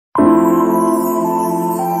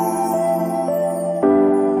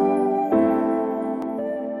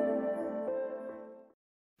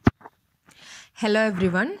Hello every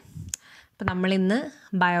one. അപ്പോൾ നമ്മളിന്ന്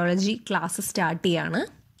biology class start ചെയ്യാണ്.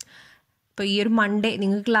 അപ്പോൾ ഈ ഒരു മൺഡേ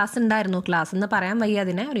നിങ്ങൾക്ക് ക്ലാസ് ഉണ്ടായിരുന്നു. ക്ലാസ് എന്ന് പറയാൻ വയ്യ,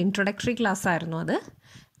 അതിനെ ഒരു ഇൻട്രൊഡക്ടറി ക്ലാസ് ആയിരുന്നു. അത്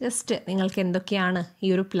ജസ്റ്റ് നിങ്ങൾക്ക് എന്തൊക്കെയാണ് ഈ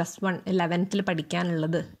ഒരു +1 11th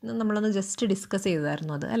പഠിക്കാനുള്ളത് എന്ന് നമ്മളൊന്ന് ജസ്റ്റ് ഡിസ്കസ്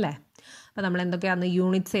ചെയ്തായിരുന്നു അത് അല്ലേ. അപ്പോൾ നമ്മൾ എന്തൊക്കെയാണ്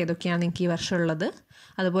യൂണിറ്റ്സ് ഏതൊക്കെയാണ് നിങ്ങൾക്ക് ഈ വർഷം ഉള്ളത്,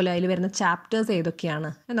 അതുപോലെ അതിൽ വരുന്ന ചാപ്റ്റേഴ്സ്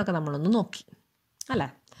ഏതൊക്കെയാണ് എന്നൊക്കെ നമ്മളൊന്ന് നോക്കി അല്ലേ.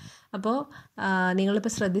 അപ്പോൾ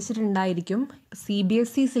നിങ്ങളിപ്പോൾ ശ്രദ്ധിച്ചിട്ടുണ്ടായിരിക്കും,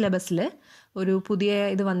 CBSE സിലബസിൽ ഒരു പുതിയ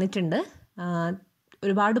ഇത് വന്നിട്ടുണ്ട്.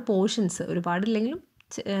 ഒരുപാട് പോർഷൻസ്, ഒരുപാടില്ലെങ്കിലും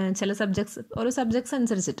ചില സബ്ജക്ട്സ്, ഓരോ സബ്ജക്ട്സ്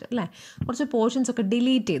അനുസരിച്ചിട്ട് അല്ലേ, കുറച്ച് പോർഷൻസൊക്കെ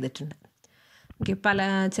ഡിലീറ്റ് ചെയ്തിട്ടുണ്ട്. ഓക്കെ,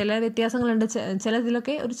 ചില വ്യത്യാസങ്ങളുണ്ട്.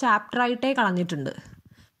 ചിലതിലൊക്കെ ഒരു ചാപ്റ്ററായിട്ടേ കളഞ്ഞിട്ടുണ്ട്.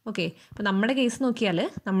 ഓക്കെ, അപ്പോൾ നമ്മുടെ കേസ് നോക്കിയാൽ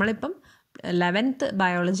നമ്മളിപ്പം 11th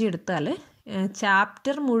ബയോളജി എടുത്താൽ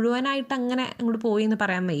ചാപ്റ്റർ മുഴുവനായിട്ട് അങ്ങനെ അങ്ങോട്ട് പോയി എന്ന്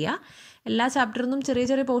പറയാൻ വയ്യ. എല്ലാ ചാപ്റ്ററിനും ചെറിയ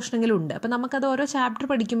ചെറിയ പോർഷനെങ്കിലും ഉണ്ട്. അപ്പോൾ നമുക്കത് ഓരോ ചാപ്റ്റർ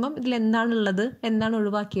പഠിക്കുമ്പം ഇതിൽ എന്താണുള്ളത്, എന്താണ്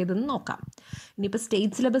ഒഴിവാക്കിയതെന്ന് നോക്കാം. ഇനിയിപ്പോൾ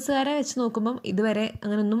സ്റ്റേറ്റ് സിലബസുകാരെ വെച്ച് നോക്കുമ്പം ഇതുവരെ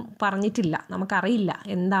അങ്ങനെയൊന്നും പറഞ്ഞിട്ടില്ല, നമുക്കറിയില്ല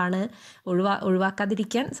എന്താണ്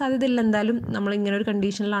ഒഴിവാക്കാതിരിക്കാൻ സാധ്യതയില്ല. എന്തായാലും നമ്മളിങ്ങനെ ഒരു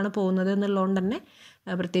കണ്ടീഷനിലാണ് പോകുന്നത് എന്നുള്ളതുകൊണ്ട് തന്നെ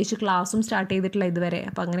പ്രത്യേകിച്ച് ക്ലാസ്സും സ്റ്റാർട്ട് ചെയ്തിട്ടില്ല ഇതുവരെ.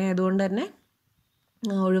 അപ്പോൾ അങ്ങനെ ആയതുകൊണ്ട് തന്നെ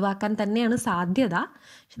ഒഴിവാക്കാൻ തന്നെയാണ് സാധ്യത.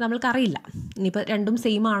 പക്ഷെ നമ്മൾക്കറിയില്ല ഇനിയിപ്പോൾ രണ്ടും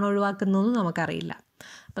സെയിം ആണോ ഒഴിവാക്കുന്നതെന്ന് നമുക്കറിയില്ല.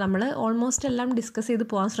 അപ്പോൾ നമ്മൾ ഓൾമോസ്റ്റ് എല്ലാം ഡിസ്കസ് ചെയ്ത്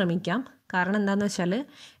പോകാൻ ശ്രമിക്കാം. കാരണം എന്താണെന്ന് വെച്ചാൽ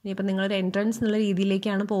ഇനിയിപ്പോൾ നിങ്ങളൊരു എൻട്രൻസ് എന്നുള്ള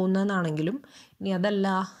രീതിയിലേക്കാണ് പോകുന്നതെന്നാണെങ്കിലും, ഇനി അതല്ല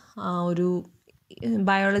ഒരു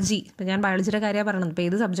ബയോളജി, ഇപ്പോൾ ഞാൻ ബയോളജിയുടെ കാര്യമാണ് പറയണത്, ഇപ്പോൾ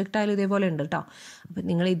ഏത് സബ്ജക്റ്റ് ആയാലും ഇതേപോലെ ഉണ്ട് കേട്ടോ. അപ്പോൾ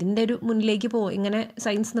നിങ്ങൾ ഇതിൻ്റെ ഒരു മുന്നിലേക്ക് ഇങ്ങനെ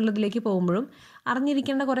സയൻസ് എന്നുള്ളതിലേക്ക് പോകുമ്പോഴും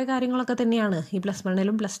അറിഞ്ഞിരിക്കേണ്ട കുറേ കാര്യങ്ങളൊക്കെ തന്നെയാണ് ഈ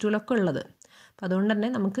 +1ലും +2ലൊക്കെ ഉള്ളത്. അപ്പോൾ അതുകൊണ്ട് തന്നെ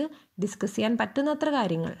നമുക്ക് ഡിസ്കസ് ചെയ്യാൻ പറ്റുന്നത്ര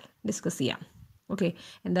കാര്യങ്ങൾ ഡിസ്കസ് ചെയ്യാം. ഓക്കെ,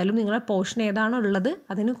 എന്തായാലും നിങ്ങളുടെ പോർഷൻ ഏതാണോ ഉള്ളത്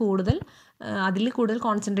അതിൽ കൂടുതൽ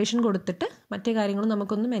കോൺസെൻട്രേഷൻ കൊടുത്തിട്ട് മറ്റു കാര്യങ്ങളും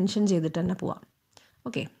നമുക്കൊന്ന് മെൻഷൻ ചെയ്തിട്ട് തന്നെ പോവാം.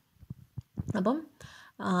 ഓക്കെ, അപ്പം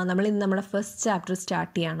നമ്മളിന്ന് നമ്മുടെ ഫസ്റ്റ് ചാപ്റ്റർ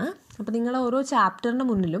സ്റ്റാർട്ട് ചെയ്യാണ്. അപ്പോൾ നിങ്ങൾ ഓരോ ചാപ്റ്ററിൻ്റെ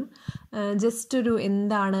മുന്നിലും ജസ്റ്റ് ഒരു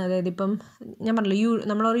എന്താണ്, അതായത് ഇപ്പം ഞാൻ പറഞ്ഞല്ലോ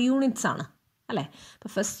നമ്മളോരോ യൂണിറ്റ്സ് ആണ് അല്ലേ. അപ്പോൾ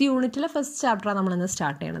ഫസ്റ്റ് യൂണിറ്റിലെ ഫസ്റ്റ് ചാപ്റ്ററാണ് നമ്മളിന്ന്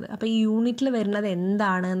സ്റ്റാർട്ട് ചെയ്യണത്. അപ്പോൾ ഈ യൂണിറ്റിൽ വരുന്നത്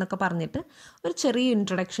എന്താണ് എന്നൊക്കെ പറഞ്ഞിട്ട് ഒരു ചെറിയ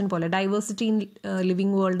ഇൻട്രൊഡക്ഷൻ പോലെ, ഡൈവേഴ്സിറ്റി ഇൻ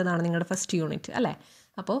ലിവിങ് വേൾഡ് എന്നാണ് നിങ്ങളുടെ ഫസ്റ്റ് യൂണിറ്റ് അല്ലേ.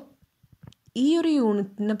 അപ്പോൾ ഈ ഒരു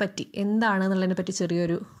യൂണിറ്റിനെ പറ്റി എന്താണെന്നുള്ളതിനെ പറ്റി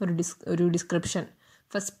ചെറിയൊരു ഡിസ്ക്രിപ്ഷൻ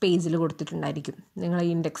ഫസ്റ്റ് പേജിൽ കൊടുത്തിട്ടുണ്ടായിരിക്കും നിങ്ങൾ ഈ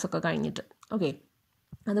ഇൻഡെക്സൊക്കെ കഴിഞ്ഞിട്ട്. ഓക്കെ,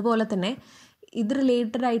 അതുപോലെ തന്നെ ഇത്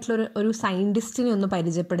റിലേറ്റഡ് ആയിട്ടുള്ള ഒരു സയൻറ്റിസ്റ്റിനെ ഒന്ന്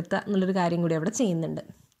പരിചയപ്പെടുത്തുക എന്നുള്ളൊരു കാര്യം കൂടി അവിടെ ചെയ്യുന്നുണ്ട്.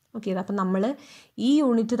 ഓക്കെ, അപ്പം നമ്മൾ ഈ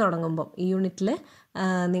യൂണിറ്റ് തുടങ്ങുമ്പോൾ ഈ യൂണിറ്റിൽ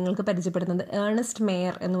നിങ്ങൾക്ക് പരിചയപ്പെടുന്നത് ഏണസ്റ്റ്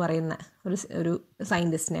മേയർ എന്ന് പറയുന്ന ഒരു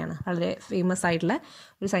സയൻറ്റിസ്റ്റിനെയാണ്. വളരെ ഫേമസ് ആയിട്ടുള്ള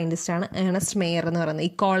ഒരു സയൻറ്റിസ്റ്റാണ് ഏണസ്റ്റ് മേയർ എന്ന് പറയുന്നത്.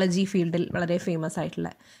 ഇക്കോളജി ഫീൽഡിൽ വളരെ ഫേമസ്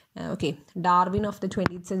ആയിട്ടുള്ള, okay, Darwin of the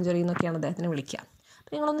 20th century എന്നൊക്കെയാണ് അദ്ദേഹത്തിനെ വിളിക്കുക.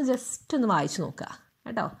 അപ്പോൾ നിങ്ങളൊന്ന് ജസ്റ്റ് ഒന്ന് വായിച്ചു നോക്കുക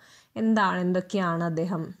കേട്ടോ. എന്തൊക്കെയാണ്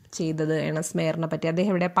അദ്ദേഹം ചെയ്തത്, ഏണസ്റ്റ് മേയറിനെ പറ്റി,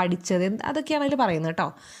 അദ്ദേഹം എവിടെ പഠിച്ചത്, അതൊക്കെയാണ് അതിൽ പറയുന്നത് കേട്ടോ.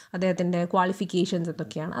 അദ്ദേഹത്തിൻ്റെ ക്വാളിഫിക്കേഷൻസ്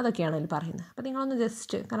എന്തൊക്കെയാണ്, അതൊക്കെയാണ് അതിൽ പറയുന്നത്. അപ്പോൾ നിങ്ങളൊന്ന്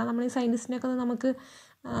ജസ്റ്റ്, കാരണം നമ്മൾ ഈ സയൻറ്റിസ്റ്റിനെയൊക്കെ നമുക്ക്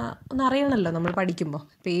ഒന്ന് അറിയണമല്ലോ നമ്മൾ പഠിക്കുമ്പോൾ.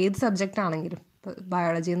 ഇപ്പോൾ ഏത് സബ്ജക്റ്റ് ആണെങ്കിലും, ഇപ്പോൾ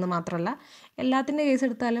ബയോളജി എന്ന് മാത്രമല്ല എല്ലാത്തിൻ്റെ കേസ്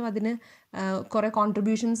എടുത്താലും അതിന് കുറേ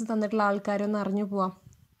കോൺട്രിബ്യൂഷൻസ് തന്നിട്ടുള്ള ആൾക്കാരൊന്ന് അറിഞ്ഞു പോവാം,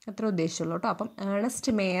 അത്ര ഉദ്ദേശിച്ചുള്ളൂ കേട്ടോ. അപ്പം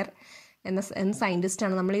ഏണസ്റ്റ് മേയർ എന്ന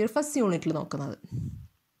സയൻറ്റിസ്റ്റാണ് നമ്മൾ ഈ ഒരു ഫസ്റ്റ് യൂണിറ്റിൽ നോക്കുന്നത്.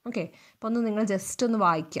 ഓക്കെ, അപ്പോൾ ഒന്ന് നിങ്ങൾ ജസ്റ്റ് ഒന്ന്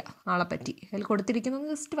വായിക്കുക ആളെപ്പറ്റി, അതിൽ കൊടുത്തിരിക്കുന്നത്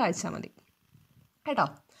ജസ്റ്റ് വായിച്ചാൽ മതി കേട്ടോ.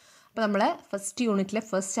 അപ്പോൾ നമ്മൾ ഫസ്റ്റ് യൂണിറ്റിലെ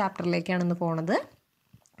ഫസ്റ്റ് ചാപ്റ്ററിലേക്കാണ് ഇന്ന് പോണത്.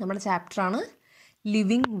 നമ്മുടെ ചാപ്റ്ററാണ്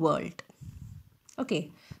ലിവിങ് വേൾഡ്. ഓക്കെ,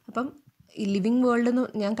 അപ്പം ഈ ലിവിങ് വേൾഡ് എന്ന്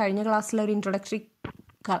ഞാൻ കഴിഞ്ഞ ക്ലാസ്സിലെ ഒരു ഇൻട്രൊഡക്ടറി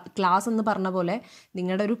ക്ലാസ് എന്ന് പറഞ്ഞ പോലെ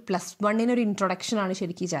നിങ്ങളുടെ ഒരു +1 ഒരു ഇൻട്രൊഡക്ഷനാണ്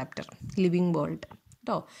ശരിക്കും ഈ ചാപ്റ്റർ ലിവിങ് വേൾഡ്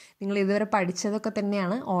കേട്ടോ. നിങ്ങൾ ഇതുവരെ പഠിച്ചതൊക്കെ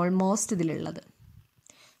തന്നെയാണ് ഓൾമോസ്റ്റ് ഇതിലുള്ളത്.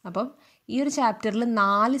 അപ്പം ഈ ഒരു ചാപ്റ്ററിൽ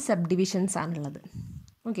 4 സബ് ഡിവിഷൻസ് ആണുള്ളത്.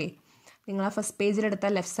 ഓക്കെ, നിങ്ങൾ ആ ഫസ്റ്റ്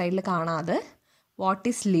പേജിലെടുത്താൽ ലെഫ്റ്റ് സൈഡിൽ കാണാതെ what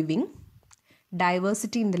is living,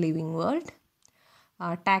 diversity in the living world,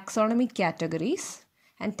 taxonomic categories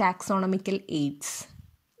and taxonomical AIDS.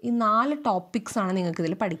 ഈ 4 ടോപ്പിക്സാണ് നിങ്ങൾക്ക്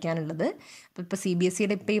ഇതിൽ പഠിക്കാനുള്ളത്. ഇപ്പോൾ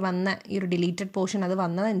CBSEയുടെ ഇപ്പോൾ ഈ ഒരു ഡിലീറ്റഡ് പോർഷൻ അത്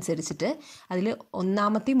വന്നതനുസരിച്ചിട്ട് അതിൽ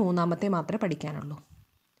 1ാമത്തെയും 3ാമത്തെയും മാത്രമേ പഠിക്കാനുള്ളൂ.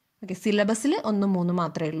 ഓക്കെ, സിലബസിൽ 1, 3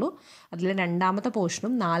 മാത്രമേ ഉള്ളൂ. അതിൽ 2ാമത്തെ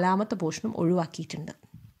പോർഷനും 4ാമത്തെ പോർഷനും ഒഴിവാക്കിയിട്ടുണ്ട്.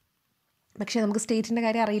 പക്ഷേ നമുക്ക് സ്റ്റേറ്റിൻ്റെ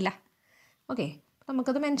കാര്യം അറിയില്ല. ഓക്കെ,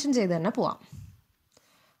 നമുക്കത് മെൻഷൻ ചെയ്ത് തന്നെ പോവാം.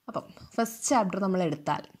 അപ്പം ഫസ്റ്റ് ചാപ്റ്റർ നമ്മൾ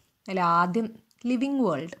എടുത്താൽ അതിൽ ആദ്യം ലിവിങ്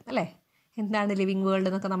വേൾഡ് അല്ലേ. എന്താണ് ലിവിങ് വേൾഡ്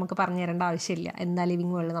എന്നൊക്കെ നമുക്ക് പറഞ്ഞു തരേണ്ട ആവശ്യമില്ല. എന്താ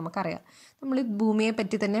ലിവിങ് വേൾഡ് നമുക്കറിയാം. നമ്മൾ ഭൂമിയെ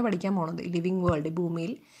പറ്റി തന്നെ പഠിക്കാൻ പോണത് ലിവിങ് വേൾഡ്,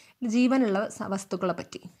 ഭൂമിയിൽ ജീവനുള്ള വസ്തുക്കളെ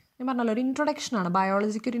പറ്റി. ഞാൻ പറഞ്ഞല്ലോ, ഒരു ഇൻട്രൊഡക്ഷനാണ്,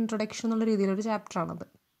 ബയോളജിക്ക് ഒരു ഇൻട്രൊഡക്ഷൻ എന്നുള്ള രീതിയിലൊരു ചാപ്റ്ററാണത്.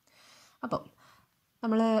 അപ്പം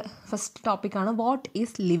നമ്മൾ ഫസ്റ്റ് ടോപ്പിക്കാണ് വാട്ട്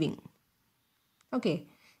ഈസ് ലിവിങ്. ഓക്കെ,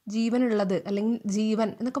 ജീവനുള്ളത് അല്ലെങ്കിൽ ജീവൻ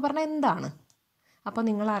എന്നൊക്കെ പറഞ്ഞാൽ എന്താണ്, അപ്പോൾ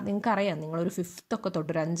നിങ്ങൾക്കറിയാം, നിങ്ങളൊരു 5th ഒക്കെ തൊട്ട്,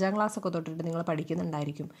 ഒരു 5ാം ക്ലാസ്സൊക്കെ തൊട്ടിട്ട് നിങ്ങൾ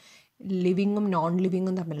പഠിക്കുന്നുണ്ടായിരിക്കും ലിവിങ്ങും നോൺ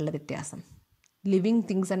ലിവിങ്ങും തമ്മിലുള്ള വ്യത്യാസം, living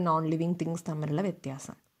things and non living things തമ്മിലുള്ള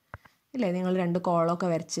വ്യത്യാസം ഇല്ലേ? നിങ്ങൾ 2 കോളമൊക്കെ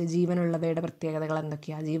വരച്ച് ജീവനുള്ളവയുടെ പ്രത്യേകതകൾ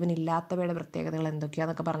എന്തൊക്കെയാണ്, ജീവനില്ലാത്തവയുടെ പ്രത്യേകതകൾ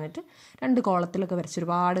എന്തൊക്കെയാണെന്നൊക്കെ പറഞ്ഞിട്ട് 2 കോളത്തിലൊക്കെ വരച്ച്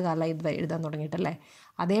ഒരുപാട് കാലം ഇത് എഴുതാൻ തുടങ്ങിയിട്ടല്ലേ?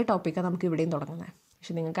 അതേ ടോപ്പിക്കാണ് നമുക്ക് ഇവിടെയും തുടങ്ങുന്നത്.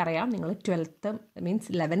 പക്ഷെ നിങ്ങൾക്കറിയാം, നിങ്ങൾ 12th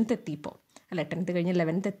മീൻസ് 11th എത്തി ഇപ്പോൾ അല്ലേ? 10th കഴിഞ്ഞ്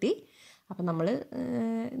 11th എത്തി. അപ്പം നമ്മൾ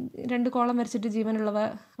 2 കോളം വരച്ചിട്ട് ജീവനുള്ളവ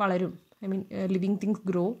വളരും, I mean living things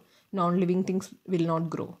grow, non living things will not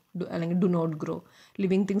grow, അല്ലെങ്കിൽ do not grow,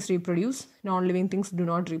 living things reproduce, non living things do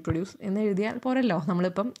not reproduce എന്ന് എഴുതിയാൽ പോരല്ലോ.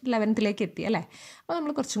 നമ്മളിപ്പം 11th എത്തി അല്ലേ? അപ്പോൾ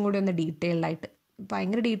നമ്മൾ കുറച്ചും കൂടി ഒന്ന് ഡീറ്റെയിൽഡായിട്ട്,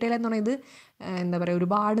 ഭയങ്കര ഡീറ്റെയിൽ എന്ന് പറയുന്നത് എന്താ പറയുക,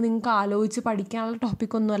 ഒരുപാട് നിങ്ങൾക്ക് ആലോചിച്ച് പഠിക്കാനുള്ള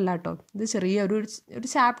ടോപ്പിക്കൊന്നും അല്ല കേട്ടോ. ഇത് ചെറിയ ഒരു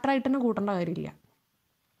ചാപ്റ്ററായിട്ട് തന്നെ കൂട്ടേണ്ട കാര്യമില്ല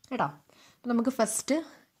കേട്ടോ. അപ്പോൾ നമുക്ക് first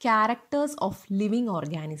characters of living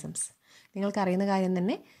organisms, നിങ്ങൾക്കറിയുന്ന കാര്യം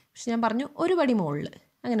തന്നെ, പക്ഷെ ഞാൻ പറഞ്ഞു ഒരു പടി മുകളിൽ,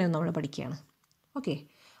 അങ്ങനെയൊന്നും നമ്മൾ പഠിക്കുകയാണ്. ഓക്കെ,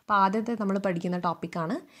 അപ്പോൾ ആദ്യത്തെ നമ്മൾ പഠിക്കുന്ന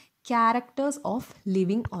ടോപ്പിക്കാണ് ക്യാരക്ടേഴ്സ് ഓഫ്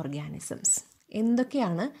ലിവിങ് ഓർഗാനിസംസ്.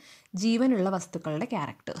 എന്തൊക്കെയാണ് ജീവനുള്ള വസ്തുക്കളുടെ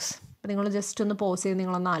ക്യാരക്ടേഴ്സ്? അപ്പോൾ നിങ്ങൾ ജസ്റ്റ് ഒന്ന് പോസ് ചെയ്ത്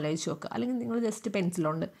നിങ്ങളൊന്ന് ആലോചിച്ച് നോക്കുക, അല്ലെങ്കിൽ നിങ്ങൾ ജസ്റ്റ്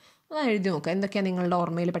പെൻസിലുണ്ട് ഒന്ന് എഴുതി നോക്കുക, എന്തൊക്കെയാണ് നിങ്ങളുടെ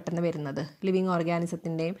ഓർമ്മയിൽ പെട്ടെന്ന് വരുന്നത് ഒന്ന്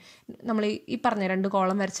ഓർഗാനിസത്തിൻ്റെയും. നമ്മൾ ഈ പറഞ്ഞ 2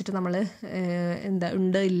 കോളം വരച്ചിട്ട് നമ്മൾ എന്താ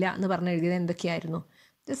ഉണ്ട് ഇല്ല എന്ന് പറഞ്ഞ് എഴുതിയത് എന്തൊക്കെയായിരുന്നു?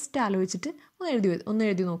 ജസ്റ്റ് ആലോചിച്ചിട്ട് ഒന്ന്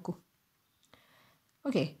എഴുതി നോക്കൂ.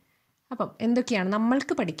 ഓക്കെ, അപ്പം എന്തൊക്കെയാണ്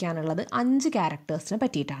നമ്മൾക്ക് പഠിക്കാനുള്ളത്? 5 ക്യാരക്ടേഴ്സിനെ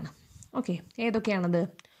പറ്റിയിട്ടാണ്. Okay, ഏതൊക്കെയാണത്?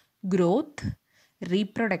 Growth,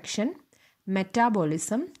 reproduction,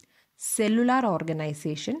 metabolism, cellular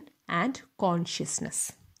organisation and consciousness.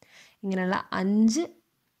 ഇങ്ങനെയുള്ള 5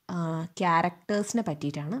 ക്യാരക്ടേഴ്സിനെ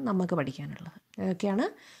പറ്റിയിട്ടാണ് നമുക്ക് പഠിക്കാനുള്ളത്. ഏതൊക്കെയാണ്?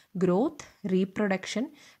 Growth, reproduction,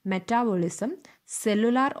 metabolism,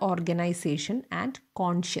 cellular organisation and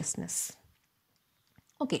consciousness.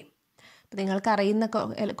 Okay, അപ്പോൾ നിങ്ങൾക്കറിയുന്ന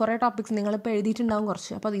കുറേ ടോപ്പിക്സ് നിങ്ങളിപ്പോൾ എഴുതിയിട്ടുണ്ടാകും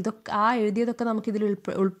കുറച്ച്. അപ്പോൾ ഇതൊക്കെ എഴുതിയതൊക്കെ നമുക്കിതിൽ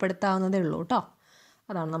ഉൾപ്പെടുത്താവുന്നതേ ഉള്ളൂ കേട്ടോ.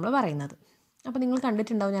 അതാണ് നമ്മൾ പറയുന്നത്. അപ്പോൾ നിങ്ങൾ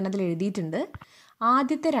കണ്ടിട്ടുണ്ടാവും, ഞാനതിൽ എഴുതിയിട്ടുണ്ട്.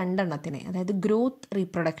 ആദ്യത്തെ 2 എണ്ണത്തിനെ, അതായത് ഗ്രോത്ത്,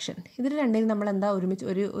 റീപ്രൊഡക്ഷൻ, ഇതിൽ രണ്ടിനും നമ്മൾ എന്താ ഒരുമിച്ച്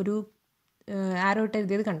ഒരു ആരോ ഇട്ട്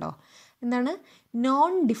എഴുതിയത് കണ്ടോ? എന്താണ്?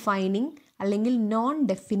 നോൺ ഡിഫൈനിങ് അല്ലെങ്കിൽ നോൺ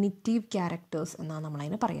ഡെഫിനിറ്റീവ് ക്യാരക്ടേഴ്സ് എന്നാണ്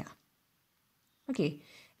നമ്മളതിനെ പറയുക. ഓക്കെ,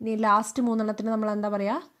 ഇനി ലാസ്റ്റ് 3 എണ്ണത്തിന് നമ്മൾ എന്താ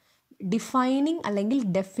പറയുക? ഡിഫൈനിങ് അല്ലെങ്കിൽ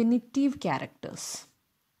ഡെഫിനിറ്റീവ് ക്യാരക്ടേഴ്സ്.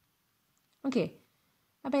 ഓക്കെ,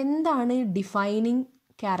 അപ്പോൾ എന്താണ് ഡിഫൈനിങ്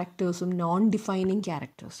ക്യാരക്ടേഴ്സും നോൺ ഡിഫൈനിങ്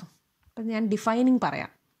ക്യാരക്ടേഴ്സും? അപ്പം ഞാൻ ഡിഫൈനിങ്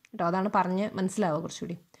പറയാം കേട്ടോ, അതാണ് പറഞ്ഞ് മനസ്സിലാവുക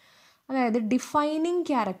കുറച്ചുകൂടി. അതായത് ഡിഫൈനിങ്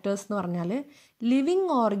ക്യാരക്ടേഴ്സ് എന്ന് പറഞ്ഞാൽ ലിവിങ്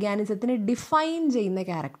ഓർഗാനിസത്തിനെ ഡിഫൈൻ ചെയ്യുന്ന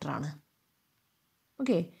ക്യാരക്ടറാണ്.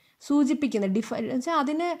 ഓക്കെ, സൂചിപ്പിക്കുന്ന വെച്ചാൽ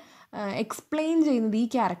അതിനെ എക്സ്പ്ലെയിൻ ചെയ്യുന്നത് ഈ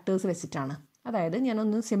ക്യാരക്ടേഴ്സ് വെച്ചിട്ടാണ്. അതായത്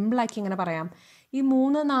ഞാനൊന്ന് സിമ്പിളാക്കി ഇങ്ങനെ പറയാം. ഈ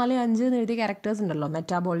 3, 4, 5 എന്ന് എഴുതിയ ക്യാരക്ടേഴ്സ് ഉണ്ടല്ലോ,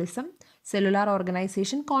 metabolism, cellular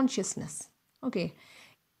organisation, consciousness. Okay,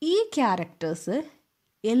 ഈ ക്യാരക്ടേഴ്സ്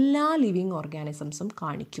എല്ലാ ലിവിങ് ഓർഗാനിസംസും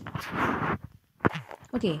കാണിക്കും.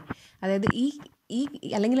 ഓക്കെ, അതായത് ഈ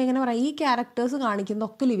അല്ലെങ്കിൽ എങ്ങനെ പറയാം, ഈ ക്യാരക്ടേഴ്സ്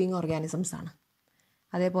കാണിക്കുന്നതൊക്കെ ലിവിങ് ഓർഗാനിസംസ് ആണ്.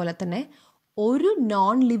 അതേപോലെ തന്നെ ഒരു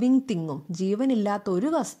നോൺ ലിവിങ് തിങ്ങും, ജീവനില്ലാത്ത ഒരു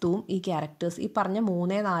വസ്തുവും ഈ ക്യാരക്ടേഴ്സ്, ഈ പറഞ്ഞ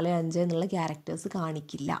 3, 4, 5 എന്നുള്ള ക്യാരക്ടേഴ്സ്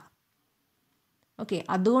കാണിക്കില്ല. ഓക്കെ,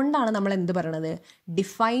 അതുകൊണ്ടാണ് നമ്മൾ എന്ത് പറയണത്?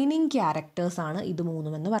 ഡിഫൈനിങ് ക്യാരക്ടേഴ്സാണ് ഇത്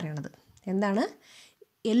 3 എന്ന് പറയണത്. എന്താണ്?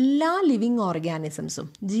 എല്ലാ ലിവിങ് ഓർഗാനിസംസും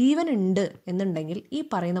ജീവനുണ്ട് എന്നുണ്ടെങ്കിൽ ഈ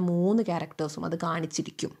പറയുന്ന 3 ക്യാരക്ടേഴ്സും അത്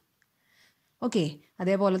കാണിച്ചിരിക്കും. ഓക്കെ,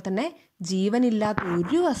 അതേപോലെ തന്നെ ജീവനില്ലാത്ത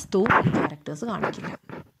ഒരു വസ്തുവും ഈ ക്യാരക്ടേഴ്സ് കാണിക്കില്ല.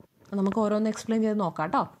 നമുക്ക് ഓരോന്ന് എക്സ്പ്ലെയിൻ ചെയ്ത് നോക്കാം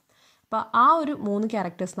കേട്ടോ. അപ്പോൾ ആ ഒരു 3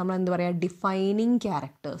 ക്യാരക്ടേഴ്സ് നമ്മൾ എന്ത് പറയുക? Defining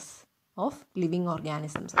characters of living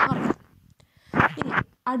organisms എന്ന് പറയാം. ഇനി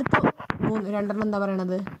അടുത്ത 2 എന്താ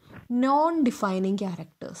പറയണത്? Non defining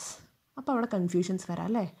characters. അപ്പോൾ അവിടെ കൺഫ്യൂഷൻസ് വരാം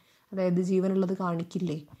അല്ലേ? അതായത് ജീവനുള്ളത്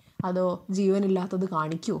കാണിക്കില്ലേ, അതോ ജീവനില്ലാത്തത്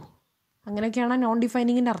കാണിക്കുമോ? അങ്ങനെയൊക്കെയാണ് നോൺ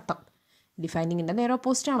ഡിഫൈനിങ്ങിൻ്റെ അർത്ഥം. ഡിഫൈനിങ്ങിൻ്റെ നേരെ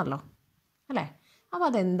ഓപ്പോസിറ്റ് ആണല്ലോ അല്ലേ? അപ്പോൾ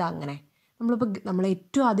അതെന്താ അങ്ങനെ? നമ്മൾ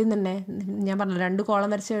ഏറ്റവും ആദ്യം തന്നെ ഞാൻ പറഞ്ഞ 2 കോളം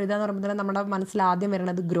വരച്ച് എഴുതാന്ന് പറയുമ്പോൾ തന്നെ നമ്മുടെ മനസ്സിൽ ആദ്യം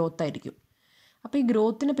വരുന്നത് ഗ്രോത്ത് ആയിരിക്കും. അപ്പോൾ ഈ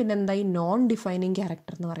ഗ്രോത്തിന് പിന്നെ എന്താ ഈ നോൺ ഡിഫൈനിങ്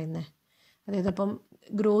ക്യാരക്ടർ എന്ന് പറയുന്നത്? അതായത് അപ്പം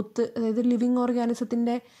ഗ്രോത്ത്, അതായത് ലിവിങ്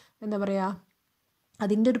ഓർഗാനിസത്തിൻ്റെ എന്താ പറയുക,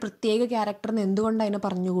 അതിൻ്റെ ഒരു പ്രത്യേക ക്യാരക്ടറിന് എന്തുകൊണ്ട് അതിനെ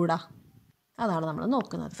പറഞ്ഞുകൂടാ? അതാണ് നമ്മൾ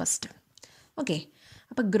നോക്കുന്നത് ഫസ്റ്റ്. ഓക്കെ,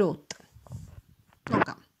 അപ്പോൾ ഗ്രോത്ത്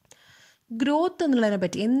നോക്കാം. ഗ്രോത്ത് എന്നുള്ളതിനെ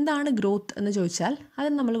പറ്റി, എന്താണ് ഗ്രോത്ത് എന്ന് ചോദിച്ചാൽ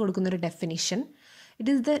അതിന് നമ്മൾ കൊടുക്കുന്നൊരു definition,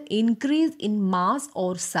 it is the increase in mass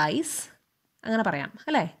or size, അങ്ങനെ പറയാം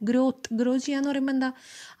അല്ലേ? ഗ്രോ ചെയ്യാന്ന് പറയുമ്പോൾ എന്താ?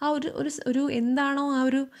 ആ ഒരു എന്താണോ ആ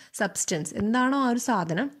ഒരു സബ്സ്റ്റൻസ്, എന്താണോ ആ ഒരു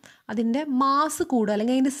സാധനം, അതിൻ്റെ മാസ് കൂടുക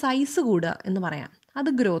അല്ലെങ്കിൽ അതിൻ്റെ സൈസ് കൂടുക എന്ന് പറയാം. അത്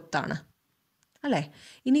ഗ്രോത്താണ് അല്ലേ?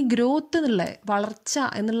 ഇനി ഗ്രോത്ത് എന്നുള്ള വളർച്ച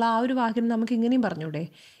എന്നുള്ള ആ ഒരു വാക്കിന് നമുക്ക് ഇങ്ങനെയും പറഞ്ഞൂടെ?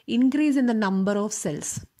 Increase in the number of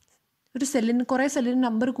cells. ഒരു സെല്ലിന് കുറേ സെല്ലിന്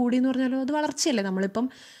നമ്പർ കൂടി എന്ന് പറഞ്ഞാലോ അത് വളർച്ചയല്ലേ. നമ്മളിപ്പം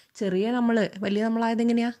വലിയ നമ്മളായത്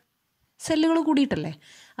എങ്ങനെയാണ്? സെല്ലുകൾ കൂടിയിട്ടല്ലേ.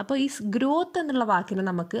 അപ്പോൾ ഈ ഗ്രോത്ത് എന്നുള്ള വാക്കിനെ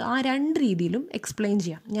നമുക്ക് ആ രണ്ട് രീതിയിലും എക്സ്പ്ലെയിൻ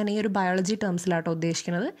ചെയ്യാം. ഞാൻ ഈ ഒരു ബയോളജി ടേംസിലാട്ടോ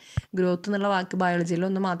ഉദ്ദേശിക്കുന്നത്. ഗ്രോത്ത് എന്നുള്ള വാക്ക് ബയോളജിയിൽ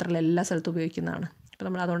ഒന്ന് മാത്രമല്ല എല്ലാ സ്ഥലത്തും ഉപയോഗിക്കുന്നതാണ്. അപ്പോൾ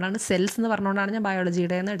നമ്മൾ അതുകൊണ്ടാണ് സെൽസ് എന്ന് പറഞ്ഞുകൊണ്ടാണ് ഞാൻ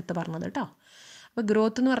ബയോളജിയുടെ എന്ന് എടുത്ത് പറഞ്ഞത് കേട്ടോ. അപ്പോൾ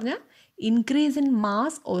ഗ്രോത്ത് എന്ന് പറഞ്ഞാൽ increase in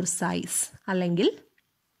mass or size, അല്ലെങ്കിൽ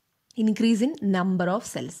increase in number of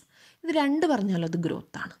cells. ഇത് രണ്ട് പറഞ്ഞാലും അത്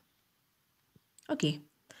ഗ്രോത്താണ്. ഓക്കെ,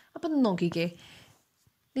 അപ്പം നോക്കിക്കേ,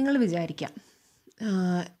 നിങ്ങൾ വിചാരിക്കാം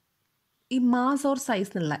ഈ മാസ് ഓർ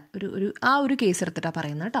സൈസ് എന്നുള്ള ഒരു കേസ് എടുത്തിട്ടാണ്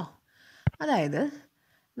പറയുന്നത് കേട്ടോ. അതായത്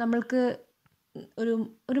നമ്മൾക്ക്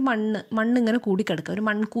ഒരു മണ്ണ് ഇങ്ങനെ കൂടിക്കിടക്കുക, ഒരു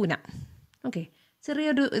മൺകൂന. ഓക്കെ,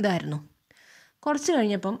 ചെറിയൊരു ഇതായിരുന്നു. കുറച്ച്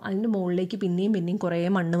കഴിഞ്ഞപ്പം അതിൻ്റെ മുകളിലേക്ക് പിന്നെയും കുറേ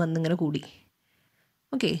മണ്ണ് വന്നിങ്ങനെ കൂടി.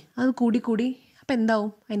 ഓക്കെ, അത് കൂടി അപ്പോൾ എന്താവും?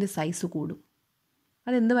 അതിൻ്റെ സൈസ് കൂടും.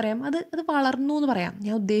 അതെന്ത് പറയാം? അത് വളർന്നു എന്ന് പറയാം.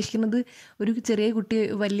 ഞാൻ ഉദ്ദേശിക്കുന്നത് ഒരു ചെറിയ കുട്ടി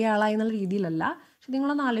വലിയ ആളായി എന്നുള്ള രീതിയിലല്ല. പക്ഷെ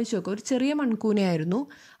നിങ്ങളൊന്ന് ആലോചിച്ച് നോക്കുക, ഒരു ചെറിയ മൺകൂനയായിരുന്നു,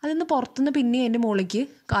 അതിന്ന് പുറത്തുനിന്ന് പിന്നെയും അതിൻ്റെ മുകളിലേക്ക്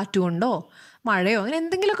കാറ്റുകൊണ്ടോ മഴയോ അങ്ങനെ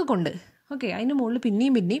എന്തെങ്കിലുമൊക്കെ കൊണ്ട് അതിൻ്റെ മുകളിൽ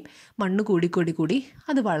പിന്നെയും മണ്ണ് കൂടി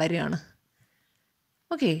അത് വളരുകയാണ്.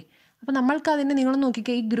 ഓക്കെ, അപ്പോൾ നമ്മൾക്കതിനെ നിങ്ങൾ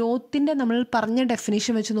നോക്കിക്കുക, ഈ ഗ്രോത്തിൻ്റെ നമ്മൾ പറഞ്ഞ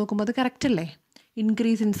ഡെഫിനേഷൻ വെച്ച് നോക്കുമ്പോൾ അത് കറക്റ്റ് അല്ലേ?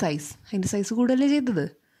 ഇൻക്രീസ് ഇൻ സൈസ്, അതിൻ്റെ സൈസ് കൂടുതലല്ലേ ചെയ്തത്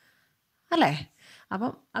അല്ലേ?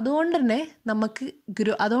 അപ്പം അതുകൊണ്ട് തന്നെ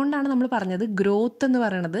അതുകൊണ്ടാണ് നമ്മൾ പറഞ്ഞത് ഗ്രോത്ത് എന്ന്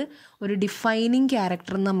പറയുന്നത് ഒരു ഡിഫൈനിങ്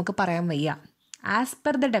ക്യാരക്ടർ എന്ന് നമുക്ക് പറയാൻ വയ്യ. As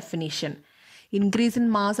per the definition, increase in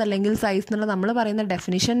mass അല്ലെങ്കിൽ സൈസ് എന്നുള്ള നമ്മൾ പറയുന്ന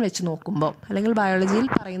ഡെഫിനിഷൻ വെച്ച് നോക്കുമ്പോൾ, അല്ലെങ്കിൽ ബയോളജിയിൽ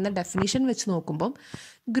പറയുന്ന ഡെഫിനിഷൻ വെച്ച് നോക്കുമ്പോൾ,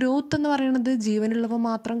 ഗ്രോത്ത് എന്ന് പറയുന്നത് ജീവനുള്ളവ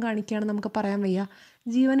മാത്രം കാണിക്കുകയാണെന്ന് നമുക്ക് പറയാൻ വയ്യ.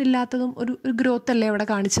 ജീവനില്ലാത്തതും ഒരു ഗ്രോത്ത് അല്ലേ അവിടെ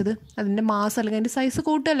കാണിച്ചത്? അതിൻ്റെ മാസ് അല്ലെങ്കിൽ അതിൻ്റെ സൈസ്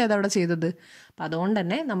കൂട്ടുകയല്ലേ അതവിടെ ചെയ്തത്. അപ്പം അതുകൊണ്ട്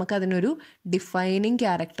തന്നെ നമുക്കതിനൊരു ഡിഫൈനിങ്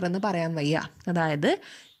ക്യാരക്ടർ എന്ന് പറയാൻ വയ്യ. അതായത്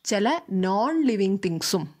ചില നോൺ ലിവിങ്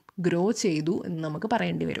തിങ്സും ഗ്രോ ചെയ്തു എന്ന് നമുക്ക്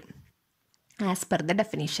പറയേണ്ടി വരും. ആസ് പെർ ദ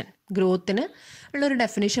ഡെഫിനിഷൻ, ഗ്രോത്തിന് ഉള്ളൊരു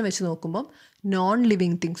ഡെഫിനിഷൻ വെച്ച് നോക്കുമ്പം നോൺ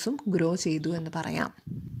ലിവിങ് തിങ്സും ഗ്രോ ചെയ്തു എന്ന് പറയാം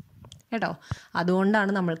കേട്ടോ.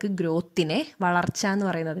 അതുകൊണ്ടാണ് നമ്മൾക്ക് ഗ്രോത്തിനെ, വളർച്ച എന്ന്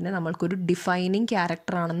പറയുന്നതിനെ നമ്മൾക്കൊരു ഡിഫൈനിങ്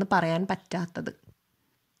ക്യാരക്ടറാണെന്ന് പറയാൻ പറ്റാത്തത്.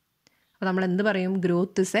 അപ്പോൾ നമ്മൾ എന്ത് പറയും?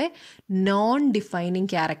 Growth is A non defining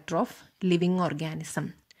character of living organism.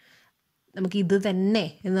 നമുക്ക് ഇത് തന്നെ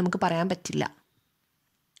എന്ന് നമുക്ക് പറയാൻ പറ്റില്ല.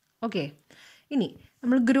 ഓക്കെ, ഇനി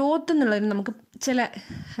നമ്മൾ ഗ്രോത്ത് എന്നുള്ളതിന് നമുക്ക് ചില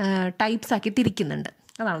ടൈപ്സ് ആക്കി തിരിക്കുന്നുണ്ട്.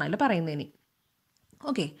 അതാണല്ലോ പറയുന്നത് ഇനി.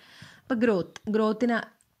 ഓക്കെ, അപ്പോൾ ഗ്രോത്തിനെ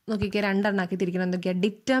നോക്കിക്കുക, രണ്ടെണ്ണാക്കി തിരിക്കുന്നത് എന്തൊക്കെയാണ്?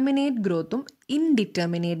 Determinate ഗ്രോത്തും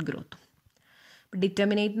indeterminate ഗ്രോത്തും.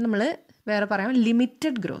 ഡിറ്റർമിനേറ്റ് നമ്മൾ വേറെ പറയാം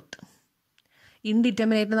ലിമിറ്റഡ് ഗ്രോത്ത്.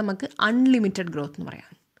 ഇൻഡിറ്റർമിനേറ്റ് നമുക്ക് അൺലിമിറ്റഡ് ഗ്രോത്ത് എന്ന് പറയാം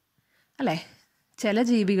അല്ലേ. ചില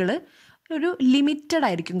ജീവികൾ ഒരു ലിമിറ്റഡ്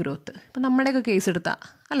ആയിരിക്കും ഗ്രോത്ത്. ഇപ്പം നമ്മുടെയൊക്കെ കേസ് എടുത്താൽ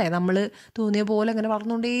അല്ലേ, നമ്മൾ തോന്നിയ പോലെ അങ്ങനെ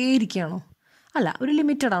വളർന്നുകൊണ്ടേയിരിക്കുകയാണോ? അല്ല, ഒരു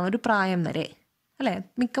ലിമിറ്റഡാണ്, ഒരു പ്രായം വരെ അല്ലേ.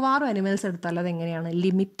 മിക്കവാറും അനിമൽസ് എടുത്താൽ അതെങ്ങനെയാണ്?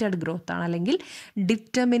 ലിമിറ്റഡ് ഗ്രോത്താണ് അല്ലെങ്കിൽ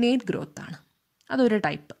ഡിറ്റർമിനേറ്റ് ഗ്രോത്താണ്. അതൊരു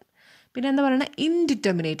ടൈപ്പ്. പിന്നെ എന്താ പറയുന്നത്?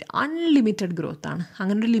 Indeterminate, unlimited ഗ്രോത്താണ്.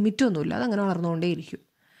 അങ്ങനെ ഒരു ലിമിറ്റൊന്നുമില്ല, അതങ്ങനെ വളർന്നുകൊണ്ടേയിരിക്കും.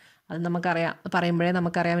 അത് നമുക്കറിയാം, പറയുമ്പോഴേ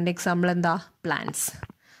നമുക്കറിയാം. അതിൻ്റെ എക്സാമ്പിൾ എന്താ? പ്ലാന്റ്സ്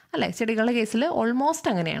അല്ലേ. ചെടികളുടെ കേസിൽ ഓൾമോസ്റ്റ്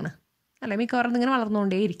അങ്ങനെയാണ് അല്ലേ, മിക്കവാറും ഇങ്ങനെ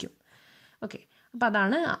വളർന്നുകൊണ്ടേയിരിക്കും. ഓക്കെ, അപ്പോൾ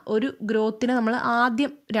അതാണ് ഒരു ഗ്രോത്തിനെ നമ്മൾ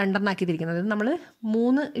ആദ്യം രണ്ടെണ്ണാക്കി തിരിക്കുന്നത്. നമ്മൾ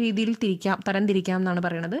 3 രീതിയിൽ തരം തിരിക്കാം എന്നാണ്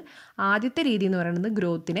പറയുന്നത്. ആദ്യത്തെ രീതി എന്ന് പറയുന്നത്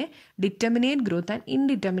ഗ്രോത്തിനെ determinate growth and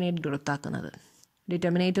indeterminate growth ആക്കുന്നത്.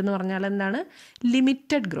 ഡിറ്റർമിനേറ്റ് എന്ന് പറഞ്ഞാൽ എന്താണ്?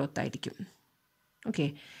 ലിമിറ്റഡ് ഗ്രോത്ത് ആയിരിക്കും. ഓക്കെ,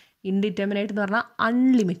 ഇൻഡിറ്റർമിനേറ്റ് എന്ന് പറഞ്ഞാൽ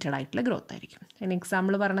അൺലിമിറ്റഡ് ആയിട്ടുള്ള ഗ്രോത്ത് ആയിരിക്കും. അതിന്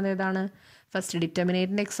എക്സാമ്പിൾ പറയുന്നത് ഏതാണ്? ഫസ്റ്റ്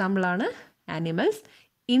ഡിറ്റർമിനേറ്റിൻ്റെ എക്സാമ്പിളാണ് ആനിമൽസ്,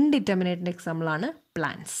 ഇൻഡിറ്റർമിനേറ്റിൻ്റെ എക്സാമ്പിളാണ്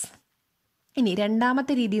പ്ലാന്റ്സ്. ഇനി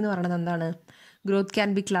രണ്ടാമത്തെ രീതി എന്ന് പറയുന്നത് എന്താണ്? Growth can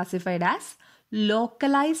be classified as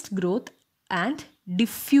localised growth and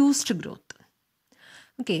diffused growth.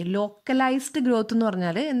 Okay, localised growth എന്ന്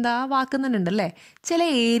പറഞ്ഞാൽ എന്താ? വാക്ക് തന്നെ ഉണ്ടല്ലേ, ചില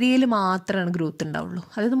ഏരിയയിൽ മാത്രമാണ് ഗ്രോത്ത് ഉണ്ടാവുള്ളൂ.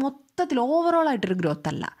 അതായത് മൊത്തത്തിൽ ഓവറോൾ ആയിട്ടൊരു ഗ്രോത്ത്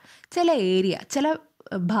അല്ല. ചില ഏരിയ, ചില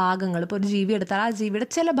ഭാഗങ്ങൾ, ഇപ്പോൾ ഒരു ജീവി എടുത്താൽ ആ ജീവിയുടെ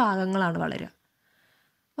ചില ഭാഗങ്ങളാണ് വളരുക.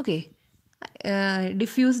 ഓക്കെ,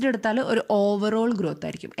 ഡിഫ്യൂസ്ഡ് എടുത്താൽ ഒരു ഓവറോൾ ഗ്രോത്ത്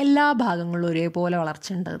ആയിരിക്കും, എല്ലാ ഭാഗങ്ങളിലും ഒരേപോലെ വളർച്ച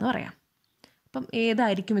ഉണ്ടെന്ന് പറയാം. അപ്പം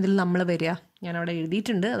ഏതായിരിക്കും ഇതിൽ നമ്മൾ വരിക? ഞാനവിടെ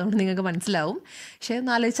എഴുതിയിട്ടുണ്ട്, അതുകൊണ്ട് നിങ്ങൾക്ക് മനസ്സിലാവും. പക്ഷേ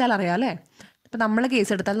ഒന്ന് ആലോചിച്ചാൽ അറിയാം അല്ലേ. ഇപ്പം നമ്മൾ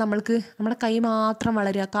കേസ് എടുത്താൽ നമ്മൾക്ക് നമ്മുടെ കൈ മാത്രം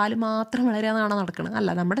വളരുക, കാല് മാത്രം വളരുക എന്നാണ് നടക്കുന്നത്. അല്ല,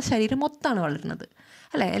 നമ്മുടെ ശരീരം മൊത്തമാണ് വളരുന്നത്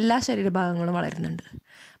അല്ലേ, എല്ലാ ശരീരഭാഗങ്ങളും വളരുന്നുണ്ട്.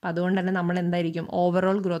 അപ്പം അതുകൊണ്ട് തന്നെ നമ്മൾ എന്തായിരിക്കും?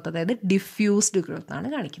 ഓവറോൾ ഗ്രോത്ത്, അതായത് ഡിഫ്യൂസ്ഡ് ഗ്രോത്ത് ആണ്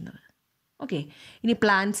കാണിക്കുന്നത്. ഓക്കെ, ഇനി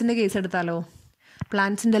പ്ലാന്റ്സിൻ്റെ കേസ് എടുത്താലോ?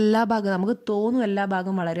 പ്ലാന്റ്സിൻ്റെ എല്ലാ ഭാഗവും നമുക്ക് തോന്നും എല്ലാ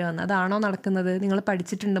ഭാഗവും വളരുമെന്ന്. അതാണോ നടക്കുന്നത്? നിങ്ങൾ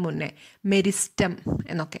പഠിച്ചിട്ടുണ്ട് മുന്നേ മെരിസ്റ്റം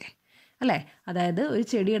എന്നൊക്കെ അല്ലേ. അതായത് ഒരു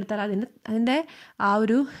ചെടി എടുത്താൽ അതിൻ്റെ ആ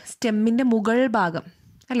ഒരു സ്റ്റെമ്മിൻ്റെ മുകൾ ഭാഗം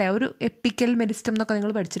അല്ലേ? ഒരു എപ്പിക്കൽ മെരിസ്റ്റം എന്നൊക്കെ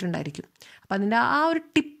നിങ്ങൾ പഠിച്ചിട്ടുണ്ടായിരിക്കും. അപ്പോൾ അതിൻ്റെ ആ ഒരു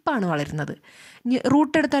ടിപ്പാണ് വളരുന്നത്. ഇനി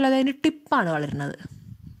റൂട്ട് എടുത്താൽ അതിൻ്റെ ടിപ്പാണ് വളരുന്നത്,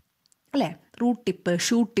 അല്ലേ? റൂട്ട് ടിപ്പ്,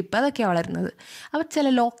 ഷൂട്ട് ടിപ്പ് അതൊക്കെയാണ് വളരുന്നത്. അപ്പോൾ ചില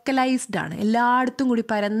ലോക്കലൈസ്ഡ് ആണ്, എല്ലായിടത്തും കൂടി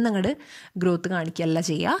പരന്നങ്ങട് ഗ്രോത്ത് കാണിക്കുകയല്ല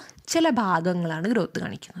ചെയ്യുക, ചില ഭാഗങ്ങളാണ് ഗ്രോത്ത്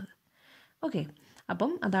കാണിക്കുന്നത്. ഓക്കെ,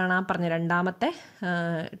 അപ്പം അതാണ് ആ പറഞ്ഞ രണ്ടാമത്തെ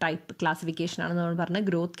ടൈപ്പ് ക്ലാസിഫിക്കേഷനാണ് നമ്മൾ പറഞ്ഞത്.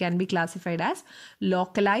 Growth can be classified as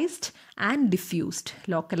localised and diffused.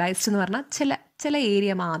 Localised എന്ന് പറഞ്ഞാൽ ചില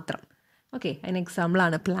ഏരിയ മാത്രം. ഓക്കെ, അതിന്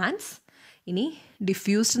എക്സാമ്പിളാണ് പ്ലാന്റ്സ്. ഇനി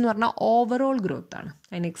ഡിഫ്യൂസ്ഡ് എന്ന് പറഞ്ഞാൽ ഓവറോൾ ഗ്രോത്ത് ആണ്.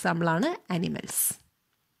 അതിന് എക്സാമ്പിളാണ് ആനിമൽസ്.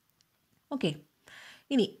 ഓക്കെ,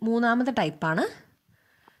 ഇനി മൂന്നാമത്തെ ടൈപ്പാണ്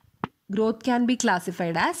growth can be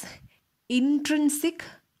classified as intrinsic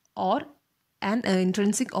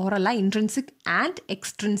and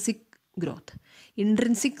extrinsic growth.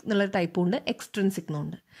 Intrinsic എന്നുള്ള ടൈപ്പും ഉണ്ട്, എക്സ്ട്രിൻസിക്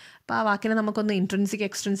എന്നുണ്ട്. അപ്പോൾ ആ വാക്കിനെ നമുക്കൊന്ന് ഇൻട്രിൻസിക്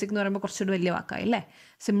എക്സ്ട്രിൻസിക് എന്ന് പറയുമ്പോൾ കുറച്ചുകൂടി വലിയ വാക്കായി അല്ലേ?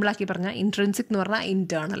 സിമ്പിളാക്കി പറഞ്ഞാൽ ഇൻട്രിൻസിക് എന്ന് പറഞ്ഞാൽ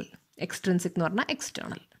ഇൻറ്റേർണൽ, എക്സ്ട്രിൻസിക് എന്ന് പറഞ്ഞാൽ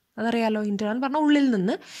എക്സ്റ്റേണൽ. അതറിയാലോ, ഇൻറ്റേർണൽ പറഞ്ഞാൽ ഉള്ളിൽ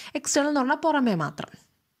നിന്ന്, എക്സ്റ്റേണൽ എന്ന് പറഞ്ഞാൽ പുറമേ മാത്രം.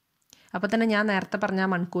 അപ്പോൾ തന്നെ ഞാൻ നേരത്തെ പറഞ്ഞ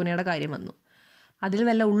മൺകൂനയുടെ കാര്യം വന്നു. അതിൽ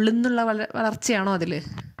വല്ല ഉള്ളിൽ നിന്നുള്ള വളർച്ചയാണോ? അതിൽ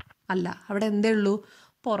അല്ല. അവിടെ എന്തേ ഉള്ളൂ?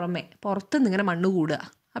 പുറത്ത് നിന്നിങ്ങനെ മണ്ണ് കൂടുക.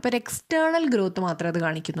 അപ്പോൾ ഒരു എക്സ്റ്റേണൽ ഗ്രോത്ത് മാത്രമേ അത്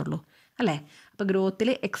കാണിക്കുന്നുള്ളൂ, അല്ലേ? അപ്പോൾ ഗ്രോത്തിൽ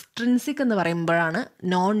എക്സ്ട്രിൻസിക് എന്ന് പറയുമ്പോഴാണ്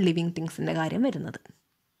നോൺ ലിവിങ് തിങ്സിൻ്റെ കാര്യം വരുന്നത്.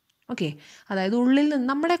 ഓക്കെ, അതായത് ഉള്ളിൽ നിന്ന്,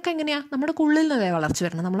 നമ്മുടെയൊക്കെ എങ്ങനെയാണ്, നമ്മുടെ ഉള്ളിൽ നിന്നല്ലേ വളർച്ച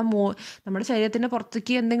വരണം. നമ്മുടെ ശരീരത്തിൻ്റെ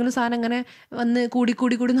പുറത്തേക്ക് എന്തെങ്കിലും സാധനം ഇങ്ങനെ വന്ന് കൂടി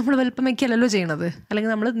നമ്മൾ വലുപ്പം വയ്ക്കുകയല്ലല്ലോ ചെയ്യണത്,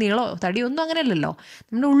 അല്ലെങ്കിൽ നമ്മൾ നീളോ തടിയോ ഒന്നും അങ്ങനെയല്ലല്ലോ.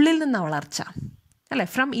 നമ്മുടെ ഉള്ളിൽ നിന്നാണ് വളർച്ച, അല്ലേ?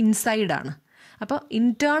 ഫ്രം ഇൻസൈഡാണ്. അപ്പോൾ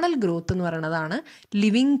ഇൻറ്റേർണൽ ഗ്രോത്ത് എന്ന് പറയുന്നതാണ്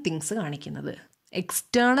ലിവിങ് തിങ്സ് കാണിക്കുന്നത്.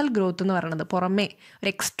 എക്സ്റ്റേണൽ ഗ്രോത്ത് എന്ന് പറയുന്നത്, പുറമേ ഒരു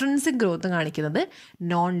എക്സ്ട്രിൻസിക് ഗ്രോത്ത് കാണിക്കുന്നത്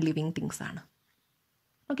നോൺ ലിവിങ് തിങ്സ് ആണ്.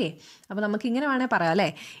 ഓക്കെ, അപ്പോൾ നമുക്ക് ഇങ്ങനെ വേണേൽ പറയാം, അല്ലേ?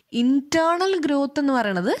 ഇൻറ്റേർണൽ ഗ്രോത്ത് എന്ന്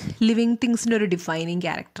പറയുന്നത് ലിവിങ് തിങ്സിൻ്റെ ഒരു ഡിഫൈനിങ്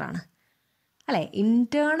ക്യാരക്ടറാണ്, അല്ലേ?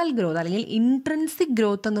 ഇൻറ്റേർണൽ ഗ്രോത്ത് അല്ലെങ്കിൽ ഇൻട്രിൻസിക്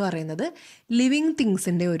ഗ്രോത്ത് എന്ന് പറയുന്നത് ലിവിങ്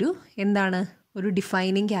തിങ്സിൻ്റെ ഒരു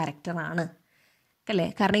ഡിഫൈനിങ് ക്യാരക്ടറാണ്, അല്ലേ?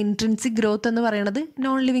 കാരണം ഇൻട്രിൻസിക് ഗ്രോത്ത് എന്ന് പറയുന്നത്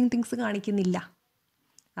നോൺ ലിവിങ് തിങ്സ് കാണിക്കുന്നില്ല.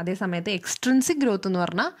 അതേസമയത്ത് എക്സ്ട്രിൻസിക് ഗ്രോത്ത് എന്ന്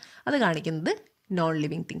പറഞ്ഞാൽ അത് കാണിക്കുന്നത് നോൺ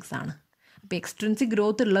ലിവിങ് തിങ്സ് ആണ്. അപ്പോൾ എക്സ്ട്രിൻസിക്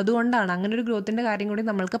ഗ്രോത്ത് ഉള്ളതുകൊണ്ടാണ്, അങ്ങനെ ഒരു ഗ്രോത്തിൻ്റെ കാര്യം കൂടി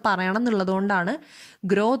നമ്മൾക്ക് പറയണം എന്നുള്ളതുകൊണ്ടാണ്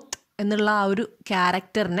ഗ്രോത്ത് എന്നുള്ള ആ ഒരു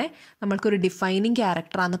ക്യാരക്ടറിനെ നമ്മൾക്കൊരു ഡിഫൈനിങ്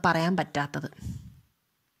ക്യാരക്ടറാണെന്ന് പറയാൻ പറ്റാത്തത്.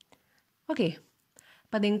 ഓക്കെ,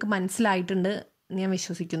 അപ്പോൾ നിങ്ങൾക്ക് മനസ്സിലായിട്ടുണ്ട് ഞാൻ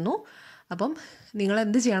വിശ്വസിക്കുന്നു. അപ്പം നിങ്ങൾ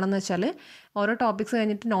എന്ത് ചെയ്യണമെന്ന് വെച്ചാൽ ഓരോ ടോപ്പിക്സ്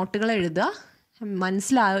കഴിഞ്ഞിട്ട് നോട്ടുകൾ എഴുതുക.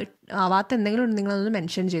 മനസ്സിലാവാത്ത എന്തെങ്കിലും നിങ്ങളതൊന്ന്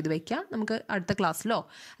മെൻഷൻ ചെയ്ത് വയ്ക്കുക. നമുക്ക് അടുത്ത ക്ലാസ്സിലോ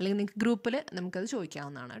അല്ലെങ്കിൽ നിങ്ങൾക്ക് ഗ്രൂപ്പിൽ നമുക്കത്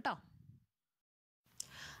ചോദിക്കാവുന്നതാണ് കേട്ടോ.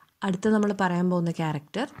 അടുത്ത നമ്മൾ പറയാൻ പോകുന്ന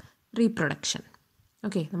ക്യാരക്ടർ റീപ്രൊഡക്ഷൻ.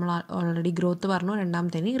 ഓക്കെ, നമ്മൾ ഓൾറെഡി ഗ്രോത്ത് പറഞ്ഞു,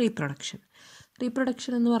 രണ്ടാമത്തേന്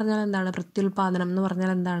റീപ്രൊഡക്ഷൻ എന്ന് പറഞ്ഞാൽ എന്താണ്? പ്രത്യുൽപാദനം എന്ന്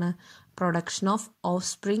പറഞ്ഞാൽ എന്താണ്? Production of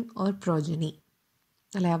spring or progeny,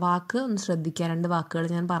 അല്ലേ? ആ വാക്ക് ഒന്ന് ശ്രദ്ധിക്കുക. 2 വാക്കുകൾ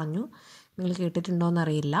ഞാൻ പറഞ്ഞു, നിങ്ങൾ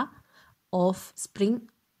കേട്ടിട്ടുണ്ടോയെന്നറിയില്ല. ഓഫ് സ്പ്രിങ്,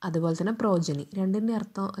 അതുപോലെ തന്നെ പ്രോജനി, രണ്ടിൻ്റെ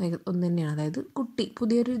അർത്ഥം ഒന്ന് തന്നെയാണ്. അതായത് കുട്ടി,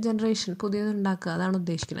 പുതിയൊരു ജനറേഷൻ, പുതിയത് ഉണ്ടാക്കുക, അതാണ്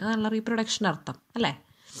ഉദ്ദേശിക്കുന്നത്. അതാണല്ലോ റീപ്രൊഡക്ഷൻ്റെ അർത്ഥം, അല്ലേ?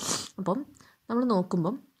 അപ്പം നമ്മൾ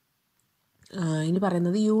നോക്കുമ്പം ഇനി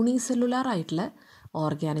പറയുന്നത് യൂണിസെല്ലുലാർ ആയിട്ടുള്ള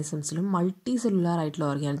ഓർഗാനിസംസിലും മൾട്ടി സെല്ലുലാർ ആയിട്ടുള്ള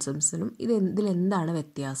ഓർഗാനിസംസിലും ഇതിലെന്താണ്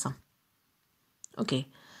വ്യത്യാസം? ഓക്കെ,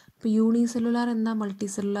 അപ്പോൾ യൂണിസെല്ലുലാർ എന്താ, മൾട്ടി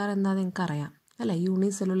സെല്ലുലാർ എന്താ നിങ്ങൾക്കറിയാം, അല്ലേ?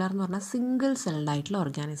 യൂണിസെല്ലുലാർ എന്ന് പറഞ്ഞാൽ സിംഗിൾ സെൽഡ് ആയിട്ടുള്ള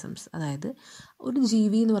ഓർഗാനിസംസ്. അതായത് ഒരു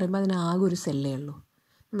ജീവി എന്ന് പറയുമ്പോൾ അതിനാകെ ഒരു സെല്ലേ ഉള്ളൂ.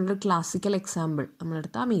 നമ്മുടെ ക്ലാസിക്കൽ എക്സാമ്പിൾ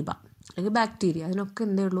നമ്മളെടുത്ത അമീബ അല്ലെങ്കിൽ ബാക്ടീരിയ, അതിനൊക്കെ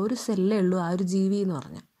എന്തേ ഉള്ളൂ? ഒരു സെല്ലേ ഉള്ളൂ ആ ഒരു ജീവി എന്ന്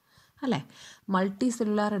പറഞ്ഞാൽ, അല്ലേ? മൾട്ടി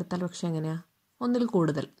സെല്ലുലാർ എടുത്താൽ പക്ഷേ എങ്ങനെയാണ്? ഒന്നിൽ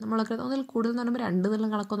കൂടുതൽ. നമ്മളൊക്കെ ഒന്നിൽ കൂടുതൽ എന്ന് പറയുമ്പോൾ 2 എന്നുള്ള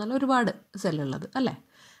കണക്കൊന്നല്ല, ഒരുപാട് സെല്ലുള്ളത്, അല്ലേ?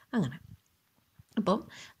 അങ്ങനെ. അപ്പം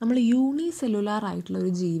നമ്മൾ യൂണിസെല്ലുലാർ ആയിട്ടുള്ള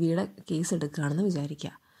ഒരു ജീവിയുടെ കേസ് എടുക്കുകയാണെന്ന്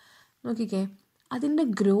വിചാരിക്കുക. നോക്കിക്കേ, അതിൻ്റെ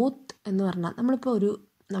ഗ്രോത്ത് എന്ന് പറഞ്ഞാൽ നമ്മളിപ്പോൾ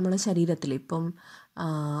നമ്മുടെ ശരീരത്തിൽ ഇപ്പം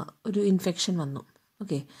ഒരു ഇൻഫെക്ഷൻ വന്നു.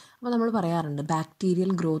 ഓക്കെ, അപ്പോൾ നമ്മൾ പറയാറുണ്ട്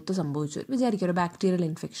ബാക്ടീരിയൽ ഗ്രോത്ത് സംഭവിച്ചു വിചാരിക്കുക. ഒരു ബാക്ടീരിയൽ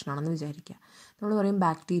ഇൻഫെക്ഷൻ ആണെന്ന് വിചാരിക്കുക. നമ്മൾ പറയും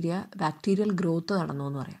ബാക്ടീരിയൽ ഗ്രോത്ത് നടന്നു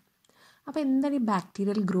എന്ന് പറയാം. അപ്പോൾ എന്താണ് ഈ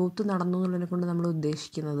ബാക്ടീരിയൽ ഗ്രോത്ത് നടന്നു എന്നുള്ളതിനെ കൊണ്ട് നമ്മൾ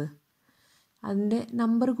ഉദ്ദേശിക്കുന്നത്? അതിൻ്റെ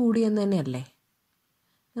നമ്പർ കൂടിയെന്ന് തന്നെയല്ലേ?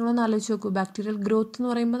 നിങ്ങളൊന്ന് ആലോചിച്ച് നോക്കൂ. ബാക്ടീരിയൽ ഗ്രോത്ത് എന്ന്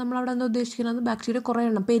പറയുമ്പോൾ നമ്മളവിടെ എന്താ ഉദ്ദേശിക്കുന്നത്? ബാക്ടീരിയ കുറേ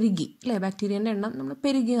എണ്ണം പെരുകി, അല്ലേ? ബാക്ടീരിയൻ്റെ എണ്ണം നമ്മൾ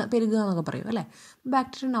പെരുകുക എന്നൊക്കെ പറയും, അല്ലേ?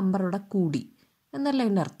 ബാക്ടീരിയ നമ്പർ അവിടെ കൂടി എന്നല്ലേ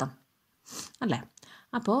അതിൻ്റെ അർത്ഥം, അല്ലേ?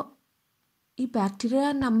 അപ്പോൾ ഈ ബാക്ടീരിയ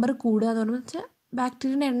നമ്പർ കൂടുക എന്ന് പറയുമ്പോൾ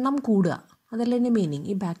ബാക്ടീരിയൻ്റെ എണ്ണം കൂടുക, അതല്ലേ എൻ്റെ മീനിങ്.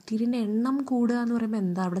 ഈ ബാക്ടീരിയൻ്റെ എണ്ണം കൂടുക എന്ന് പറയുമ്പോൾ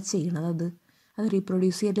എന്താ അവിടെ ചെയ്യണത്? അത്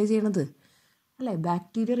റീപ്രൊഡ്യൂസ് ചെയ്യല്ലേ ചെയ്യണത്, അല്ലേ?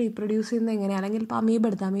 ബാക്ടീരിയ റീപ്രൊഡ്യൂസ് ചെയ്യുന്നത് എങ്ങനെയാണ്? അല്ലെങ്കിൽ ഇപ്പോൾ അമീബ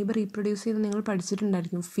എടുത്ത് അമീബ റീപ്രൊഡ്യൂസ് ചെയ്യുന്നത് നിങ്ങൾ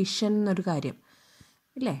പഠിച്ചിട്ടുണ്ടായിരിക്കും, ഫിഷൻ എന്നൊരു കാര്യം,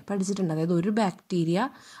 ഇല്ലേ? പഠിച്ചിട്ടുണ്ട്. അതായത് ഒരു ബാക്ടീരിയ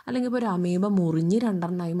അല്ലെങ്കിൽ ഇപ്പോൾ ഒരു അമീബ മുറിഞ്ഞ്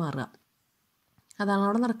 2 മാറുക, അതാണ്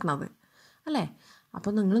അവിടെ നടക്കുന്നത്, അല്ലേ?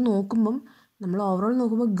 അപ്പോൾ നിങ്ങൾ നോക്കുമ്പം നമ്മൾ ഓവറോൾ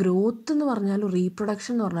നോക്കുമ്പോൾ ഗ്രോത്ത് എന്ന് പറഞ്ഞാലും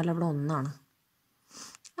റീപ്രൊഡക്ഷൻ എന്ന് പറഞ്ഞാലും അവിടെ ഒന്നാണ്,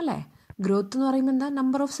 അല്ലേ? ഗ്രോത്ത് എന്ന് പറയുമ്പോൾ എന്താ?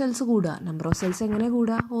 നമ്പർ ഓഫ് സെൽസ് കൂടുക. നമ്പർ ഓഫ് സെൽസ് എങ്ങനെ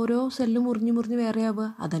കൂടുക? ഓരോ സെല്ല് മുറിഞ്ഞ് മുറിഞ്ഞ് വേറെ ആവുക.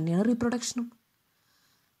 അത് തന്നെയാണ് റീപ്രൊഡക്ഷനും,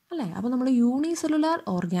 അല്ലേ? അപ്പോൾ നമ്മൾ യൂണിസെല്ലുലാർ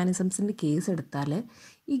ഓർഗാനിസംസിൻ്റെ കേസ് എടുത്താൽ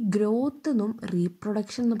ഈ ഗ്രോത്ത് എന്നും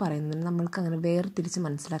റീപ്രൊഡക്ഷൻ എന്ന് പറയുന്നതിന് നമ്മൾക്ക് അങ്ങനെ വേർതിരിച്ച്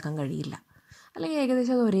മനസ്സിലാക്കാൻ കഴിയില്ല, അല്ലെങ്കിൽ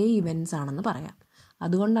ഏകദേശം അത് ഒരേ ഇവൻറ്റ്സ് ആണെന്ന് പറയാം.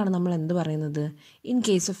 അതുകൊണ്ടാണ് നമ്മൾ എന്ത് പറയുന്നത്? In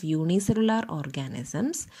case of unicellular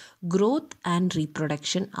organisms growth and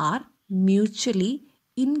reproduction R mutually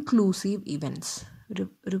inclusive events.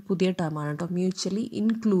 ഒരു പുതിയ ടേമാണ് കേട്ടോ, മ്യൂച്വലി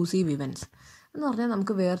ഇൻക്ലൂസീവ് ഇവൻറ്റ്സ് എന്ന് പറഞ്ഞാൽ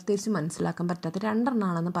നമുക്ക് വേർതിരിച്ച് മനസ്സിലാക്കാൻ പറ്റാത്ത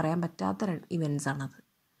രണ്ടെണ്ണമാണെന്ന് പറയാൻ പറ്റാത്ത ഇവൻറ്റ്സ് ആണത്.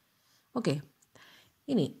 ഓക്കെ,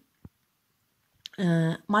 ഇനി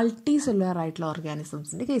മൾട്ടി സെല്ലുലാർ ആയിട്ടുള്ള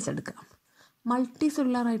ഓർഗാനിസംസിൻ്റെ കേസ് എടുക്കാം. മൾട്ടി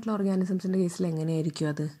സെല്ലുലാർ ആയിട്ടുള്ള ഓർഗാനിസംസിൻ്റെ കേസിൽ എങ്ങനെയായിരിക്കും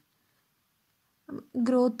അത്?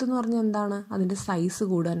 ഗ്രോത്ത് എന്ന് പറഞ്ഞാൽ എന്താണ്? അതിൻ്റെ സൈസ്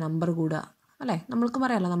കൂടുക, നമ്പർ കൂടുക, അല്ലേ? നമ്മൾക്ക്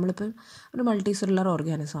പറയാമല്ലോ, നമ്മളിപ്പോൾ ഒരു മൾട്ടി സെല്ലുലാർ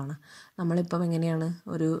ഓർഗാനിസമാണ്. നമ്മളിപ്പം എങ്ങനെയാണ്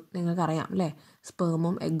നിങ്ങൾക്കറിയാം അല്ലേ,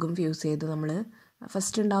 സ്പേമും എഗ്ഗും ഫ്യൂസ് ചെയ്ത് നമ്മൾ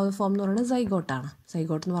ഫസ്റ്റ് ഉണ്ടാവുന്ന ഫോം എന്ന് പറയുന്നത് സൈഗോട്ടാണ്.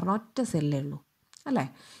 സൈഗോട്ട് എന്ന് പറഞ്ഞാൽ ഒറ്റ സെല്ലേ ഉള്ളൂ, അല്ലേ?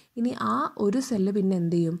 ഇനി ആ ഒരു സെല്ല് പിന്നെ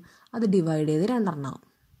എന്ത് ചെയ്യും? അത് ഡിവൈഡ് ചെയ്ത് 2 എണ്ണമാവും,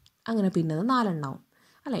 അങ്ങനെ പിന്നെ അത് 4 എണ്ണമാവും,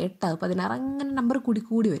 അല്ല 8, 16, അങ്ങനെ നമ്പർ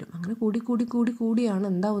കൂടി വരും. അങ്ങനെ കൂടിയാണ്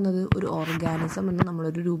എന്താവുന്നത്? ഒരു ഓർഗാനിസം എന്ന്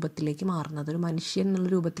നമ്മളൊരു രൂപത്തിലേക്ക് മാറുന്നത്, ഒരു മനുഷ്യൻ എന്നുള്ള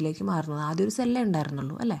രൂപത്തിലേക്ക് മാറുന്നത്. ആദ്യം ഒരു സെല്ലേ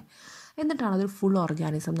ഉണ്ടായിരുന്നുള്ളൂ, അല്ലേ? എന്നിട്ടാണ് അതൊരു ഫുൾ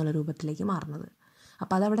ഓർഗാനിസം എന്നുള്ള രൂപത്തിലേക്ക് മാറുന്നത്.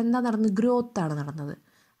 അപ്പോൾ അതവിടെ എന്താ നടന്നത്? ഗ്രോത്താണ് നടന്നത്.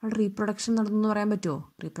 അവിടെ റീപ്രൊഡക്ഷൻ നടന്നെന്ന് പറയാൻ പറ്റുമോ?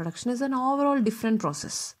 Reproduction is an overall different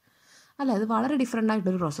process, അല്ലേ? അത് വളരെ ഡിഫറെൻ്റ്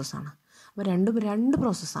ആയിട്ടൊരു പ്രോസസ്സാണ്. അപ്പോൾ രണ്ട്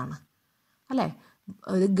പ്രോസസ്സാണ്, അല്ലേ?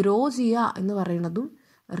 ഇത് ഗ്രോ ചെയ്യുക എന്ന് പറയുന്നതും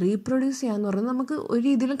റീപ്രൊഡ്യൂസ് ചെയ്യുക എന്ന് പറയുന്നത് നമുക്ക് ഒരു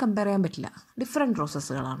രീതിയിലും കമ്പയർ ചെയ്യാൻ പറ്റില്ല. ഡിഫറെൻറ്റ്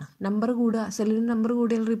പ്രോസസ്സുകളാണ്. നമ്പർ കൂടുക, സെല്ലിന് നമ്പർ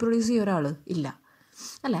കൂടിയാൽ റീപ്രൊഡ്യൂസ് ചെയ്യുക ഒരാൾ ഇല്ല,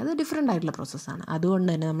 അല്ല, അത് ഡിഫറെൻ്റ് ആയിട്ടുള്ള പ്രോസസ്സാണ്. അതുകൊണ്ട്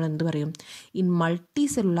തന്നെ നമ്മൾ എന്ത് പറയും? In multi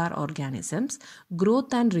cellular organisms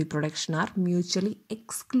growth and reproduction R mutually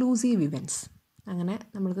exclusive events. അങ്ങനെ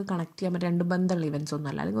നമ്മൾക്ക് കണക്ട് ചെയ്യാൻ പറ്റും, 2 ബന്ധമുള്ള ഇവൻറ്റ്സ്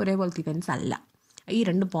ഒന്നുമല്ല, അല്ലെങ്കിൽ ഒരേപോലത്തെ ഇവൻറ്റ്സ് അല്ല. ഈ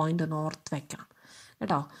 2 പോയിൻ്റ് ഒന്ന് ഓർത്ത് വയ്ക്കണം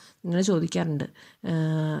കേട്ടോ. നിങ്ങൾ ചോദിക്കാറുണ്ട്,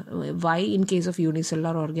 Y in case of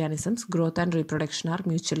unicellular organisms growth and reproduction R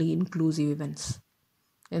mutually inclusive events,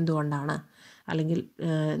 എന്തുകൊണ്ടാണ്? അല്ലെങ്കിൽ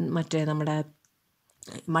നമ്മുടെ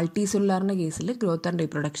മൾട്ടി സെല്ലുലാറിൻ്റെ കേസിൽ growth and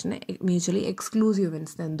റീപ്രൊഡക്ഷനെ mutually exclusive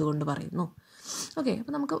events എന്തുകൊണ്ട് പറയുന്നു? ഓക്കെ,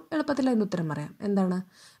 അപ്പോൾ നമുക്ക് എളുപ്പത്തിൽ അതിൻ്റെ ഉത്തരം പറയാം. എന്താണ്?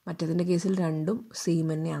 മറ്റേതിൻ്റെ കേസിൽ രണ്ടും സെയിം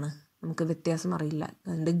തന്നെയാണ്, നമുക്ക് വ്യത്യാസം അറിയില്ല.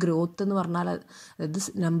 അതിൻ്റെ ഗ്രോത്ത് എന്ന് പറഞ്ഞാൽ അതായത്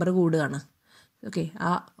നമ്പർ കൂടുകയാണ്. ഓക്കെ,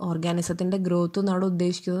 ആ ഓർഗാനിസത്തിൻ്റെ ഗ്രോത്ത് എന്നവിടെ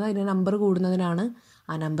ഉദ്ദേശിക്കുന്നത് അതിൻ്റെ നമ്പർ കൂടുന്നതിനാണ്.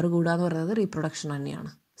 ആ നമ്പർ കൂടുക എന്ന് പറയുന്നത് റീപ്രൊഡക്ഷൻ തന്നെയാണ്.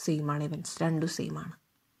 സെയിമാണ് ഇവൻറ്റ്സ്, രണ്ടും സെയിമാണ്.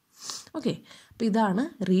 ഓക്കെ, അപ്പോൾ ഇതാണ്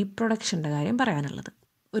റീപ്രൊഡക്ഷൻ്റെ കാര്യം പറയാനുള്ളത്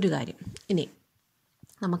ഒരു കാര്യം. ഇനി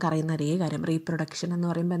നമുക്കറിയുന്ന ഒരേ കാര്യം, റീപ്രൊഡക്ഷൻ എന്ന്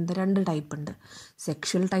പറയുമ്പോൾ എന്താ? 2 ടൈപ്പ് ഉണ്ട്,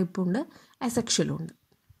 സെക്ഷൽ ടൈപ്പും ഉണ്ട്, അസെക്ഷലും ഉണ്ട്,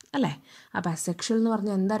 അല്ലേ? അപ്പോൾ അസെക്ഷൽ എന്ന്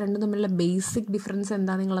പറഞ്ഞാൽ എന്താ? രണ്ടും തമ്മിലുള്ള ബേസിക് ഡിഫറൻസ്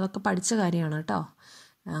എന്താ? നിങ്ങളതൊക്കെ പഠിച്ച കാര്യമാണ് കേട്ടോ.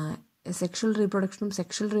 സെക്ഷൽ റീപ്രൊഡക്ഷനും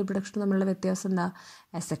സെക്ഷൽ റീപ്രൊഡക്ഷനും തമ്മിലുള്ള വ്യത്യാസം എന്താ?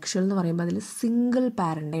 അസെക്ഷൽ എന്ന് പറയുമ്പോൾ അതിൽ സിംഗിൾ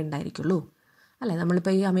പാരൻ്റേ ഉണ്ടായിരിക്കുള്ളൂ, അല്ലേ?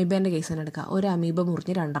 നമ്മളിപ്പോൾ ഈ അമീബേൻ്റെ കേസ് തന്നെ എടുക്കുക. ഒരു അമീബ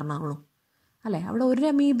മുറിഞ്ഞ് 2 എണ്ണം ആവണു, അല്ലേ? അവിടെ ഒരു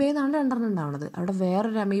അമീബയെന്നാണ് 2 എണ്ണം ഉണ്ടാവുന്നത്. അവിടെ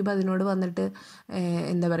വേറൊരു അമീബ അതിനോട് വന്നിട്ട്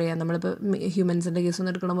എന്താ പറയുക, നമ്മളിപ്പോൾ ഹ്യൂമൻസിൻ്റെ കേസ്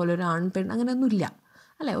ഒന്നും എടുക്കണ പോലെ ഒരു ആൺ പെൺ അങ്ങനെയൊന്നുമില്ല,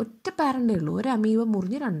 അല്ലേ? ഒറ്റ പാരൻ്റേ ഉള്ളൂ. ഒരു അമീബ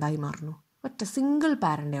മുറിഞ്ഞ് 2ആയി മാറുന്നു, ഒറ്റ സിംഗിൾ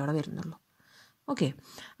പാരൻ്റേ അവിടെ വരുന്നുള്ളൂ. ഓക്കെ,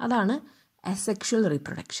 അതാണ് അസെക്ഷൽ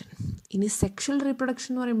റീപ്രൊഡക്ഷൻ. ഇനി സെക്ഷൽ റീപ്രൊഡക്ഷൻ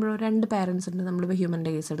എന്ന് പറയുമ്പോൾ 2 പാരൻസ് ഉണ്ട്. നമ്മളിപ്പോൾ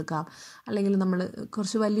ഹ്യൂമൻ്റെ കേസ് എടുക്കാം, അല്ലെങ്കിൽ നമ്മൾ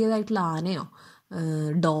കുറച്ച് വലിയതായിട്ടുള്ള ആനയോ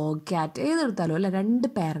ഡോഗ്, ക്യാറ്റ് ഏതെടുത്താലും അല്ല, 2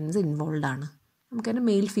 പാരൻസ് ഇൻവോൾവ് ആണ്. നമുക്കതിനെ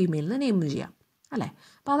മെയിൽ ഫീമെയിലിന് നെയിം ചെയ്യാം, അല്ലേ?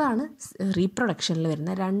 അപ്പോൾ അതാണ് റീപ്രൊഡക്ഷനിൽ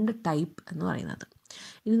വരുന്ന 2 ടൈപ്പ് എന്ന് പറയുന്നത്.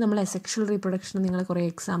 ഇനി നമ്മൾ അസെക്ഷൽ റീപ്രൊഡക്ഷൻ നിങ്ങൾ കുറേ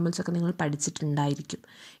എക്സാമ്പിൾസൊക്കെ നിങ്ങൾ പഠിച്ചിട്ടുണ്ടായിരിക്കും.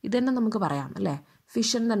 ഇത് തന്നെ നമുക്ക് പറയാം, അല്ലേ?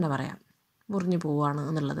 ഫിഷൻ തന്നെ പറയാം, മുറിഞ്ഞു പോവുകയാണ്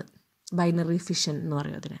എന്നുള്ളത്. ബൈനറി ഫിഷൻ എന്ന്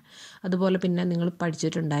പറയും അതിന്. അതുപോലെ പിന്നെ നിങ്ങൾ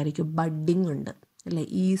പഠിച്ചിട്ടുണ്ടായിരിക്കും ബഡ്ഡിങ് ഉണ്ട്, അല്ലേ?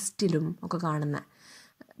 ഈസ്റ്റിലും ഒക്കെ കാണുന്ന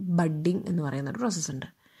ബഡ്ഡിങ് എന്ന് പറയുന്ന ഒരു പ്രോസസ്സുണ്ട്.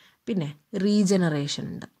 പിന്നെ റീജനറേഷൻ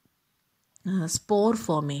ഉണ്ട്, spore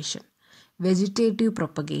formation, vegetative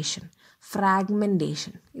propagation,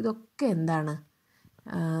 fragmentation. ഇതൊക്കെ എന്താണ്?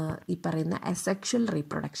 ഈ പറയുന്ന അസെക്ഷൽ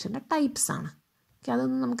റീപ്രൊഡക്ഷൻ്റെ ടൈപ്സാണ്.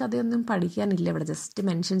 അതൊന്നും നമുക്കതൊന്നും പഠിക്കാനില്ല, ഇവിടെ ജസ്റ്റ്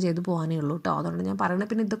മെൻഷൻ ചെയ്ത് പോകാനേ ഉള്ളൂ കേട്ടോ. അതുകൊണ്ട് ഞാൻ പറയണത്.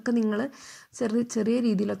 പിന്നെ ഇതൊക്കെ നിങ്ങൾ ചെറിയ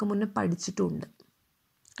രീതിയിലൊക്കെ മുന്നേ പഠിച്ചിട്ടുമുണ്ട്,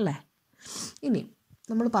 അല്ലേ? ഇനി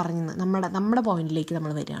നമ്മൾ നമ്മുടെ പോയിന്റിലേക്ക്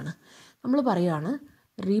നമ്മൾ വരികയാണ്. നമ്മൾ പറയുകയാണ്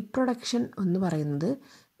റീപ്രൊഡക്ഷൻ എന്ന് പറയുന്നത്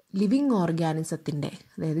ലിവിങ് ഓർഗാനിസത്തിൻ്റെ,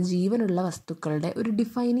 അതായത് ജീവനുള്ള വസ്തുക്കളുടെ ഒരു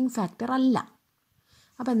ഡിഫൈനിങ് ഫാക്ടർ അല്ല.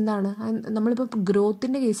 അപ്പോൾ എന്താണ്? നമ്മളിപ്പോൾ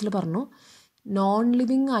ഗ്രോത്തിൻ്റെ കേസിൽ പറഞ്ഞു നോൺ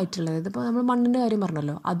ലിവിങ് ആയിട്ടുള്ളത്. ഇതിപ്പോൾ നമ്മൾ മണ്ണിൻ്റെ കാര്യം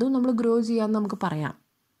പറഞ്ഞല്ലോ, അതും നമ്മൾ ഗ്രോ ചെയ്യാമെന്ന് നമുക്ക് പറയാം.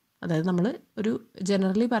 അതായത് നമ്മൾ ഒരു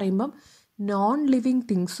ജനറലി പറയുമ്പം നോൺ ലിവിങ്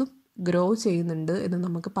തിങ്സും ഗ്രോ ചെയ്യുന്നുണ്ട് എന്ന്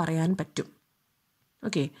നമുക്ക് പറയാൻ പറ്റും.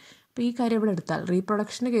 ഓക്കെ, അപ്പോൾ ഈ കാര്യം ഇവിടെ എടുത്താൽ,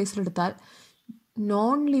 റീപ്രൊഡക്ഷൻ്റെ കേസിലെടുത്താൽ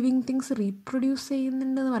നോൺ ലിവിങ് തിങ്സ് റീപ്രൊഡ്യൂസ്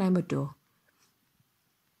ചെയ്യുന്നുണ്ടെന്ന് പറയാൻ പറ്റുമോ?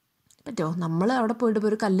 നമ്മൾ അവിടെ പോയിട്ട് ഇപ്പോൾ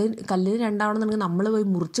ഒരു കല്ലിന് രണ്ടാവണമെന്നുണ്ടെങ്കിൽ നമ്മൾ പോയി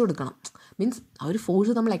മുറിച്ച് കൊടുക്കണം. മീൻസ് ആ ഒരു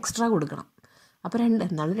ഫോഴ്സ് നമ്മൾ എക്സ്ട്രാ കൊടുക്കണം. അപ്പോൾ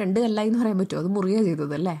എന്നാലും 2 കല്ലായി എന്ന് പറയാൻ പറ്റുമോ? അത് മുറിയാണ്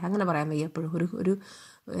ചെയ്തത് അല്ലേ? അങ്ങനെ പറയാൻ വയ്യ. എപ്പോഴും ഒരു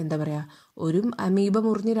എന്താ പറയുക, ഒരു അമീബ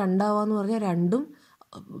മുറിഞ്ഞ് 2 ആവാന്ന് പറഞ്ഞാൽ 2ഉം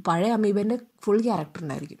പഴയ അമീബേൻ്റെ ഫുൾ ക്യാരക്ടർ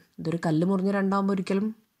ഉണ്ടായിരിക്കും. ഇതൊരു കല്ല് മുറിഞ്ഞ് 2 ആകുമ്പോൾ ഒരിക്കലും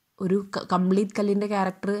ഒരു കംപ്ലീറ്റ് കല്ലിൻ്റെ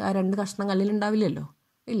ക്യാരക്ടർ ആ 2 കഷ്ണം കല്ലിലുണ്ടാവില്ലല്ലോ,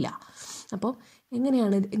 ഇല്ല. അപ്പോൾ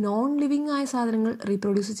എങ്ങനെയാണ് നോൺ ലിവിങ് ആയ സാധനങ്ങൾ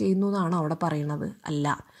റീപ്രൊഡ്യൂസ് ചെയ്യുന്നു എന്നാണ് അവിടെ പറയുന്നത്? അല്ല,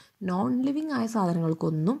 നോൺ ലിവിങ് ആയ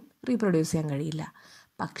സാധനങ്ങൾക്കൊന്നും റീപ്രൊഡ്യൂസ് ചെയ്യാൻ കഴിയില്ല.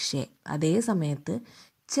 പക്ഷേ അതേ സമയത്ത്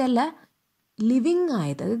ചില ലിവിങ്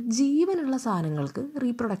ആയത്, അതായത് ജീവനുള്ള സാധനങ്ങൾക്ക്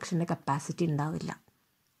റീപ്രൊഡക്ഷൻ്റെ കപ്പാസിറ്റി ഉണ്ടാവില്ല.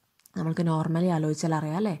 നമ്മൾക്ക് നോർമലി ആലോചിച്ചാൽ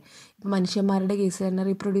അറിയാം അല്ലേ? ഇപ്പോൾ മനുഷ്യന്മാരുടെ കേസ് തന്നെ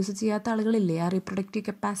റീപ്രൊഡ്യൂസ് ചെയ്യാത്ത ആളുകളില്ലേ? ആ റീപ്രൊഡക്റ്റീവ്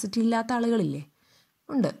കപ്പാസിറ്റി ഇല്ലാത്ത ആളുകളില്ലേ?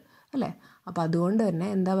 ഉണ്ട് അല്ലേ? അപ്പോൾ അതുകൊണ്ട് തന്നെ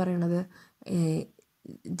എന്താ പറയണത്,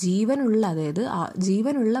 അതായത്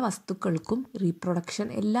ജീവനുള്ള വസ്തുക്കൾക്കും റീപ്രൊഡക്ഷൻ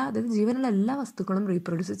അതായത് ജീവനുള്ള എല്ലാ വസ്തുക്കളും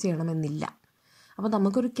റീപ്രൊഡ്യൂസ് ചെയ്യണമെന്നില്ല. അപ്പോൾ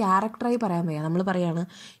നമുക്കൊരു ക്യാരക്ടറായി പറയാൻ വയ്യ. നമ്മൾ പറയാണ്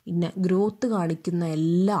ഇന്ന ഗ്രോത്ത് കാണിക്കുന്ന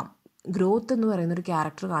എല്ലാം, ഗ്രോത്ത് എന്ന് പറയുന്നൊരു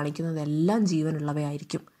ക്യാരക്ടർ കാണിക്കുന്നതെല്ലാം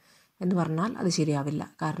ജീവനുള്ളവയായിരിക്കും എന്ന് പറഞ്ഞാൽ അത് ശരിയാവില്ല.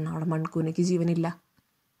 കാരണം അവിടെ മൺകൂനയ്ക്ക് ജീവനില്ല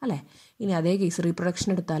അല്ലേ? ഇനി അതേ കേസ് റീപ്രൊഡക്ഷൻ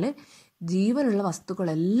എടുത്താൽ ജീവനുള്ള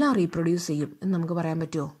വസ്തുക്കളെല്ലാം റീപ്രൊഡ്യൂസ് ചെയ്യും എന്ന് നമുക്ക് പറയാൻ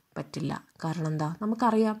പറ്റുമോ? പറ്റില്ല. കാരണം എന്താ?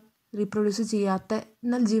 നമുക്കറിയാം റീപ്രൊഡ്യൂസ് ചെയ്യാത്ത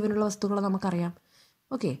എന്നാൽ ജീവനുള്ള വസ്തുക്കളെ നമുക്കറിയാം.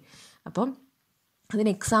 ഓക്കെ, അപ്പം അതിന്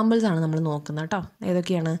എക്സാമ്പിൾസാണ് നമ്മൾ നോക്കുന്നത് കേട്ടോ.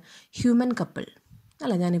 ഏതൊക്കെയാണ്? ഹ്യൂമൻ കപ്പിൾ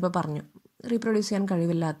അല്ല, ഞാനിപ്പോൾ പറഞ്ഞു റീപ്രൊഡ്യൂസ് ചെയ്യാൻ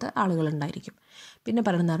കഴിവില്ലാത്ത ആളുകളുണ്ടായിരിക്കും. പിന്നെ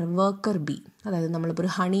പറയുന്നതാണ് വർക്കർ ബീ, അതായത് നമ്മളിപ്പോൾ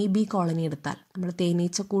ഒരു ഹണി ബീ കോളനി എടുത്താൽ, നമ്മൾ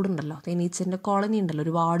തേനീച്ച കൂടുണ്ടല്ലോ, തേനീച്ചൻ്റെ കോളനി ഉണ്ടല്ലോ,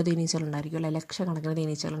 ഒരുപാട് തേനീച്ചകളുണ്ടായിരിക്കും അല്ലെ, ലക്ഷക്കണക്കിന്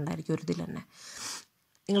തേനീച്ചകളുണ്ടായിരിക്കും ഒരു ഇതിൽ തന്നെ.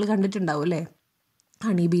 നിങ്ങൾ കണ്ടിട്ടുണ്ടാവും അല്ലേ?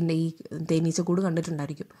 ഹണി ബീൻ്റെ ഈ തേനീച്ചക്കൂട്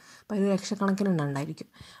കണ്ടിട്ടുണ്ടായിരിക്കും. അപ്പോൾ അതിൽ ലക്ഷക്കണക്കിന് ഉണ്ടായിരിക്കും.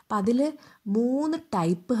 അപ്പോൾ അതിൽ 3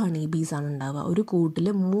 ടൈപ്പ് ഹണി ബീസാണ് ഉണ്ടാവുക. ഒരു കൂട്ടിൽ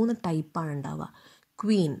 3 ടൈപ്പാണ് ഉണ്ടാവുക.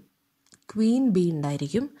 ക്വീൻ ബീ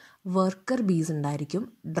ഉണ്ടായിരിക്കും, വർക്കർ ബീസ് ഉണ്ടായിരിക്കും,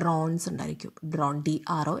 ഡ്രോൺസ് ഉണ്ടായിരിക്കും. DRONE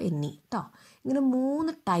കേട്ടോ. ഇങ്ങനെ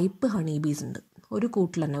 3 ടൈപ്പ് ഹണി ബീസ് ഉണ്ട് ഒരു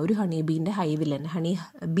കൂട്ടിൽ തന്നെ, ഒരു ഹണി ബീൻ്റെ ഹൈവിൽ തന്നെ.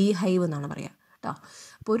 ബീ ഹൈവ് എന്നാണ് പറയുക കേട്ടോ.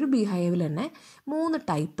 അപ്പോൾ ഒരു ബീ ഹൈവിൽ തന്നെ 3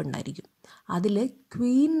 ടൈപ്പ് ഉണ്ടായിരിക്കും. അതിൽ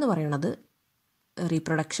ക്വീൻ എന്ന് പറയണത്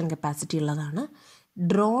റീപ്രൊഡക്ഷൻ കപ്പാസിറ്റി ഉള്ളതാണ്,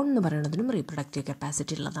 ഡ്രോൺ എന്ന് പറയുന്നതിനും റീപ്രൊഡക്റ്റീവ്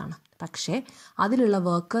കപ്പാസിറ്റി ഉള്ളതാണ്. പക്ഷേ അതിലുള്ള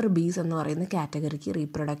വർക്കർ ബീസ് എന്ന് പറയുന്ന കാറ്റഗറിക്ക്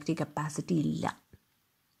റീപ്രൊഡക്റ്റീവ് കപ്പാസിറ്റി ഇല്ല.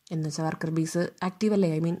 എന്ന് വെച്ചാൽ വർക്കർ ബീസ് ആക്റ്റീവ് അല്ലേ,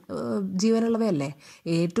 ജീവനുള്ളവയല്ലേ.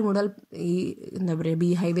 ഏറ്റവും കൂടുതൽ ഈ എന്താ പറയുക, ബീ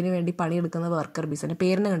ഹൈവിന് വേണ്ടി പണിയെടുക്കുന്ന വർക്കർ ബീസ്. എൻ്റെ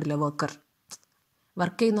പേരിനെ കണ്ടില്ല,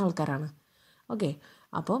 വർക്ക് ചെയ്യുന്ന ആൾക്കാരാണ്. ഓക്കെ,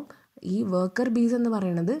 അപ്പം ഈ വർക്കർ ബീസ് എന്ന്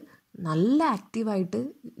പറയുന്നത് നല്ല ആക്റ്റീവായിട്ട്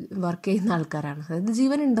വർക്ക് ചെയ്യുന്ന ആൾക്കാരാണ്. അതായത്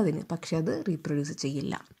ജീവനുണ്ട് അതിന്, പക്ഷെ അത് റീപ്രൊഡ്യൂസ്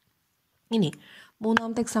ചെയ്യില്ല. ഇനി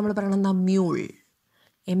 3ാമത്തെ എക്സാമ്പിൾ പറയണത് എന്താ? MULE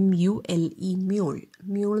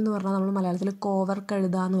മ്യൂൾ എന്ന് പറഞ്ഞാൽ നമ്മൾ മലയാളത്തിൽ കോവർ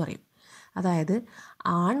കഴുത എന്ന് പറയും. അതായത്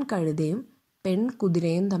ആൺകഴുതയും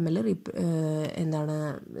പെൺകുതിരയും തമ്മിൽ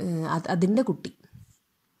അതിൻ്റെ കുട്ടി.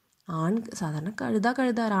 സാധാരണ കഴുത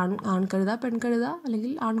ആൺകഴുത പെൺകഴുത,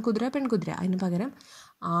 അല്ലെങ്കിൽ ആൺകുതിര പെൺകുതിര. അതിന് പകരം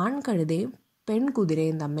ആൺകഴുതയും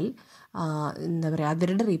പെൺകുതിരയും തമ്മിൽ എന്താ പറയുക,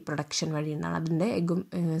 അവരുടെ റീപ്രൊഡക്ഷൻ വഴി ഉണ്ടാണ് അതിൻ്റെ എഗ്ഗും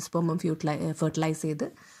സ്പെർമും ഫെർട്ടിലൈസ് ചെയ്ത്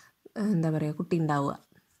എന്താ പറയുക കുട്ടി ഉണ്ടാവുക.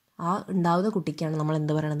 ആ ഉണ്ടാവുന്ന കുട്ടിക്കാണ് നമ്മൾ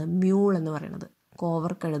എന്ത് പറയണത്? മ്യൂൾ എന്ന് പറയുന്നത്,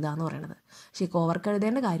 കോവർ കഴുത എന്ന് പറയുന്നത്. പക്ഷേ ഈ കോവർ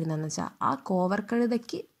കഴുതേൻ്റെ കാര്യം എന്താണെന്ന് വെച്ചാൽ ആ കോവർ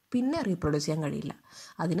കഴുതയ്ക്ക് പിന്നെ റീപ്രൊഡ്യൂസ് ചെയ്യാൻ കഴിയില്ല.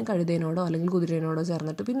 അതിന് കഴുതേനോടോ അല്ലെങ്കിൽ കുതിരേനോടോ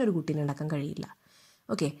ചേർന്നിട്ട് പിന്നെ ഒരു കുട്ടീനെ ഉണ്ടാക്കാൻ കഴിയില്ല.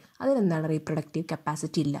 ഓക്കെ, അതിനെന്താണ്? റീപ്രൊഡക്റ്റീവ്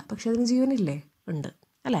കപ്പാസിറ്റി ഇല്ല. പക്ഷെ അതിന് ജീവനില്ലേ? ഉണ്ട്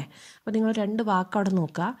അല്ലേ? അപ്പോൾ നിങ്ങൾ 2 വാക്ക് അവിടെ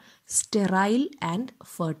നോക്കുക, സ്റ്റെറൈൽ ആൻഡ്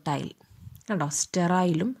ഫെർട്ടൈൽ. കണ്ടോ?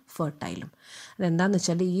 സ്റ്റെറൈലും ഫെർട്ടൈലും. അതെന്താണെന്ന്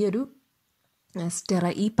വെച്ചാൽ ഈ ഒരു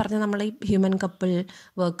ഈ പറഞ്ഞ നമ്മൾ ഈ human couple,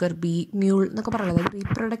 worker B, mule എന്നൊക്കെ പറയുന്നത്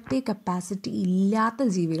റീപ്രൊഡക്റ്റീവ് കപ്പാസിറ്റി ഇല്ലാത്ത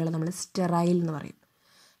ജീവികളെ നമ്മൾ സ്റ്റെറൈൽ എന്ന് പറയും.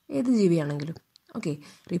 ഏത് ജീവിയാണെങ്കിലും. ഓക്കെ,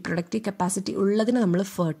 റീപ്രൊഡക്റ്റീവ് കപ്പാസിറ്റി ഉള്ളതിന് നമ്മൾ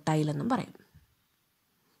ഫെർട്ടൈൽ എന്നും പറയും.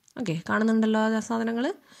 ഓക്കെ, കാണുന്നുണ്ടല്ലോ ആ സാധനങ്ങൾ.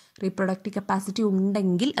 റീപ്രൊഡക്റ്റീവ് കപ്പാസിറ്റി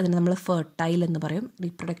ഉണ്ടെങ്കിൽ അതിന് നമ്മൾ ഫെർട്ടൈൽ എന്ന് പറയും.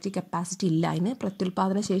 റീപ്രൊഡക്റ്റീവ് കപ്പാസിറ്റി ഇല്ല, അതിന്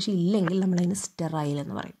പ്രത്യുൽപാദന ശേഷി ഇല്ലെങ്കിൽ നമ്മളതിന് സ്റ്റെറൈൽ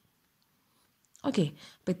എന്ന് പറയും. ഓക്കെ,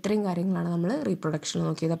 അപ്പോൾ ഇത്രയും കാര്യങ്ങളാണ് നമ്മൾ റീപ്രൊഡക്ഷനിൽ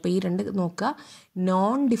നോക്കിയത്. അപ്പോൾ ഈ 2 നോക്കുക.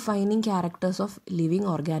 Non defining characters of living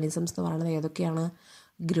organisms എന്ന് പറയുന്നത് ഏതൊക്കെയാണ്?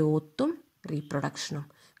 ഗ്രോത്തും റീപ്രൊഡക്ഷനും.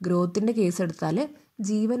 ഗ്രോത്തിൻ്റെ കേസ് എടുത്താൽ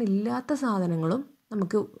ജീവനില്ലാത്ത സാധനങ്ങളും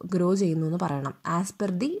നമുക്ക് ഗ്രോ ചെയ്യുന്നു എന്ന് പറയണം, ആസ്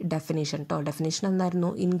പെർ ദി ഡെഫിനേഷൻ കേട്ടോ. ഡെഫിനേഷൻ എന്തായിരുന്നു?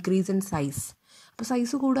 Increase in size. അപ്പോൾ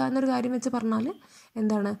സൈസ് കൂടുക എന്നൊരു കാര്യം വെച്ച് പറഞ്ഞാൽ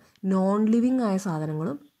എന്താണ്? നോൺ ലിവിങ് ആയ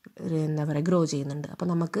സാധനങ്ങളും എന്താ പറയുക ഗ്രോ ചെയ്യുന്നുണ്ട്. അപ്പോൾ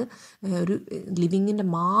നമുക്ക് ഒരു ലിവിങ്ങിനെ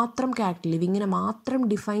മാത്രം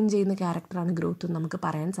ഡിഫൈൻ ചെയ്യുന്ന ക്യാരക്ടറാണ് ഗ്രോത്ത് എന്ന് നമുക്ക്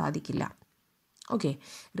പറയാൻ സാധിക്കില്ല. ഓക്കെ,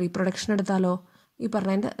 റീപ്രൊഡക്ഷൻ എടുത്താലോ ഈ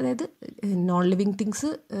പറഞ്ഞതിൻ്റെ, അതായത് നോൺ ലിവിങ് തിങ്സ്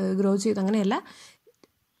ഗ്രോ ചെയ്ത് അങ്ങനെയല്ല,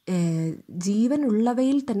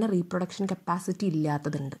 ജീവനുള്ളവയിൽ തന്നെ റീപ്രൊഡക്ഷൻ കപ്പാസിറ്റി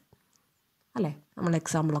ഇല്ലാത്തതുണ്ട് അല്ലേ, നമ്മൾ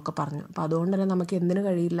എക്സാമ്പിളൊക്കെ പറഞ്ഞു. അപ്പോൾ അതുകൊണ്ട് തന്നെ നമുക്ക് എന്തിനു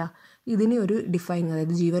കഴിയില്ല, ഇതിനെ ഒരു ഡിഫൈനിങ്,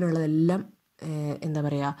 അതായത് ജീവനുള്ളതെല്ലാം എന്താ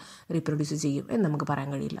പറയുക റീപ്രൊഡ്യൂസ് ചെയ്യും എന്ന് നമുക്ക് പറയാൻ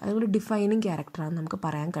കഴിയില്ല. അതുപോലെ ഡിഫൈനിങ് ക്യാരക്ടറാണെന്ന് നമുക്ക്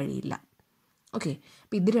പറയാൻ കഴിയില്ല. ഓക്കെ,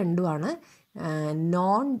 അപ്പോൾ ഇത് രണ്ടുമാണ്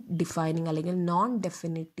നോൺ ഡിഫൈനിങ് അല്ലെങ്കിൽ non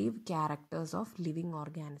definitive characters of living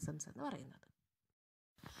organisms എന്ന് പറയുന്നത്.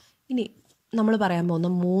 ഇനി നമ്മൾ പറയാൻ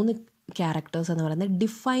പോകുന്ന 3 ക്യാരക്ടേഴ്സ് എന്ന് പറയുന്നത്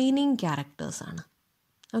ഡിഫൈനിങ് ക്യാരക്ടേഴ്സാണ്.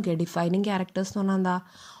 ഓക്കെ, ഡിഫൈനിങ് ക്യാരക്ടേഴ്സ് എന്ന് പറഞ്ഞാൽ എന്താ,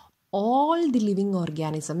 all the living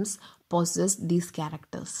organisms possess these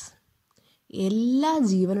characters. എല്ലാ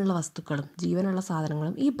ജീവനുള്ള വസ്തുക്കളും ജീവനുള്ള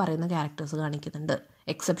സാധനങ്ങളും ഈ പറയുന്ന ക്യാരക്ടേഴ്സ് കാണിക്കുന്നുണ്ട്,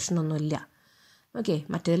 എക്സെപ്ഷനൊന്നുമില്ല. ഓക്കെ,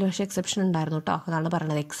 മറ്റേതിൽ പക്ഷേ എക്സെപ്ഷൻ ഉണ്ടായിരുന്നു കേട്ടോ, അതാണ്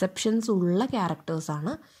പറയുന്നത്. എക്സെപ്ഷൻസ് ഉള്ള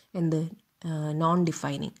ക്യാരക്ടേഴ്സാണ് എന്ത്, നോൺ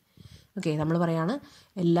ഡിഫൈനിങ്. ഓക്കെ, നമ്മൾ പറയാണ്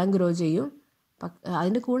എല്ലാം ഗ്രോ ചെയ്യും,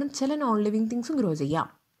 അതിൻ്റെ കൂടെ ചില നോൺ ലിവിങ് തിങ്സും ഗ്രോ ചെയ്യാം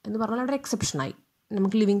എന്ന് പറഞ്ഞാൽ അവിടെ എക്സെപ്ഷനായി.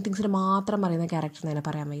 നമുക്ക് ലിവിങ് തിങ്സിന് മാത്രം പറയുന്ന ക്യാരക്ടർ തന്നെ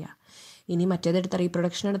പറയാൻ വയ്യ. ഇനി മറ്റേതെടുത്ത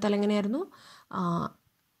റീപ്രൊഡക്ഷൻ എടുത്താൽ എങ്ങനെയായിരുന്നു,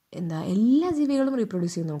 എന്താ എല്ലാ ജീവികളും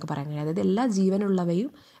റീപ്രൊഡ്യൂസ് ചെയ്യുമെന്ന് നമുക്ക് പറയാൻ കഴിയും. അതായത് എല്ലാ ജീവനുള്ളവയും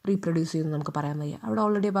റീപ്രൊഡ്യൂസ് ചെയ്യുമെന്ന് നമുക്ക് പറയാൻ വയ്യ. അവിടെ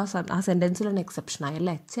ഓൾറെഡി ആ സെൻറ്റൻസിൽ തന്നെ എക്സെപ്ഷനായി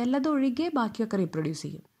അല്ലേ, ചിലതൊഴികെ ബാക്കിയൊക്കെ റീപ്രൊഡ്യൂസ്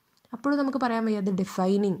ചെയ്യും. അപ്പോഴും നമുക്ക് പറയാൻ വയ്യ അത്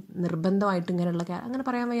ഡിഫൈനിങ്, നിർബന്ധമായിട്ട് ഇങ്ങനെയുള്ള അങ്ങനെ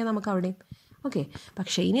പറയാൻ വയ്യ നമുക്ക് അവിടെയും. ഓക്കെ,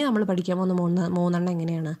 പക്ഷേ ഇനി നമ്മൾ പഠിക്കാൻ പോകുന്ന 3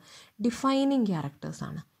 എങ്ങനെയാണ്, ഡിഫൈനിങ്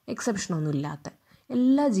ക്യാരക്ടേഴ്സാണ്, എക്സെപ്ഷനൊന്നും ഇല്ലാത്ത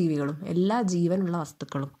എല്ലാ ജീവികളും എല്ലാ ജീവനുള്ള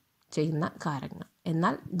വസ്തുക്കളും ചെയ്യുന്ന കാര്യങ്ങൾ,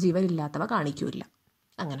 എന്നാൽ ജീവനില്ലാത്തവ കാണിക്കില്ല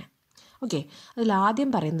അങ്ങനെ. ഓക്കെ, അതിലാദ്യം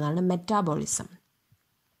പറയുന്നതാണ് മെറ്റാബോളിസം.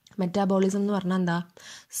 മെറ്റാബോളിസം എന്ന് പറഞ്ഞാൽ എന്താ,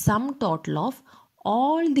 sum total of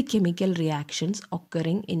all the chemical reactions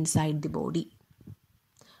occurring inside the body.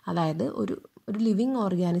 അതായത് ഒരു ലിവിങ്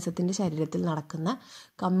ഓർഗാനിസത്തിൻ്റെ ശരീരത്തിൽ നടക്കുന്ന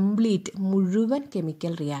കംപ്ലീറ്റ് മുഴുവൻ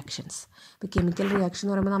കെമിക്കൽ റിയാക്ഷൻസ്. ഇപ്പോൾ കെമിക്കൽ റിയാക്ഷൻ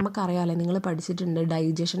എന്ന് പറയുമ്പോൾ നമുക്കറിയാമല്ലോ, നിങ്ങൾ പഠിച്ചിട്ടുണ്ട്,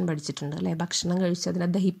 ഡൈജഷൻ പഠിച്ചിട്ടുണ്ട് അല്ലേ, ഭക്ഷണം കഴിച്ച് അതിനെ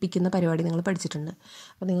ദഹിപ്പിക്കുന്ന പരിപാടി നിങ്ങൾ പഠിച്ചിട്ടുണ്ട്.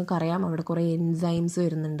 അപ്പോൾ നിങ്ങൾക്കറിയാം അവിടെ കുറേ എൻസൈംസ്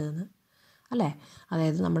വരുന്നുണ്ട് എന്ന് അല്ലേ.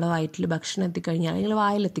 അതായത് നമ്മുടെ വയറ്റിൽ ഭക്ഷണം എത്തിക്കഴിഞ്ഞാൽ, അല്ലെങ്കിൽ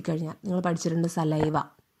വായിലെത്തിക്കഴിഞ്ഞാൽ, നിങ്ങൾ പഠിച്ചിട്ടുണ്ട്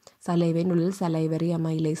സലൈവേൻ്റെ ഉള്ളിൽ സലൈവറി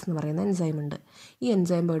അമൈലേസ് എന്ന് പറയുന്ന എൻസൈം ഉണ്ട്. ഈ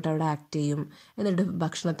എൻസൈം പോയിട്ട് അവിടെ ആക്ട് ചെയ്യും. എന്നിട്ട്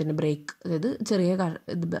ഭക്ഷണത്തിൻ്റെ ബ്രേക്ക്, അതായത് ചെറിയ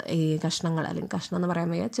കഷ്ണങ്ങൾ, അല്ലെങ്കിൽ കഷ്ണം എന്ന് പറയാൻ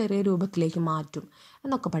വയ്യ, ചെറിയ രൂപത്തിലേക്ക് മാറ്റും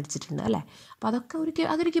എന്നൊക്കെ പഠിച്ചിട്ടുണ്ട് അല്ലേ. അപ്പോൾ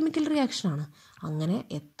അതൊരു കെമിക്കൽ റിയാക്ഷനാണ്. അങ്ങനെ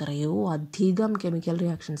എത്രയോ അധികം കെമിക്കൽ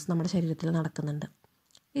റിയാക്ഷൻസ് നമ്മുടെ ശരീരത്തിൽ നടക്കുന്നുണ്ട്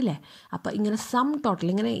ഇല്ലേ. അപ്പോൾ ഇങ്ങനെ സം ടോട്ടൽ,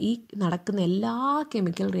 ഇങ്ങനെ ഈ നടക്കുന്ന എല്ലാ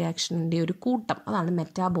കെമിക്കൽ റിയാക്ഷനിൻ്റെ ഒരു കൂട്ടം, അതാണ്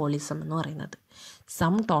മെറ്റാബോളിസം എന്ന് പറയുന്നത്.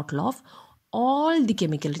 Sum total of all the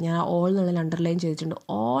chemical, ഞാൻ ഓൾ എന്നുള്ളതിൽ അണ്ടർലൈൻ ചെയ്തിട്ടുണ്ട്,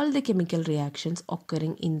 all the chemical reactions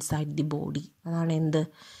occurring inside the body, അതാണ് എന്ത്,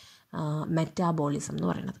 മെറ്റാബോളിസം എന്ന്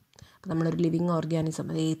പറയുന്നത്. അപ്പോൾ നമ്മളൊരു ലിവിങ് ഓർഗാനിസം,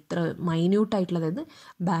 അത് എത്ര മൈന്യൂട്ടായിട്ടുള്ള, അതായത്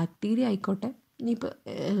ബാക്ടീരിയ ആയിക്കോട്ടെ, ഇനിയിപ്പോൾ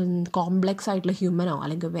കോംപ്ലെക്സ് ആയിട്ടുള്ള ഹ്യൂമനോ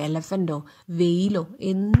അല്ലെങ്കിൽ എലഫൻറ്റോ വെയിലോ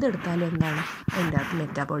എന്തെടുത്താലും എന്താണ് അതിൻ്റെ അകത്ത്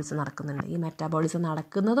മെറ്റാബോളിസം നടക്കുന്നുണ്ട്. ഈ മെറ്റാബോളിസം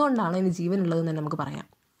നടക്കുന്നത് കൊണ്ടാണ് അതിന് ജീവനുള്ളതെന്ന് തന്നെ നമുക്ക് പറയാം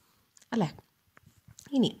അല്ലേ.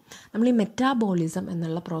 ഇനി നമ്മൾ ഈ മെറ്റാബോളിസം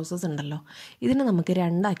എന്നുള്ള പ്രോസസ്സ് ഉണ്ടല്ലോ, ഇതിനെ നമുക്ക്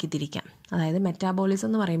 2ആക്കി തിരിക്കാം. അതായത് മെറ്റാബോളിസം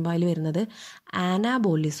എന്ന് പറയുമ്പോൾ അതിൽ വരുന്നത്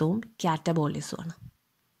ആനാബോളിസവും കാറ്റബോളിസവുമാണ്.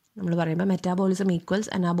 നമ്മൾ പറയുമ്പോൾ metabolism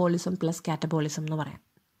equals anabolism plus catabolism എന്ന് പറയാം.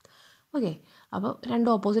 ഓക്കെ, അപ്പോൾ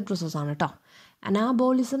 2 ഓപ്പോസിറ്റ് പ്രോസസ്സാണ് കേട്ടോ.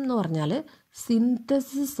 അനാബോളിസം എന്ന് പറഞ്ഞാൽ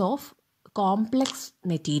synthesis of complex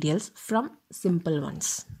materials from simple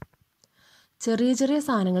once. ചെറിയ ചെറിയ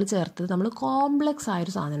സാധനങ്ങൾ ചേർത്ത് നമ്മൾ കോംപ്ലെക്സ്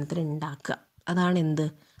ആയൊരു സാധനത്തിന് ഉണ്ടാക്കുക, അതാണ് എന്ത്,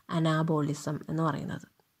 അനാബോളിസം എന്ന് പറയുന്നത്.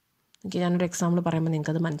 ഓക്കെ, ഞാനൊരു എക്സാമ്പിൾ പറയുമ്പോൾ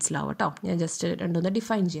നിങ്ങൾക്കത് മനസ്സിലാവും കേട്ടോ. ഞാൻ ജസ്റ്റ് 2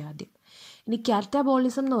 ഡിഫൈൻ ചെയ്യാം ആദ്യം. ഇനി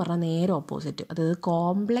കാറ്റബോളിസം എന്ന് പറഞ്ഞാൽ നേരെ ഓപ്പോസിറ്റ്, അതായത്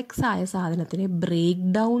കോംപ്ലെക്സ് ആയ സാധനത്തിനെ ബ്രേക്ക്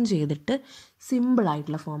ഡൗൺ ചെയ്തിട്ട്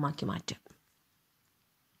സിമ്പിളായിട്ടുള്ള ഫോമാക്കി മാറ്റുക.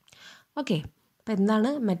 ഓക്കെ, അപ്പോൾ എന്താണ്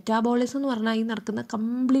മെറ്റാബോളിസം എന്ന് പറഞ്ഞാൽ ഈ നടക്കുന്ന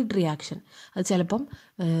കംപ്ലീറ്റ് റിയാക്ഷൻ. അത് ചിലപ്പം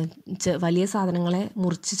വലിയ സാധനങ്ങളെ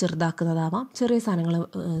മുറിച്ച് ചെറുതാക്കുന്നതാവാം, ചെറിയ സാധനങ്ങൾ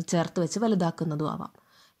ചേർത്ത് വെച്ച് വലുതാക്കുന്നതും ആവാം,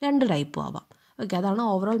 2 ടൈപ്പും ആവാം. ഓക്കെ, അതാണ്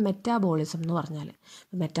ഓവറോൾ മെറ്റാബോളിസം എന്ന് പറഞ്ഞാൽ.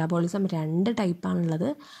 മെറ്റാബോളിസം 2 ടൈപ്പാണുള്ളത്,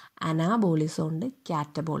 അനാബോളിസം ഉണ്ട്,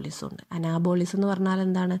 കാറ്റബോളിസം ഉണ്ട്. അനാബോളിസം എന്ന് പറഞ്ഞാൽ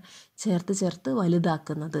എന്താണ്, ചേർത്ത്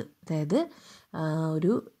വലുതാക്കുന്നത്, അതായത്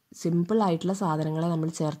ഒരു സിമ്പിളായിട്ടുള്ള സാധനങ്ങളെ നമ്മൾ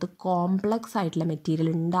ചേർത്ത് കോംപ്ലെക്സ് ആയിട്ടുള്ള മെറ്റീരിയൽ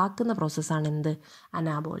ഉണ്ടാക്കുന്ന പ്രോസസ്സാണ് എന്ത്,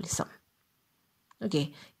 അനാബോളിസം. ഓക്കെ,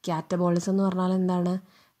 കാറ്റബോളിസം എന്ന് പറഞ്ഞാൽ എന്താണ്,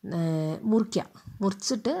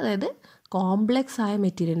 മുറിച്ചിട്ട്, അതായത് കോംപ്ലെക്സ് ആയ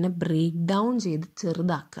മെറ്റീരിയലിനെ ബ്രേക്ക് ഡൗൺ ചെയ്ത്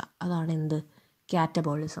ചെറുതാക്കുക, അതാണ് എന്ത്,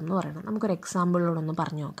 കാറ്റബോളിസം എന്ന് പറയുന്നത്. നമുക്കൊരു എക്സാമ്പിളിലൂടെ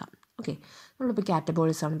പറഞ്ഞു നോക്കാം. ഓക്കെ, നമ്മളിപ്പോൾ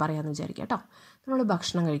കാറ്റബോളിസമാണ് പറയാമെന്ന് വിചാരിക്കുക കേട്ടോ. നമ്മൾ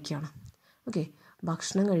ഭക്ഷണം കഴിക്കുകയാണ്. ഓക്കെ,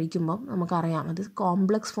 ഭക്ഷണം കഴിക്കുമ്പം നമുക്കറിയാം അത്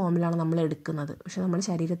കോംപ്ലെക്സ് ഫോമിലാണ് നമ്മൾ എടുക്കുന്നത്, പക്ഷേ നമ്മുടെ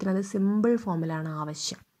ശരീരത്തിന് അത് സിമ്പിൾ ഫോമിലാണ്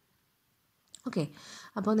ആവശ്യം. ഓക്കെ,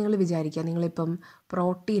 അപ്പോൾ നിങ്ങൾ വിചാരിക്കുക, നിങ്ങളിപ്പം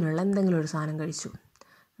പ്രോട്ടീനുള്ള എന്തെങ്കിലും ഒരു സാധനം കഴിച്ചു.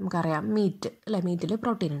 നമുക്കറിയാം മീറ്റ് അല്ലേ, മീറ്റിൽ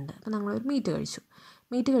പ്രോട്ടീൻ ഉണ്ട്. അപ്പോൾ നമ്മളൊരു മീറ്റ് കഴിച്ചു.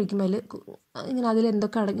 മീറ്റ് കഴിക്കുമ്പോൾ ഇങ്ങനെ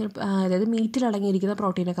അതിലെന്തൊക്കെ അതായത് മീറ്റിൽ അടങ്ങിയിരിക്കുന്ന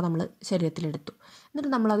പ്രോട്ടീനൊക്കെ നമ്മൾ ശരീരത്തിലെടുത്തു. എന്നിട്ട്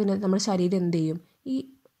നമ്മുടെ ശരീരം എന്ത് ചെയ്യും, ഈ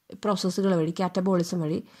പ്രോസസ്സുകൾ വഴി, കാറ്റബോളിസം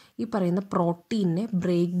വഴി ഈ പറയുന്ന പ്രോട്ടീനെ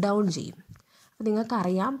ബ്രേക്ക് ഡൗൺ ചെയ്യും. അപ്പോൾ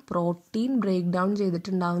നിങ്ങൾക്കറിയാം, പ്രോട്ടീൻ ബ്രേക്ക് ഡൗൺ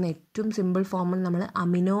ചെയ്തിട്ടുണ്ടാകുന്ന ഏറ്റവും സിമ്പിൾ ഫോം നമ്മൾ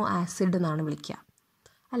അമിനോ ആസിഡ് എന്നാണ് വിളിക്കുക,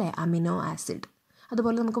 അല്ലേ, അമിനോ ആസിഡ്.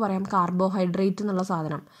 അതുപോലെ നമുക്ക് പറയാം കാർബോഹൈഡ്രേറ്റ് എന്നുള്ള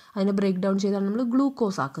സാധനം, അതിനെ ബ്രേക്ക് ഡൗൺ ചെയ്താണ് നമ്മൾ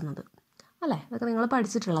ഗ്ലൂക്കോസ് ആക്കുന്നത്, അല്ലേ. അതൊക്കെ നിങ്ങൾ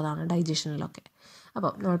പഠിച്ചിട്ടുള്ളതാണ് ഡൈജഷനിലൊക്കെ.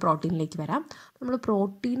 അപ്പോൾ നമ്മൾ പ്രോട്ടീനിലേക്ക് വരാം. നമ്മൾ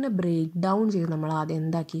പ്രോട്ടീനെ ബ്രേക്ക് ഡൗൺ ചെയ്ത് നമ്മൾ ആദ്യം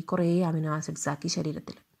എന്താക്കി, കുറേ അമിനോ ആസിഡ്സ് ആക്കി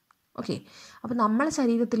ശരീരത്തിൽ. ഓക്കെ, അപ്പോൾ നമ്മുടെ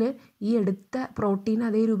ശരീരത്തിൽ ഈ എടുത്ത പ്രോട്ടീൻ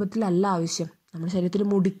അതേ രൂപത്തിലല്ല ആവശ്യം. നമ്മുടെ ശരീരത്തിൽ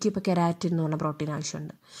മുടുക്കി ഇപ്പോൾ കെരാറ്റിൻ എന്ന് പറഞ്ഞ പ്രോട്ടീൻ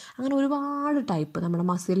ആവശ്യമുണ്ട്. അങ്ങനെ ഒരുപാട് ടൈപ്പ്, നമ്മുടെ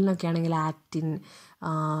മസിലിനൊക്കെ ആണെങ്കിൽ ആക്റ്റിൻ,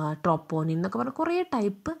 ട്രോപ്പോനിൻ എന്നൊക്കെ പറഞ്ഞാൽ കുറേ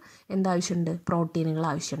ടൈപ്പ് എന്താവശ്യമുണ്ട്, പ്രോട്ടീനുകൾ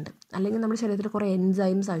ആവശ്യമുണ്ട്. അല്ലെങ്കിൽ നമ്മുടെ ശരീരത്തിൽ കുറേ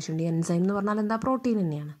എൻസൈംസ് ആവശ്യമുണ്ട്. എൻസൈം എന്ന് പറഞ്ഞാൽ എന്താ, പ്രോട്ടീൻ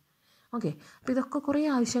തന്നെയാണ്. ഓക്കെ, അപ്പോൾ ഇതൊക്കെ കുറേ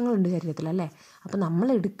ആവശ്യങ്ങളുണ്ട് ശരീരത്തിൽ, അല്ലേ. അപ്പോൾ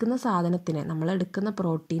നമ്മളെടുക്കുന്ന സാധനത്തിനെ, നമ്മളെടുക്കുന്ന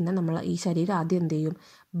പ്രോട്ടീനെ നമ്മൾ ഈ ശരീരം ആദ്യം എന്ത് ചെയ്യും,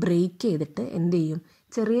 ബ്രേക്ക് ചെയ്തിട്ട് എന്ത് ചെയ്യും,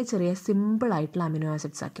 ചെറിയ ചെറിയ സിമ്പിളായിട്ടുള്ള അമിനോ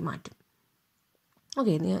ആസിഡ്സ് ആക്കി മാറ്റും.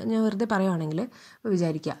 ഓക്കെ, ഞാൻ വെറുതെ പറയുവാണെങ്കിൽ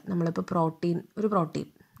വിചാരിക്കുക, നമ്മളിപ്പോൾ ഒരു പ്രോട്ടീൻ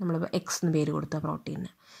നമ്മളിപ്പോൾ എക്സ് എന്ന് പേര് കൊടുത്ത പ്രോട്ടീന്,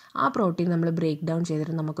 ആ പ്രോട്ടീൻ നമ്മൾ ബ്രേക്ക് ഡൗൺ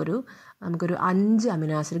ചെയ്തിട്ട് നമുക്കൊരു 5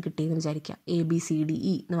 അമിനോ ആസിഡ് കിട്ടിയെന്ന് വിചാരിക്കുക.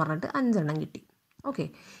 ABCDE എന്ന് പറഞ്ഞിട്ട് 5 എണ്ണം കിട്ടി. ഓക്കെ,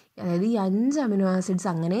 അതായത് ഈ 5 അമിനോ ആസിഡ്സ്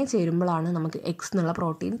അങ്ങനെ ചേരുമ്പോഴാണ് നമുക്ക് എക്സ് എന്നുള്ള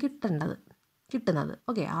പ്രോട്ടീൻ കിട്ടുന്നത്.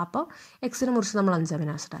 ഓക്കെ, അപ്പോൾ എക്സിനെ മുറിച്ച് നമ്മൾ 5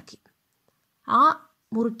 അമിനോ ആസിഡ് ആക്കി. ആ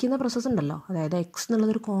മുറിക്കുന്ന പ്രോസസ്സ് ഉണ്ടല്ലോ, അതായത് എക്സ്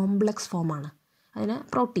എന്നുള്ളതൊരു കോംപ്ലക്സ് ഫോമാണ്, അതിന്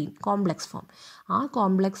പ്രോട്ടീൻ കോംപ്ലക്സ് ഫോം. ആ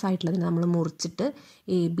കോംപ്ലക്സ് ആയിട്ടുള്ളതിനെ നമ്മൾ മുറിച്ചിട്ട്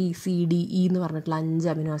ABCDE എന്ന് പറഞ്ഞിട്ടുള്ള 5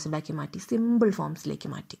 അമിനോ ആസിഡാക്കി മാറ്റി, സിമ്പിൾ ഫോംസിലേക്ക്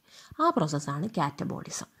മാറ്റി. ആ പ്രോസസ്സാണ്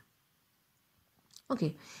കാറ്റബോളിസം. ഓക്കെ,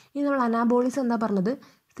 ഇനി നമ്മൾ അനാബോളിസം എന്താ പറഞ്ഞത്,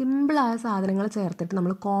 സിമ്പിളായ സാധനങ്ങൾ ചേർത്തിട്ട്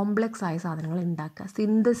നമ്മൾ കോംപ്ലക്സ് ആയ സാധനങ്ങൾ ഉണ്ടാക്കുക,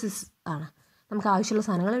 സിന്തസിസ് ആണ്. നമുക്ക് ആവശ്യമുള്ള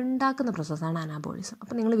സാധനങ്ങൾ ഉണ്ടാക്കുന്ന പ്രോസസ്സാണ് അനാബോളിസം.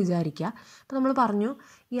 അപ്പോൾ നിങ്ങൾ വിചാരിക്കുക, അപ്പോൾ നമ്മൾ പറഞ്ഞു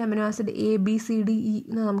ഈ അമിനോ ആസിഡ് ABCDE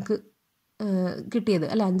എന്ന് നമുക്ക് കിട്ടിയത്,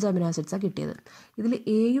 അല്ല 5 അമിനോ ആസിഡ്സാണ് കിട്ടിയത്. ഇതിൽ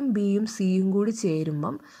എയും ബിയും സിയും കൂടി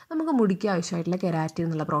ചേരുമ്പം നമുക്ക് മുടിക്ക് ആവശ്യമായിട്ടുള്ള കെരാറ്റിൻ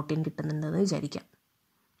എന്നുള്ള പ്രോട്ടീൻ കിട്ടുന്നുണ്ടെന്ന് വിചാരിക്കാം.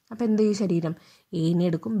 അപ്പോൾ എന്ത് ചെയ്യും ശരീരം, എനെ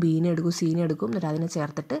എടുക്കും, ബീനെ എടുക്കും, സീനെ എടുക്കും, എന്നിട്ട് അതിനെ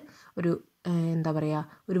ചേർത്തിട്ട് ഒരു എന്താ പറയുക,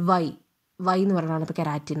 ഒരു വൈ എന്ന് പറഞ്ഞാണ് ഇപ്പോൾ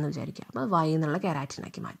കെരാറ്റിൻ എന്ന് വിചാരിക്കുക. അപ്പോൾ വൈ എന്നുള്ള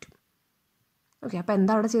കെരാറ്റിനാക്കി മാറ്റും. ഓക്കെ, അപ്പോൾ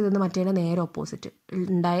എന്താ അവിടെ ചെയ്തത്, മറ്റേതിൻ്റെ നേരെ ഓപ്പോസിറ്റ്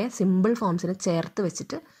ഉണ്ടായ സിമ്പിൾ ഫോംസിനെ ചേർത്ത്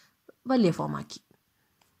വെച്ചിട്ട് വലിയ ഫോമാക്കി.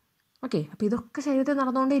 ഓക്കെ, അപ്പോൾ ഇതൊക്കെ ശരീരത്തിൽ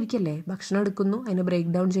നടന്നുകൊണ്ടേ ഇരിക്കല്ലേ. ഭക്ഷണം എടുക്കുന്നു, അതിനെ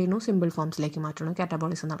ബ്രേക്ക് ഡൗൺ ചെയ്യുന്നു, സിമ്പിൾ ഫോംസിലേക്ക് മാറ്റുന്നു,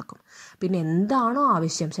 കാറ്റബോളിസം നടക്കും. പിന്നെ എന്താണോ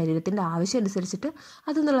ആവശ്യം, ശരീരത്തിൻ്റെ ആവശ്യം അനുസരിച്ചിട്ട്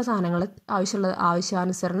അതിൽ നിന്നുള്ള സാധനങ്ങൾ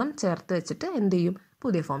ആവശ്യാനുസരണം ചേർത്ത് വെച്ചിട്ട് എന്ത് ചെയ്യും,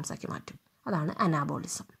 പുതിയ ഫോംസാക്കി മാറ്റും. അതാണ്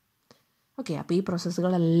അനാബോളിസം. ഓക്കെ, അപ്പോൾ ഈ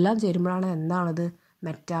പ്രോസസ്സുകളെല്ലാം ചേരുമ്പോഴാണ് എന്താണത്,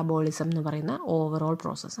 മെറ്റാബോളിസം എന്ന് പറയുന്ന ഓവറോൾ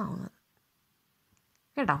പ്രോസസ്സ് ആവുന്നത്.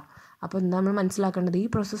 കേട്ടോ, അപ്പോൾ എന്താ നമ്മൾ മനസ്സിലാക്കേണ്ടത്, ഈ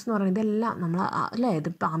പ്രോസസ്സ് എന്ന് പറയുന്നത് ഇതെല്ലാം നമ്മൾ, അല്ലേ,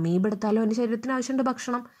 ഇതിപ്പോൾ അമീബ എടുത്താലും അതിൻ്റെ ശരീരത്തിന് ആവശ്യമുണ്ട്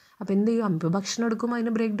ഭക്ഷണം. അപ്പോൾ എന്ത് ചെയ്യും, അമീബ ഭക്ഷണം എടുക്കും,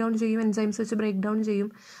 അതിനെ ബ്രേക്ക് ഡൗൺ ചെയ്യും, എൻസൈംസ് വെച്ച് ബ്രേക്ക് ഡൗൺ ചെയ്യും,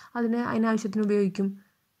 അതിനാവശ്യത്തിന് ഉപയോഗിക്കും,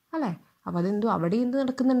 അല്ലേ. അപ്പോൾ അവിടെ എന്ത്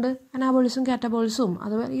നടക്കുന്നുണ്ട്, അനാബോളിസും കാറ്റബോളിസും,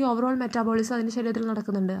 അതുപോലെ ഈ ഓവറോൾ മെറ്റാബോളിസം അതിൻ്റെ ശരീരത്തിൽ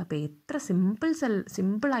നടക്കുന്നുണ്ട്. അപ്പോൾ എത്ര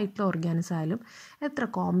സിമ്പിളായിട്ടുള്ള ഓർഗാനിസം ആയാലും എത്ര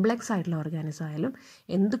കോംപ്ലക്സ് ആയിട്ടുള്ള ഓർഗാനിസം ആയാലും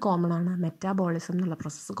എന്ത് കോമൺ ആണ്, മെറ്റാബോളിസം എന്നുള്ള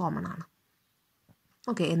പ്രോസസ്സ് കോമൺ ആണ്.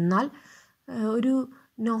 ഓക്കെ, എന്നാൽ ഒരു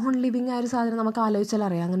നോൺ ലിവിങ് ആയ ഒരു സാധനം നമുക്ക് ആലോചിച്ചാൽ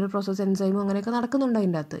അറിയാം, അങ്ങനെ ഒരു പ്രോസസ്സ് എൻസൈമും അങ്ങനെയൊക്കെ നടക്കുന്നുണ്ടോ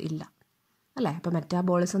അതിൻ്റെ അകത്ത്, ഇല്ല, അല്ലേ. അപ്പോൾ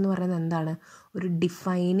മെറ്റാബോളിസം എന്ന് പറയുന്നത് എന്താണ്, ഒരു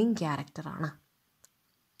ഡിഫൈനിങ് ക്യാരക്ടറാണ്.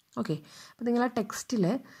 ഓക്കെ, അപ്പോൾ നിങ്ങളെ ടെക്സ്റ്റിൽ,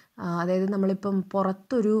 അതായത് നമ്മളിപ്പം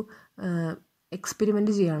പുറത്തൊരു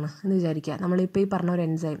എക്സ്പെരിമെൻറ്റ് ചെയ്യുകയാണ് എന്ന് വിചാരിക്കുക. നമ്മളിപ്പോൾ ഈ പറഞ്ഞ ഒരു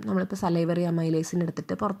എൻസൈം നമ്മളിപ്പോൾ സലൈവറി അമൈലേസിന്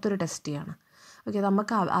എടുത്തിട്ട് പുറത്തൊരു ടെസ്റ്റ് ചെയ്യാണ്. ഓക്കെ,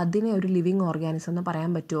 നമുക്ക് അതിനെ ഒരു ലിവിങ് ഓർഗാനിസം എന്ന്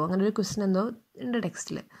പറയാൻ പറ്റുമോ, അങ്ങനെ ഒരു ക്വസ്റ്റ്യൻ എന്തോ ഉണ്ട്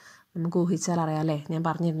ടെക്സ്റ്റിൽ. നമുക്ക് ഊഹിച്ചാൽ അറിയാം, അല്ലേ. ഞാൻ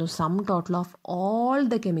പറഞ്ഞിരുന്നു sum total of all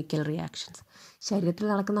the chemical reactions, ശരീരത്തിൽ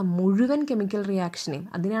നടക്കുന്ന മുഴുവൻ കെമിക്കൽ റിയാക്ഷനെയും,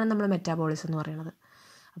 അതിനാണ് നമ്മൾ മെറ്റാബോളിസം എന്ന് പറയുന്നത്.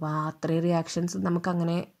 അപ്പോൾ അത്രയും റിയാക്ഷൻസ്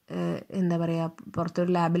നമുക്കങ്ങനെ എന്താ പറയുക,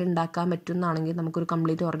 പുറത്തൊരു ലാബിൽ ഉണ്ടാക്കാൻ പറ്റുന്നതാണെങ്കിൽ നമുക്കൊരു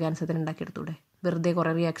കംപ്ലീറ്റ് ഓർഗാനിസത്തിന് ഉണ്ടാക്കിയെടുത്തൂടെ, വെറുതെ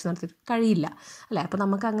കുറേ റിയാക്ഷൻ നടത്തിയിട്ട് കഴിയില്ല, അല്ലേ. അപ്പോൾ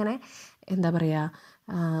നമുക്കങ്ങനെ എന്താ പറയുക,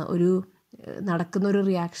 ഒരു നടക്കുന്ന ഒരു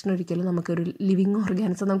റിയാക്ഷൻ ഒരിക്കലും നമുക്കൊരു ലിവിങ്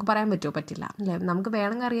ഓർഗാനിസം നമുക്ക് പറയാൻ പറ്റുമോ, പറ്റില്ല, അല്ലേ. നമുക്ക്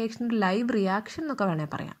വേണമെങ്കിൽ ആ റിയാക്ഷൻ ഒരു ലൈവ് റിയാക്ഷൻ എന്നൊക്കെ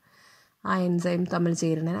വേണമെങ്കിൽ പറയാം, ആ എൻസൈം തമ്മിൽ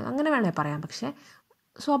ചേരുന്നതിന് അങ്ങനെ വേണമെങ്കിൽ പറയാം. പക്ഷേ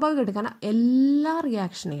സ്വാഭാവികമായിട്ട്, കാരണം എല്ലാ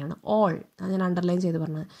റിയാക്ഷനെയാണ് ഓൾ, അത് ഞാൻ അണ്ടർലൈൻ ചെയ്ത്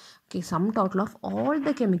പറഞ്ഞത്. Okay, sum total of all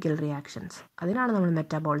the chemical reactions, അതിനാണ് നമ്മൾ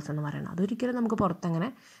മെറ്റാബോളിസം എന്ന് പറയുന്നത്. അതൊരിക്കലും നമുക്ക് പുറത്തങ്ങനെ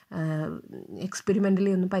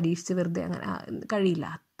എക്സ്പെരിമെൻ്റലി ഒന്നും പരീക്ഷിച്ച് വെറുതെ അങ്ങനെ കഴിയില്ല.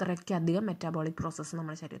 അത്രയ്ക്കധികം മെറ്റാബോളിക് പ്രോസസ്സ്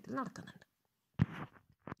നമ്മുടെ ശരീരത്തിൽ നടക്കുന്നുണ്ട്.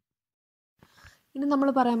 ഇനി നമ്മൾ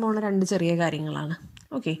പറയാൻ പോകുന്ന 2 ചെറിയ കാര്യങ്ങളാണ്.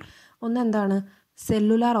 ഓക്കെ, ഒന്ന് എന്താണ്,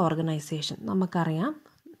 സെല്ലുലാർ ഓർഗനൈസേഷൻ. നമുക്കറിയാം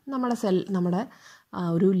നമ്മുടെ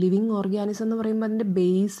ഒരു ലിവിങ് ഓർഗാനിസം എന്ന് പറയുമ്പോൾ അതിൻ്റെ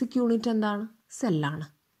ബേസിക് യൂണിറ്റ് എന്താണ്? സെല്ലാണ്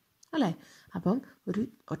അല്ലേ? അപ്പം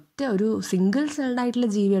ഒരു സിംഗിൾ സെൽഡായിട്ടുള്ള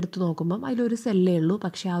ജീവി എടുത്ത് നോക്കുമ്പം അതിലൊരു സെല്ലേ ഉള്ളൂ.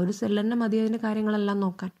 പക്ഷേ ആ ഒരു സെല്ല് തന്നെ മതി അതിൻ്റെ കാര്യങ്ങളെല്ലാം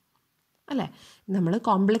നോക്കാൻ അല്ലേ? നമ്മൾ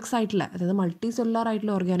കോംപ്ലക്സ് ആയിട്ടുള്ള, അതായത് മൾട്ടി സെല്ലുലാർ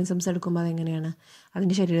ആയിട്ടുള്ള ഓർഗാനിസംസ് എടുക്കുമ്പോൾ അതെങ്ങനെയാണ്?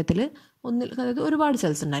 അതിൻ്റെ ശരീരത്തിൽ അതായത് ഒരുപാട്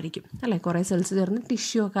സെൽസ് ഉണ്ടായിരിക്കും അല്ലേ? കുറേ സെൽസ് ചേർന്ന്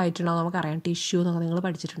ടിഷ്യൂ ഒക്കെ ആയിട്ടുണ്ടാവും. നമുക്കറിയാം ടിഷ്യൂ എന്നൊക്കെ നിങ്ങൾ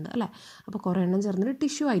പഠിച്ചിട്ടുണ്ട് അല്ലേ? അപ്പോൾ കുറേ എണ്ണം ചേർന്നിട്ട്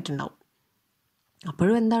ടിഷ്യൂ ആയിട്ടുണ്ടാവും.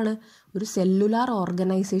 അപ്പോഴും എന്താണ്? ഒരു സെല്ലുലാർ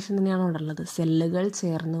ഓർഗനൈസേഷൻ തന്നെയാണ് അവിടെ ഉള്ളത്. സെല്ലുകൾ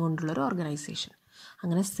ചേർന്ന് കൊണ്ടുള്ളൊരു ഓർഗനൈസേഷൻ.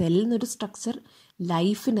 അങ്ങനെ സെൽ എന്നൊരു സ്ട്രക്ചർ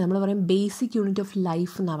ലൈഫിൻ്റെ, നമ്മൾ പറയും ബേസിക് യൂണിറ്റ് ഓഫ്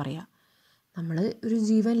ലൈഫ് എന്നാണ് പറയുക. നമ്മൾ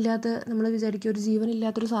നമ്മൾ വിചാരിക്കും ഒരു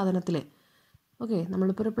ജീവനില്ലാത്തൊരു സാധനത്തിൽ, ഓക്കെ,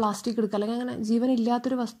 നമ്മളിപ്പോൾ ഒരു പ്ലാസ്റ്റിക് എടുക്കുക അല്ലെങ്കിൽ അങ്ങനെ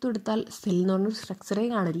ജീവനില്ലാത്തൊരു വസ്തു എടുത്താൽ സെൽ എന്ന് പറഞ്ഞൊരു സ്ട്രക്ചറേ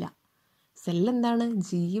കാണില്ല. സെൽ എന്താണ്?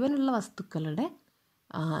 ജീവനുള്ള വസ്തുക്കളുടെ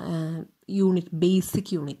യൂണിറ്റ്,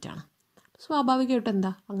 ബേസിക് യൂണിറ്റാണ്. സ്വാഭാവികമായിട്ട്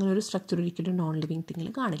എന്താ, അങ്ങനെ ഒരു സ്ട്രക്ചർ ഒരിക്കലും നോൺ ലിവിങ് തിങ്ങിൽ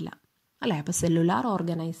കാണില്ല അല്ലേ? അപ്പോൾ സെല്ലുലാർ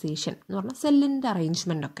ഓർഗനൈസേഷൻ എന്ന് പറഞ്ഞാൽ സെല്ലിൻ്റെ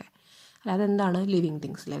അറേഞ്ച്മെൻറ്റൊക്കെ അല്ല, അതെന്താണ്? ലിവിങ്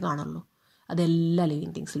തിങ്സിലേ കാണുള്ളൂ. അതെല്ലാ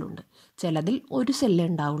ലിവിങ് തിങ്സിലും ഉണ്ട്. ചിലതിൽ ഒരു സെല്ലേ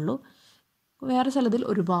ഉണ്ടാവുള്ളൂ, വേറെ ചിലതിൽ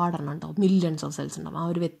ഒരുപാടെണ്ണം ഉണ്ടാവും, മില്യൺസ് ഓഫ് സെൽസ് ഉണ്ടാവും. ആ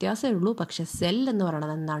ഒരു വ്യത്യാസമേ ഉള്ളൂ. പക്ഷേ സെൽ എന്ന്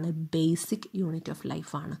പറയുന്നത് എന്താണ്? ബേസിക് യൂണിറ്റ് ഓഫ്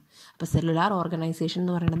ലൈഫാണ്. അപ്പോൾ സെല്ലുലാർ ഓർഗനൈസേഷൻ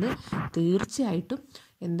എന്ന് പറയുന്നത് തീർച്ചയായിട്ടും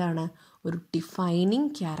എന്താണ്? ഒരു defining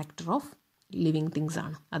character of living things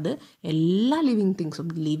ആണ്. അത് എല്ലാ ലിവിങ് തിങ്സും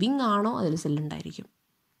ലിവിങ് ആണോ അതിൽ സെല്ലുണ്ടായിരിക്കും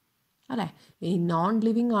അല്ലേ? ഈ നോൺ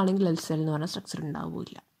ലിവിങ് ആണെങ്കിൽ അതിൽ സെൽ എന്ന് പറഞ്ഞ സ്ട്രക്ചർ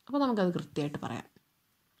ഉണ്ടാവില്ല. അപ്പോൾ നമുക്കത് കൃത്യമായിട്ട് പറയാം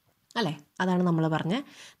അല്ലേ? അതാണ് നമ്മൾ പറഞ്ഞ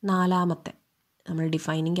നാലാമത്തെ, നമ്മൾ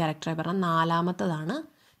ഡിഫൈനിങ് ക്യാരക്ടറായി പറഞ്ഞ നാലാമത്തതാണ്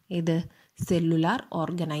ഇത് സെല്ലുലാർ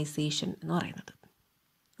ഓർഗനൈസേഷൻ എന്ന് പറയുന്നത്.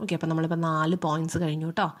 ഓക്കെ, അപ്പോൾ നമ്മളിപ്പോൾ 4 പോയിൻറ്റ്സ് കഴിഞ്ഞു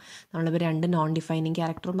കേട്ടോ. നമ്മളിപ്പോൾ 2 നോൺ ഡിഫൈനിങ്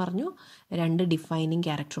ക്യാരക്ടറും പറഞ്ഞു, 2 ഡിഫൈനിങ്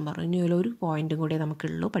ക്യാരക്ടറും പറഞ്ഞു. ഇനി ഒരു പോയിൻറ്റും കൂടി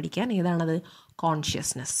നമുക്കുള്ളൂ പഠിക്കാൻ. ഏതാണത്?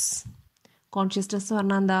 കോൺഷ്യസ്നെസ്. കോൺഷ്യസ്നെസ് എന്ന്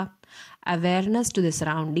പറഞ്ഞാൽ എന്താ? Awareness to the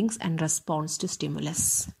surroundings and response to stimulus.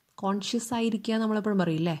 Conscious ആയിരിക്കുക നമ്മളെപ്പോഴും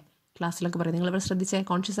പറയില്ലേ, ക്ലാസ്സിലൊക്കെ പറയും. നിങ്ങളിവിടെ ശ്രദ്ധിച്ചേ,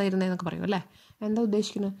 കോൺഷ്യസ് ആയിരുന്നേന്നൊക്കെ പറയും അല്ലേ? എന്താ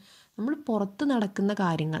ഉദ്ദേശിക്കുന്നത്? നമ്മൾ പുറത്ത് നടക്കുന്ന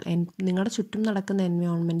കാര്യങ്ങൾ, നിങ്ങളുടെ ചുറ്റും നടക്കുന്ന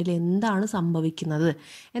എൻവയോൺമെൻറ്റിൽ എന്താണ് സംഭവിക്കുന്നത്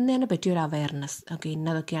എന്നതിനെ പറ്റിയൊരു അവെയർനെസ്. ഓക്കെ,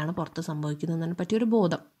 ഇന്നതൊക്കെയാണ് പുറത്ത് സംഭവിക്കുന്നതിനെ പറ്റിയൊരു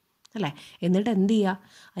ബോധം അല്ലേ? എന്നിട്ട് എന്ത് ചെയ്യുക?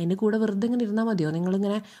 അതിൻ്റെ കൂടെ വെറുതെ ഇങ്ങനെ ഇരുന്നാൽ മതിയോ?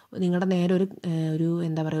 നിങ്ങളിങ്ങനെ നിങ്ങളുടെ നേരെ ഒരു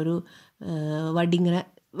എന്താ പറയുക, ഒരു വടി ഇങ്ങനെ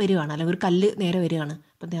വരികയാണ്, അല്ലെങ്കിൽ ഒരു കല്ല് നേരെ വരികയാണ്.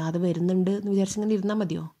 അപ്പം അത് വരുന്നുണ്ട് എന്ന് വിചാരിച്ചിങ്ങനെ ഇരുന്നാൽ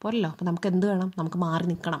മതിയോ? പോരല്ലോ. അപ്പം നമുക്ക് എന്ത് വേണം? നമുക്ക് മാറി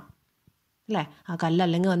നിൽക്കണം അല്ലേ? ആ കല്ല്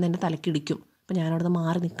അല്ലെങ്കിൽ വന്ന് എൻ്റെ തലക്കിടിക്കും, അപ്പം ഞാനവിടുന്ന്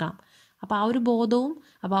മാറി നിൽക്കണം. അപ്പോൾ ആ ഒരു ബോധവും,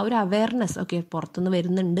 അപ്പോൾ ആ ഒരു അവെയർനെസ്, ഓക്കെ, പുറത്തുനിന്ന്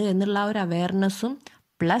വരുന്നുണ്ട് എന്നുള്ള ആ ഒരു അവെയർനെസ്സും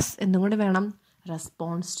പ്ലസ് എന്തും കൂടി വേണം?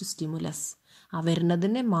 Response to stimulus. ആ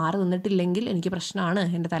വരുന്നതിനെ മാറി നിന്നിട്ടില്ലെങ്കിൽ എനിക്ക് പ്രശ്നമാണ്,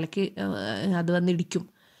 എൻ്റെ തലയ്ക്ക് അത് വന്നിടിക്കും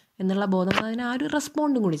എന്നുള്ള ബോധം, അതിന് ആ ഒരു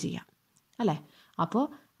റെസ്പോണ്ടും കൂടി ചെയ്യാം അല്ലേ? അപ്പോൾ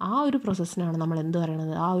ആ ഒരു പ്രോസസ്സിനാണ് നമ്മൾ എന്ത്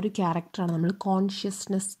പറയണത്? ആ ഒരു ക്യാരക്ടറാണ് നമ്മൾ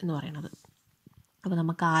കോൺഷ്യസ്നെസ് എന്ന് പറയുന്നത്. അപ്പോൾ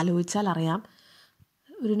നമുക്ക് ആലോചിച്ചാൽ അറിയാം,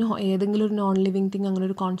 ഏതെങ്കിലും ഒരു നോൺ ലിവിങ് തിങ് അങ്ങനെ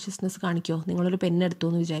ഒരു കോൺഷ്യസ്നെസ് കാണിക്കുമോ? നിങ്ങളൊരു പെണ്ണെടുത്തു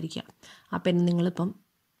എന്ന് വിചാരിക്കുക. ആ പെണ്ണ് നിങ്ങളിപ്പം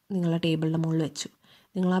നിങ്ങളുടെ ടേബിളിൻ്റെ മുകളിൽ വെച്ചു.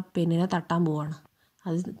 നിങ്ങൾ ആ പെണ്ണിനെ തട്ടാൻ പോവാണ്.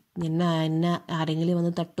 അത് എന്നെ ആരെങ്കിലും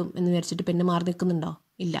വന്ന് തട്ടും എന്ന് വിചാരിച്ചിട്ട് പെണ്ണ് മാറി നിൽക്കുന്നുണ്ടോ?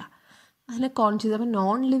 ഇല്ല. അതിനെ കോൺഷ്യസ്. അപ്പം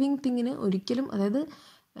നോൺ ലിവിങ് തിങ്ങിന് ഒരിക്കലും, അതായത്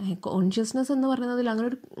കോൺഷ്യസ്നെസ് എന്ന് പറയുന്നതിൽ അങ്ങനെ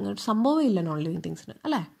ഒരു സംഭവമേ ഇല്ല നോൺ ലിവിങ് തിങ്സിന്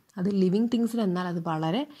അല്ലേ? അത് ലിവിങ് തിങ്സിന്. എന്നാൽ അത്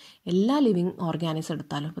വളരെ എല്ലാ ലിവിങ് ഓർഗാനിസം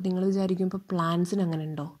എടുത്താലും. അപ്പോൾ നിങ്ങൾ വിചാരിക്കും ഇപ്പോൾ പ്ലാന്റ്സിന് അങ്ങനെ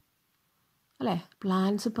ഉണ്ടോ അല്ലേ?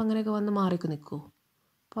 പ്ലാന്റ്സ് ഇപ്പം അങ്ങനെയൊക്കെ വന്ന് മാറിക്ക് നിൽക്കുമോ?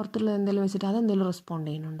 പുറത്തുള്ള എന്തെങ്കിലും വെച്ചിട്ട് അതെന്തെങ്കിലും റെസ്പോണ്ട്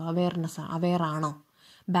ചെയ്യുന്നുണ്ടോ? അവെയറാണോ?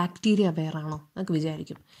 ബാക്ടീരിയ അവെയറാണോ എന്നൊക്കെ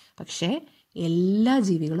വിചാരിക്കും. പക്ഷേ എല്ലാ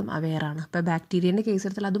ജീവികളും അവെയറാണ്. ഇപ്പോൾ ബാക്ടീരിയൻ്റെ കേസ്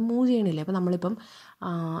എടുത്താൽ അത് മൂവ് ചെയ്യണില്ലേ? അപ്പോൾ നമ്മളിപ്പം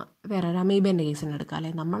വേറെ ഒരു അമീബേൻ്റെ കേസ് തന്നെ എടുക്കാം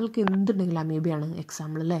അല്ലേ? നമ്മൾക്ക് എന്തുണ്ടെങ്കിലും അമീബയാണ്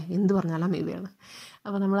എക്സാമ്പിൾ അല്ലേ? എന്ത് പറഞ്ഞാലും അമീബയാണ്.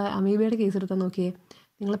 അപ്പോൾ നമ്മൾ അമീബയുടെ കേസ് എടുത്താൽ നോക്കിയേ,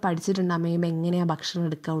 നിങ്ങൾ പഠിച്ചിട്ടുണ്ട് അമീബ എങ്ങനെയാണ് ഭക്ഷണം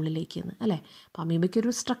എടുക്കുക ഉള്ളിലേക്ക് എന്ന് അല്ലേ? അപ്പോൾ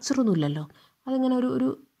അമീബയ്ക്കൊരു സ്ട്രക്ചറൊന്നും ഇല്ലല്ലോ. അതിങ്ങനെ ഒരു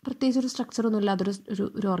പ്രത്യേകിച്ച് ഒരു സ്ട്രക്ചറൊന്നും ഇല്ലാത്തൊരു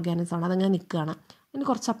ഒരു ഓർഗാനിസമാണ്. അതങ്ങനെ നിൽക്കുകയാണ്. അതിന്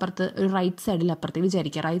കുറച്ചപ്പുറത്ത് ഒരു റൈറ്റ് സൈഡിൽ അപ്പുറത്തേക്ക്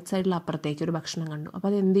വിചാരിക്കുക, റൈറ്റ് സൈഡിൽ അപ്പുറത്തേക്ക് ഒരു ഭക്ഷണം കണ്ടു. അപ്പോൾ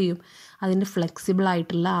അത് എന്ത് ചെയ്യും? അതിൻ്റെ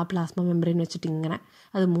ഫ്ലെക്സിബിളായിട്ടുള്ള ആ പ്ലാസ്മ മെമ്പറിൻ വെച്ചിട്ട് ഇങ്ങനെ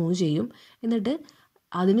അത് മൂവ് ചെയ്യും. എന്നിട്ട്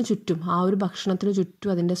അതിന് ചുറ്റും, ആ ഒരു ഭക്ഷണത്തിന്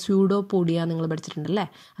ചുറ്റും അതിൻ്റെ സ്യൂഡോപോഡിയ നിങ്ങൾ പഠിച്ചിട്ടുണ്ടല്ലേ?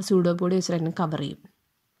 ആ സ്യൂഡോപോഡിയ വെച്ചിട്ട് അതിനെ കവർ ചെയ്യും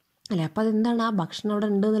അല്ലേ? അപ്പോൾ അതെന്താണ്? ആ ഭക്ഷണം അവിടെ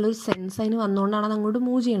ഉണ്ട് എന്നുള്ളൊരു സെൻസ് അതിന് വന്നുകൊണ്ടാണ് അത് അങ്ങോട്ട്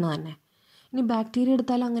മൂവ് ചെയ്യണത് തന്നെ. ഇനി ബാക്ടീരിയ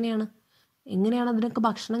എടുത്താലും അങ്ങനെയാണ്. എങ്ങനെയാണ് അതിനൊക്കെ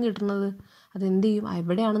ഭക്ഷണം കിട്ടുന്നത്? അതെന്ത് ചെയ്യും?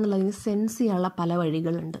 എവിടെയാണെന്നുള്ളതിന് സെൻസ് ചെയ്യാനുള്ള പല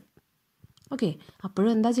വഴികളുണ്ട്. ഓക്കെ, അപ്പോഴും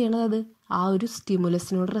എന്താ ചെയ്യണത്? അത് ആ ഒരു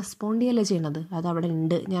സ്റ്റിമുലസിനോട് റെസ്പോണ്ട് ചെയ്യല്ലേ ചെയ്യണത്. അത് അവിടെ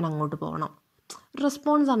ഉണ്ട്, ഞാൻ അങ്ങോട്ട് പോകണം.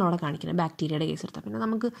 റെസ്പോൺസാണ് അവിടെ കാണിക്കുന്നത് ബാക്ടീരിയയുടെ കേസ് എടുത്താൽ. പിന്നെ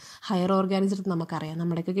നമുക്ക് ഹയർ ഓർഗാനിസം എടുത്ത് നമുക്കറിയാം.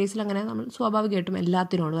 നമ്മുടെയൊക്കെ കേസിൽ അങ്ങനെ നമ്മൾ സ്വാഭാവികമായിട്ടും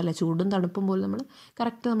എല്ലാത്തിനോടും അല്ലെ, ചൂടും തണുപ്പും പോലും നമ്മൾ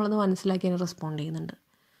കറക്റ്റ് നമ്മളത് മനസ്സിലാക്കി അതിനെ റെസ്പോണ്ട് ചെയ്യുന്നുണ്ട്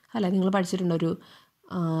അല്ലേ? നിങ്ങൾ പഠിച്ചിട്ടുണ്ട്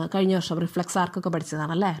കഴിഞ്ഞ വർഷം റിഫ്ലക്സ് ആർക്കൊക്കെ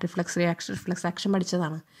പഠിച്ചതാണ് അല്ലേ, റിഫ്ലക്സ് ആക്ഷൻ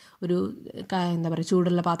പഠിച്ചതാണ്. ഒരു എന്താ പറയുക,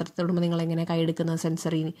 ചൂടുള്ള പാത്രത്തിലിടുമ്പോൾ നിങ്ങളെങ്ങനെ കൈയെടുക്കുന്നത്,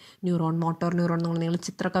 സെൻസറി ന്യൂറോൺ, മോട്ടോർ ന്യൂറോൺ എന്ന് നിങ്ങൾ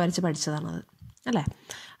ചിത്രമൊക്കെ വരച്ച് പഠിച്ചതാണത് അല്ലേ.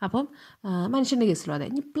 അപ്പം മനുഷ്യൻ്റെ കേസിലും അതെ.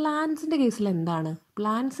 ഇനി പ്ലാന്റ്സിൻ്റെ കേസിൽ എന്താണ്,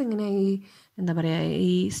 പ്ലാന്റ്സ് ഇങ്ങനെ ഈ എന്താ പറയുക,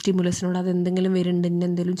 ഈ സ്റ്റിമുലസിനോട് അത് എന്തെങ്കിലും വരുന്നുണ്ട്,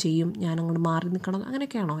 എന്തെങ്കിലും ചെയ്യും, ഞാൻ അങ്ങോട്ട് മാറി നിൽക്കണം,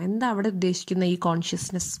 അങ്ങനെയൊക്കെയാണോ? എന്താ അവിടെ ഉദ്ദേശിക്കുന്ന ഈ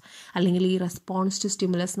കോൺഷ്യസ്നെസ് അല്ലെങ്കിൽ ഈ റെസ്പോൺസ് ടു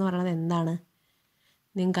സ്റ്റിമുലസ് എന്ന് പറയുന്നത് എന്താണ്?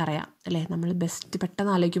 നിങ്ങൾക്കറിയാം അല്ലേ. നമ്മൾ ബെസ്റ്റ്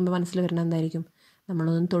പെട്ടെന്ന് ആലോചിക്കുമ്പോൾ മനസ്സിൽ വരുന്നത് എന്തായിരിക്കും?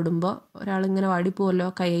 നമ്മളൊന്നും തൊടുമ്പോൾ ഒരാളിങ്ങനെ വാടിപ്പോവല്ലോ,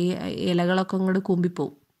 ഇലകളൊക്കെ ഇങ്ങോട്ട്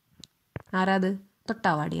കൂമ്പിപ്പോവും. ആരാത്?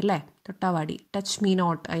 തൊട്ടാവാടി അല്ലേ, തൊട്ടാവാടി. Touch me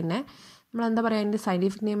not. അതിനെ നമ്മളെന്താ പറയുക, അതിൻ്റെ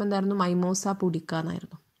സയൻറ്റിഫിക് നെയിം എന്തായിരുന്നു? മൈമോസ പുഡിക്ക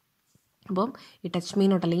എന്നായിരുന്നു. അപ്പം ഈ ടച്ച് മീ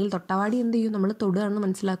നോട്ട് അല്ലെങ്കിൽ തൊട്ടാവാടി എന്ത് ചെയ്യും, നമ്മൾ തൊടുകയാണെന്ന്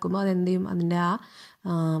മനസ്സിലാക്കുമ്പോൾ അതെന്ത് ചെയ്യും, അതിൻ്റെ ആ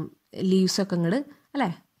ലീവ്സൊക്കെ ഇങ്ങോട്ട് അല്ലേ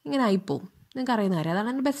ഇങ്ങനെ ആയിപ്പോവും. നിങ്ങൾക്ക് അറിയുന്ന കാര്യം അതാണ്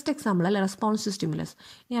അതിൻ്റെ ബെസ്റ്റ് എക്സാമ്പിൾ അല്ലേ, റെസ്പോൺസ് ടു സ്റ്റിമുലസ്.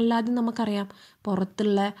 ഇനി അല്ലാതെ നമുക്കറിയാം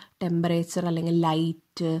പുറത്തുള്ള ടെമ്പറേച്ചർ അല്ലെങ്കിൽ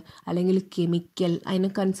ലൈറ്റ് അല്ലെങ്കിൽ കെമിക്കൽ,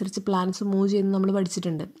 അതിനൊക്കെ അനുസരിച്ച് പ്ലാന്റ്സ് മൂവ് ചെയ്യുന്നത് നമ്മൾ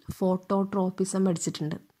പഠിച്ചിട്ടുണ്ട്. ഫോട്ടോട്രോപ്പിസം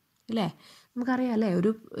പഠിച്ചിട്ടുണ്ട് അല്ലേ. നമുക്കറിയാം അല്ലേ, ഒരു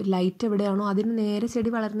ലൈറ്റ് എവിടെയാണോ അതിന് നേരെ ചെടി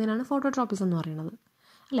വളരുന്നതിനാണ് ഫോട്ടോട്രോപ്പിസം എന്ന് പറയുന്നത്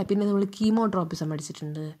അല്ലേ. പിന്നെ നമ്മൾ കീമോട്രോപ്പിസം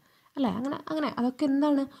പഠിച്ചിട്ടുണ്ട് അല്ലേ. അങ്ങനെ അതൊക്കെ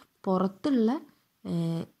എന്താണ്, പുറത്തുള്ള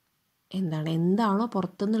എന്താണോ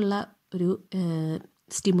പുറത്തുനിന്നുള്ള ഒരു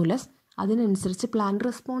സ്റ്റിമുലസ് അതിനനുസരിച്ച് പ്ലാന്റ്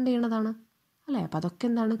റെസ്പോണ്ട് ചെയ്യണതാണ് അല്ലേ. അപ്പോൾ അതൊക്കെ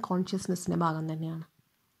എന്താണ്, കോൺഷ്യസ്നെസ്സിൻ്റെ ഭാഗം തന്നെയാണ്.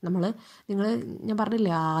 ഞാൻ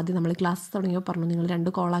പറഞ്ഞില്ലേ ആദ്യം നമ്മൾ ക്ലാസ് തുടങ്ങിയപ്പോൾ പറഞ്ഞു, നിങ്ങൾ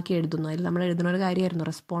 2 കോളാക്കി എഴുതുന്നു. അതിൽ നമ്മൾ എഴുതുന്ന ഒരു കാര്യമായിരുന്നു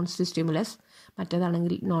response to stimulus,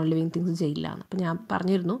 മറ്റേതാണെങ്കിൽ non living things ചെയ്യില്ല എന്ന്. അപ്പോൾ ഞാൻ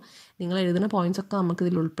പറഞ്ഞിരുന്നു നിങ്ങൾ എഴുതുന്ന പോയിൻറ്റ്സൊക്കെ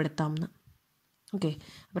നമുക്കിതിൽ ഉൾപ്പെടുത്താമെന്ന്. ഓക്കെ.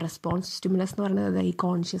 അപ്പോൾ റെസ്പോൺസ് ടു സ്റ്റിമുലസ് എന്ന് പറയുന്നത് ഈ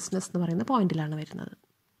കോൺഷ്യസ്നെസ് എന്ന് പറയുന്ന പോയിന്റിലാണ് വരുന്നത്.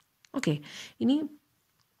 ഓക്കെ. ഇനി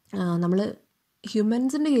നമ്മൾ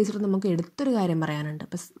ഹ്യൂമൻസിൻ്റെ കേസിൽ നമുക്ക് എടുത്തൊരു കാര്യം പറയാനുണ്ട്.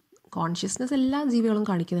 ഇപ്പം കോൺഷ്യസ്നെസ് എല്ലാ ജീവികളും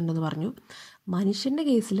കാണിക്കുന്നുണ്ടെന്ന് പറഞ്ഞു. മനുഷ്യൻ്റെ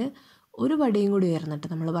കേസിൽ ഒരു പടിയും കൂടി ഉയർന്നിട്ട്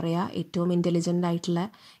നമ്മൾ പറയുക, ഏറ്റവും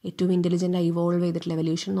ഇൻ്റലിജൻ്റായി ഇവോൾവ് ചെയ്തിട്ടുള്ള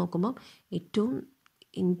എവല്യൂഷൻ നോക്കുമ്പോൾ ഏറ്റവും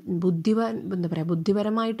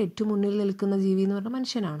ബുദ്ധിപരമായിട്ട് ഏറ്റവും മുന്നിൽ നിൽക്കുന്ന ജീവി എന്ന് പറഞ്ഞാൽ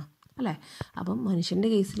മനുഷ്യനാണ് അല്ലേ. അപ്പം മനുഷ്യൻ്റെ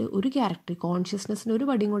കേസിൽ ഒരു ക്യാരക്ടർ, കോൺഷ്യസ്നെസ്സിന് ഒരു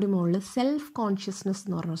പടിയും കൂടി മുകളിൽ സെൽഫ് കോൺഷ്യസ്നെസ്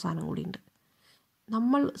എന്ന് പറഞ്ഞ സാധനം കൂടിയുണ്ട്.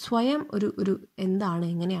 നമ്മൾ സ്വയം ഒരു എന്താണ്,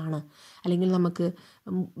 എങ്ങനെയാണ്, അല്ലെങ്കിൽ നമുക്ക്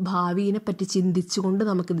ഭാവിയെ പറ്റി ചിന്തിച്ചുകൊണ്ട്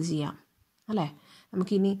നമുക്കിത് ചെയ്യാം അല്ലേ.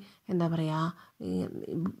 നമുക്കിനി എന്താ പറയുക,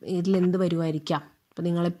 ഇതിലെന്ത് വരുമായിരിക്കാം. ഇപ്പോൾ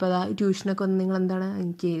നിങ്ങളിപ്പോൾ ട്യൂഷനൊക്കെ വന്ന് നിങ്ങളെന്താണ്,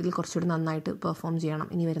 എനിക്ക് ഇതിൽ കുറച്ചുകൂടി നന്നായിട്ട് പെർഫോം ചെയ്യണം,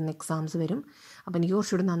 ഇനി വരുന്ന എക്സാംസ് വരും, അപ്പോൾ എനിക്ക്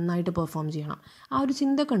കുറച്ചുകൂടി നന്നായിട്ട് പെർഫോം ചെയ്യണം, ആ ഒരു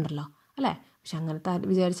ചിന്തയൊക്കെ ഉണ്ടല്ലോ അല്ലേ. പക്ഷെ അങ്ങനത്തെ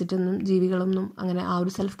വിചാരിച്ചിട്ടൊന്നും ജീവികളൊന്നും അങ്ങനെ ആ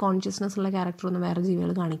ഒരു സെൽഫ് കോൺഷ്യസ്നെസ് ഉള്ള ക്യാരക്ടറൊന്നും വേറെ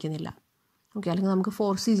ജീവികൾ കാണിക്കുന്നില്ല. ഓക്കെ. അല്ലെങ്കിൽ നമുക്ക്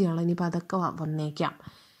ഫോർസ് ചെയ്യണം, ഇനിയിപ്പോൾ അതൊക്കെ വന്നേക്കാം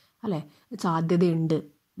അല്ലേ, സാധ്യതയുണ്ട്,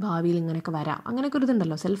 ഭാവിയിൽ ഇങ്ങനെയൊക്കെ വരാം, അങ്ങനെയൊക്കെ ഒരു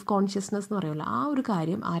ഇതുണ്ടല്ലോ സെൽഫ് കോൺഷ്യസ്നെസ് എന്ന് പറയുമല്ലോ. ആ ഒരു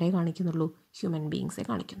കാര്യം ആരെ കാണിക്കുന്നുള്ളൂ? ഹ്യൂമൻ ബീയിങ്സെ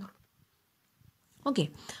കാണിക്കുന്നുള്ളൂ. ഓക്കെ.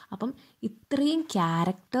 അപ്പം ഇത്രയും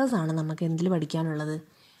ക്യാരക്ടേഴ്സാണ് നമുക്ക് എന്തിൽ പഠിക്കാനുള്ളത്,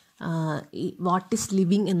 ഈ വാട്ട് ഈസ്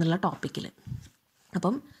ലിവിങ് എന്നുള്ള ടോപ്പിക്കിൽ.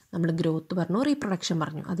 അപ്പം നമ്മൾ ഗ്രോത്ത് പറഞ്ഞു, റീപ്രൊഡക്ഷൻ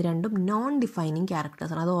പറഞ്ഞു. അത് രണ്ടും നോൺ ഡിഫൈനിങ്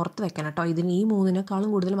ക്യാരക്ടേഴ്സാണ്. അത് ഓർത്ത് വെക്കണം കേട്ടോ. ഇതിന് ഈ 3നേക്കാളും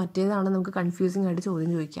കൂടുതൽ മറ്റേതാണ് നമുക്ക് കൺഫ്യൂസിങ് ആയിട്ട്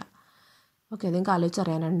ചോദ്യം ചോദിക്കാം. ഓക്കെ. നിങ്ങൾക്ക്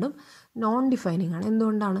ആലോചിച്ചറിയാൻ, രണ്ടും നോൺ ഡിഫൈനിങ് ആണ്.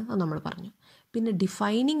 എന്തുകൊണ്ടാണ് അത് നമ്മൾ പറഞ്ഞു. പിന്നെ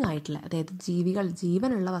ഡിഫൈനിങ് ആയിട്ടുള്ള, അതായത്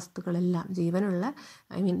ജീവനുള്ള വസ്തുക്കളെല്ലാം,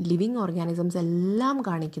 ലിവിങ് ഓർഗാനിസംസ് എല്ലാം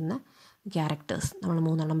കാണിക്കുന്ന ക്യാരക്ടേഴ്സ് നമ്മൾ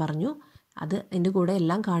 3 പറഞ്ഞു. അത് അതിൻ്റെ കൂടെ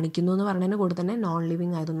എല്ലാം കാണിക്കുന്നു എന്ന് പറയുന്നതിൻ്റെ കൂടെ തന്നെ നോൺ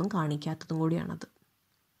ലിവിങ് ആയതൊന്നും കാണിക്കാത്തതും കൂടിയാണത്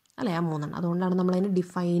അല്ലേ, ആ 3. അതുകൊണ്ടാണ് നമ്മളതിന്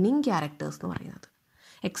ഡിഫൈനിങ് ക്യാരക്ടേഴ്സ് എന്ന് പറയുന്നത്.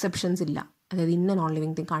 എക്സെപ്ഷൻസ് ഇല്ല, അതായത് ഇന്ന നോൺ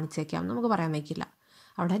ലിവിങ് തിങ് കാണിച്ചേക്കാം നമുക്ക് പറയാൻ വയ്ക്കില്ല.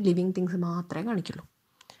 അവിടെ ലിവിങ് തിങ്സ് മാത്രമേ കാണിക്കുള്ളൂ.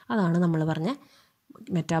 അതാണ് നമ്മൾ പറഞ്ഞ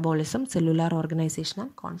metabolism, cellular organisation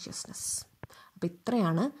and consciousness. അപ്പോൾ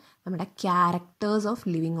ഇത്രയാണ് നമ്മുടെ ക്യാരക്ടേഴ്സ് ഓഫ്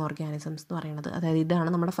ലിവിങ് ഓർഗാനിസംസ് എന്ന് പറയുന്നത്. അതായത് ഇതാണ്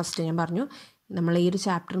നമ്മുടെ ഫസ്റ്റ്, ഞാൻ പറഞ്ഞു നമ്മൾ ഈ ഒരു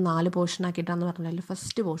ചാപ്റ്റർ 4 പോർഷൻ ആക്കിയിട്ടാണെന്ന് പറഞ്ഞാൽ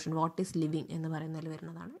first portion what is living എന്ന് പറയുന്നതിൽ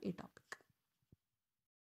വരുന്നതാണ് ഈ ടോപ്പിക്.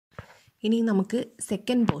 ഇനി നമുക്ക്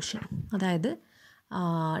സെക്കൻഡ് പോർഷൻ, അതായത്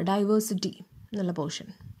ഡൈവേഴ്സിറ്റി എന്നുള്ള പോർഷൻ.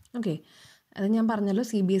 ഓക്കെ. അത് ഞാൻ പറഞ്ഞല്ലോ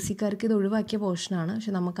CBSEക്കാർക്ക് ഇത് ഒഴിവാക്കിയ പോർഷനാണ്.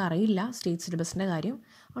 പക്ഷെ നമുക്കറിയില്ല സ്റ്റേറ്റ് സിലബസിൻ്റെ കാര്യം,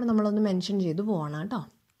 അവിടെ നമ്മളൊന്ന് മെൻഷൻ ചെയ്ത് പോവാണ് കേട്ടോ.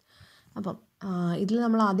 അപ്പം ഇതിൽ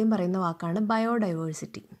നമ്മൾ ആദ്യം പറയുന്ന വാക്കാണ്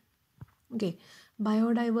ബയോഡൈവേഴ്സിറ്റി. ഓക്കെ.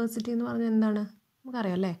 ബയോഡൈവേഴ്സിറ്റി എന്ന് പറഞ്ഞാൽ എന്താണ്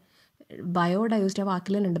നമുക്കറിയാം അല്ലേ. ബയോഡൈവേഴ്സിറ്റി ആ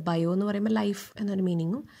വാക്കിൽ തന്നെ ഉണ്ട്. ബയോ എന്ന് പറയുമ്പോൾ ലൈഫ് എന്നൊരു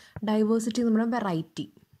മീനിങ്ങും, ഡൈവേഴ്സിറ്റി എന്ന് പറയുമ്പോൾ വെറൈറ്റി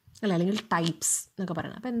അല്ല, അല്ലെങ്കിൽ ടൈപ്സ് എന്നൊക്കെ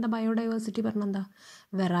പറയണം. അപ്പോൾ എന്താ ബയോഡൈവേഴ്സിറ്റി പറഞ്ഞാൽ എന്താ?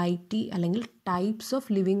 വെറൈറ്റി അല്ലെങ്കിൽ types of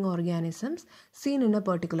living organisms scene in A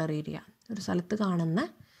particular area. ഒരു സ്ഥലത്ത് കാണുന്ന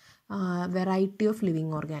വെറൈറ്റി ഓഫ്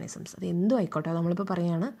ലിവിങ് ഓർഗാനിസംസ്. അത് എന്തും ആയിക്കോട്ടെ. നമ്മളിപ്പോൾ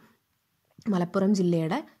പറയുകയാണ് മലപ്പുറം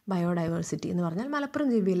ജില്ലയുടെ ബയോഡൈവേഴ്സിറ്റി എന്ന് പറഞ്ഞാൽ മലപ്പുറം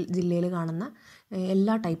ജില്ലയിൽ കാണുന്ന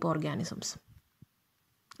എല്ലാ ടൈപ്പ് ഓർഗാനിസംസും.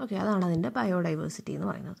 ഓക്കെ. അതാണ് അതിൻ്റെ ബയോഡൈവേഴ്സിറ്റി എന്ന്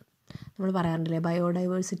പറയുന്നത്. നമ്മൾ പറയാറുണ്ടല്ലേ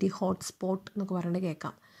ബയോഡൈവേഴ്സിറ്റി ഹോട്ട്സ്പോട്ട് എന്നൊക്കെ പറഞ്ഞിട്ട്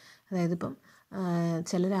കേൾക്കാം. അതായത് ഇപ്പം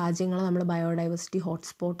ചില രാജ്യങ്ങളെ നമ്മൾ ബയോഡൈവേഴ്സിറ്റി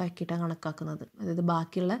ഹോട്ട്സ്പോട്ടാക്കിയിട്ടാണ് കണക്കാക്കുന്നത്. അതായത്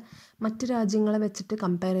ബാക്കിയുള്ള മറ്റ് രാജ്യങ്ങളെ വെച്ചിട്ട്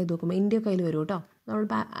കമ്പയർ ചെയ്ത് നോക്കുമ്പോൾ ഇന്ത്യ കയ്യിൽ വരും കേട്ടോ.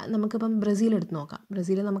 നമുക്കിപ്പം ബ്രസീൽ എടുത്ത് നോക്കാം.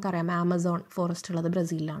 ബ്രസീൽ നമുക്കറിയാം ആമസോൺ ഫോറസ്റ്റ് ഉള്ളത്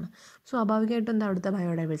ബ്രസീലിലാണ്. സ്വാഭാവികമായിട്ടും എന്താ അവിടുത്തെ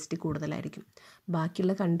ബയോഡൈവേഴ്സിറ്റി കൂടുതലായിരിക്കും.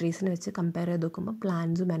 ബാക്കിയുള്ള കൺട്രീസിനെ വെച്ച് കമ്പയർ ചെയ്ത് നോക്കുമ്പോൾ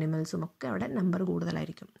പ്ലാന്റ്സും അനിമൽസും ഒക്കെ അവിടെ നമ്പർ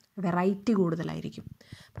കൂടുതലായിരിക്കും, വെറൈറ്റി കൂടുതലായിരിക്കും.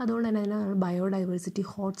 അപ്പോൾ അതുകൊണ്ട് തന്നെ അതിനെ നമ്മൾ ബയോഡൈവേഴ്സിറ്റി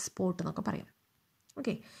ഹോട്ട്സ്പോട്ട് എന്നൊക്കെ പറയും.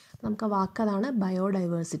 ഓക്കെ, നമുക്ക് ആ വാക്കതാണ്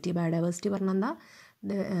ബയോഡൈവേഴ്സിറ്റി. ബയോഡൈവേഴ്സിറ്റി പറഞ്ഞാൽ എന്താ?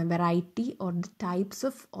 The variety or the types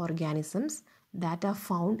of organisms that are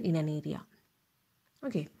found in an area.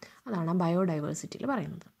 Okay, അതാണ് ബയോഡൈവേഴ്സിറ്റിയിൽ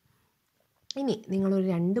പറയുന്നത്. ഇനി നിങ്ങളൊരു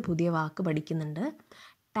 2 പുതിയ വാക്ക് പഠിക്കുന്നുണ്ട്,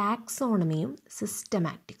 ടാക്സോണമിയും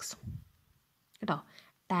സിസ്റ്റമാറ്റിക്സും കേട്ടോ.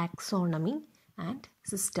 Taxonomy and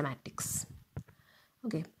systematics.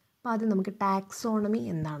 ഓക്കെ, അപ്പോൾ ആദ്യം നമുക്ക് ടാക്സോണമി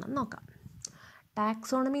എന്താണെന്ന് നോക്കാം.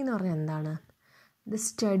 ടാക്സോണമി എന്ന് പറഞ്ഞാൽ എന്താണ്? ദ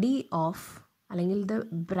സ്റ്റഡി ഓഫ് അല്ലെങ്കിൽ the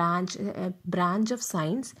branch of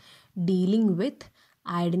science dealing with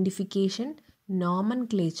identification,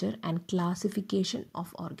 nomenclature and classification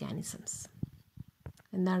of organisms.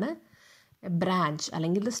 എന്താണ്? ബ്രാഞ്ച്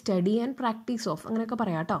അല്ലെങ്കിൽ the study and practice of, അങ്ങനെയൊക്കെ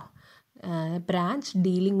പറയാം കേട്ടോ. Branch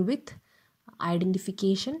dealing with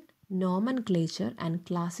identification, nomenclature and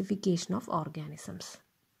classification of organisms.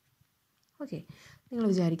 Okay, നിങ്ങൾ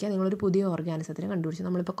വിചാരിക്കുക നിങ്ങളൊരു പുതിയ ഓർഗാനിസത്തിനെ കണ്ടുപിടിച്ചു.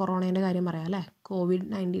 നമ്മളിപ്പോൾ കൊറോണേൻ്റെ കാര്യം പറയാം അല്ലേ.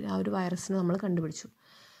 COVID-19 ആ ഒരു വൈറസിനെ നമ്മൾ കണ്ടുപിടിച്ചു.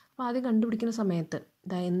 അപ്പോൾ ആദ്യം കണ്ടുപിടിക്കുന്ന സമയത്ത്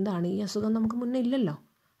എന്താണ് ഈ അസുഖം നമുക്ക് മുന്നേ ഇല്ലല്ലോ,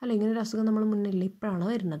 അല്ല ഇങ്ങനൊരു അസുഖം നമ്മൾ മുന്നേ ഇല്ല, ഇപ്പോഴാണ്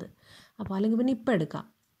വരുന്നത്. അപ്പോൾ അല്ലെങ്കിൽ പിന്നെ ഇപ്പോൾ എടുക്കാം.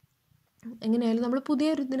 എങ്ങനെയായാലും നമ്മൾ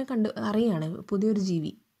പുതിയൊരു ഇതിനെ അറിയുകയാണ്, പുതിയൊരു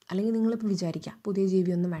ജീവി. അല്ലെങ്കിൽ നിങ്ങളിപ്പോൾ വിചാരിക്കുക പുതിയ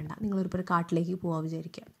ജീവിയൊന്നും വേണ്ട, നിങ്ങളൊരു കാട്ടിലേക്ക് പോകാൻ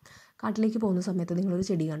വിചാരിക്കുക. കാട്ടിലേക്ക് പോകുന്ന സമയത്ത് നിങ്ങളൊരു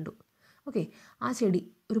ചെടി കണ്ടു. ഓക്കെ, ആ ചെടി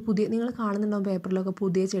ഒരു പുതിയ, നിങ്ങൾ കാണുന്നുണ്ടാവും പേപ്പറിലൊക്കെ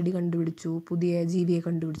പുതിയ ചെടി കണ്ടുപിടിച്ചു, പുതിയ ജീവിയെ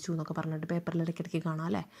കണ്ടുപിടിച്ചു എന്നൊക്കെ പറഞ്ഞിട്ട് പേപ്പറിൽ ഇടയ്ക്കിടയ്ക്ക് കാണാം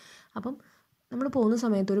അല്ലേ. അപ്പം നമ്മൾ പോകുന്ന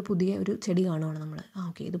സമയത്ത് ഒരു ചെടി കാണുകയാണ് നമ്മൾ.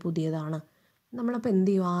 ഓക്കെ, ഇത് പുതിയതാണ്. നമ്മളപ്പോൾ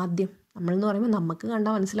എന്ത് ചെയ്യും? ആദ്യം നമ്മളെന്ന് പറയുമ്പോൾ നമുക്ക്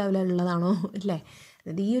കണ്ടാൽ മനസ്സിലാവില്ല ഉള്ളതാണോ അല്ലേ.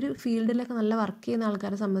 അതായത് ഈ ഒരു ഫീൽഡിലൊക്കെ നല്ല വർക്ക് ചെയ്യുന്ന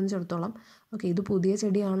ആൾക്കാരെ സംബന്ധിച്ചിടത്തോളം ഓക്കെ ഇത് പുതിയ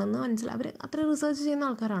ചെടിയാണെന്ന് അവർ അത്ര റിസർച്ച് ചെയ്യുന്ന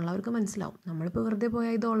ആൾക്കാരാണല്ലോ, അവർക്ക് മനസ്സിലാവും. നമ്മളിപ്പോൾ വെറുതെ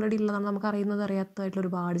പോയാൽ ഇത് ഓൾറെഡി ഉള്ളതാണ്, നമുക്ക് അറിയാത്തതായിട്ടുള്ള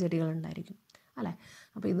ഒരുപാട് ചെടികളുണ്ടായിരിക്കും അല്ലേ.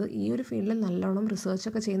 അപ്പോൾ ഈ ഒരു ഫീൽഡിൽ നല്ലോണം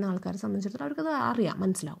റിസർച്ചൊക്കെ ചെയ്യുന്ന ആൾക്കാരെ സംബന്ധിച്ചിടത്തോളം അവർക്കത് അറിയാം,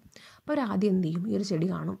 മനസ്സിലാവും. അപ്പോൾ അവരാദ്യം എന്ത് ചെയ്യും? ഈ ഒരു ചെടി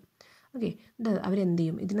കാണും. ഓക്കെ, അവരെന്ത്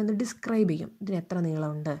ചെയ്യും? ഇതിനൊന്ന് ഡിസ്ക്രൈബ് ചെയ്യും. ഇതിന് എത്ര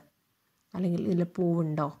നീളമുണ്ട്, അല്ലെങ്കിൽ ഇതിൽ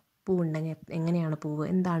പൂവുണ്ടെങ്കിൽ എങ്ങനെയാണ് പൂവ്,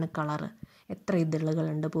 എന്താണ് കളറ്, എത്ര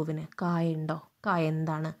ഇതളുകളുണ്ട് പൂവിന്, കായുണ്ടോ, കായ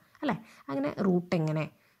എന്താണ് അല്ലേ, അങ്ങനെ റൂട്ട് എങ്ങനെ,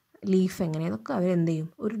 ലീഫ് എങ്ങനെ, എന്നൊക്കെ അവരെന്ത് ചെയ്യും?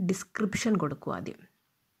 ഒരു ഡിസ്ക്രിപ്ഷൻ കൊടുക്കും ആദ്യം.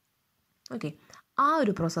 ഓക്കെ, ആ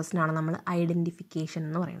ഒരു പ്രോസസ്സിനാണ് നമ്മൾ ഐഡൻറ്റിഫിക്കേഷൻ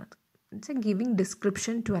എന്ന് പറയുന്നത്. Giving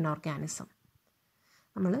description to an organism.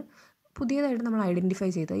 നമ്മൾ പുതിയതായിട്ട് നമ്മൾ ഐഡൻറ്റിഫൈ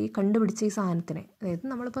ചെയ്ത ഈ കണ്ടുപിടിച്ച ഈ സാധനത്തിനെ, അതായത്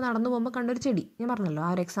നമ്മളിപ്പോൾ നടന്നു പോകുമ്പോൾ കണ്ടൊരു ചെടി, ഞാൻ പറഞ്ഞല്ലോ ആ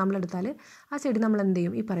ഒരു എക്സാമ്പിൾ എടുത്താൽ ആ ചെടി നമ്മൾ എന്ത്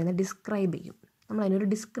ചെയ്യും? ഈ പറയുന്ന ഡിസ്ക്രൈബ് ചെയ്യും, നമ്മൾ അതിനൊരു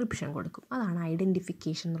ഡിസ്ക്രിപ്ഷൻ കൊടുക്കും. അതാണ്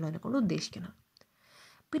ഐഡൻറ്റിഫിക്കേഷൻ എന്നുള്ളതിനെ കൊണ്ട് ഉദ്ദേശിക്കുന്നത്.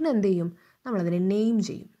 പിന്നെ എന്ത് ചെയ്യും? നമ്മളതിനെ നെയിം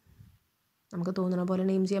ചെയ്യും. നമുക്ക് തോന്നുന്ന പോലെ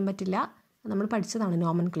നെയിം ചെയ്യാൻ പറ്റില്ല, നമ്മൾ പഠിച്ചതാണ്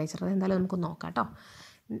നോമൻക്ലേച്ചർ, അതെന്തായാലും നമുക്ക് നോക്കാം കേട്ടോ.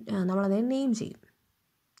 നമ്മളതിനെ നെയിം ചെയ്യും.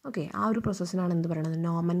 ഓക്കെ, ആ ഒരു പ്രോസസ്സിനാണ് എന്ത് പറയുന്നത്?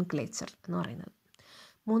 നോമൻക്ലേച്ചർ എന്ന് പറയുന്നത്.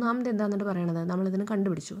 മൂന്നാമത് എന്താണെന്നിട്ട് പറയണത്? നമ്മളിതിനെ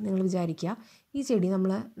കണ്ടുപിടിച്ചു. നിങ്ങൾ വിചാരിക്കുക ഈ ചെടി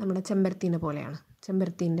നമ്മുടെ ചെമ്പരത്തീനെ പോലെയാണ്.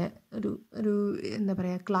 ചെമ്പരത്തീൻ്റെ ഒരു എന്താ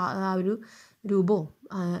പറയുക, ആ ഒരു രൂപവും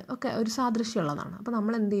ഒക്കെ ഒരു സാദൃശ്യമുള്ളതാണ്. അപ്പോൾ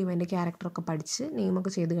നമ്മൾ എന്ത് ചെയ്യും? അതിൻ്റെ ക്യാരക്ടറൊക്കെ പഠിച്ച്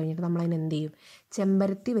നെയിമൊക്കെ ചെയ്ത് കഴിഞ്ഞിട്ട് നമ്മളതിന് എന്ത് ചെയ്യും?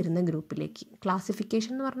 ചെമ്പരത്തി വരുന്ന ഗ്രൂപ്പിലേക്ക്.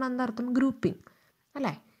 ക്ലാസിഫിക്കേഷൻ എന്ന് പറഞ്ഞാൽ എന്താ അർത്ഥം? ഗ്രൂപ്പിംഗ്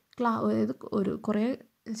അല്ലേ. അതായത് കുറേ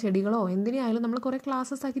ചെടികളോ എന്തിനായാലും നമ്മൾ കുറേ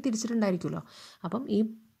ക്ലാസ്സസ് ആക്കി തിരിച്ചിട്ടുണ്ടായിരിക്കുമല്ലോ. അപ്പം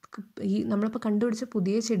ഈ നമ്മളിപ്പോൾ കണ്ടുപിടിച്ച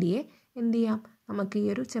പുതിയ ചെടിയെ എന്ത് ചെയ്യാം? നമുക്ക് ഈ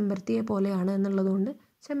ഒരു ചെമ്പരത്തിയെ പോലെയാണ് എന്നുള്ളതുകൊണ്ട്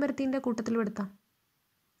ചെമ്പരത്തീൻ്റെ കൂട്ടത്തിൽ പെടുത്താം.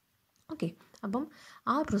 ഓക്കെ, അപ്പം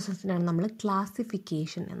ആ പ്രോസസ്സിനാണ് നമ്മൾ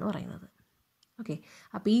ക്ലാസിഫിക്കേഷൻ എന്ന് പറയുന്നത്. ഓക്കെ,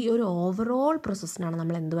 അപ്പോൾ ഈ ഒരു ഓവറോൾ പ്രോസസ്സിനാണ്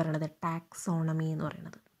നമ്മൾ എന്ത് പറയുന്നത്? ടാക്സോണമി എന്ന്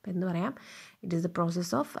പറയുന്നത്. അപ്പോൾ എന്ത് പറയാം? It is the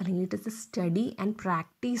process of, അല്ലെങ്കിൽ it is the study and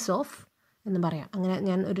practice of എന്ന് പറയാം. അങ്ങനെ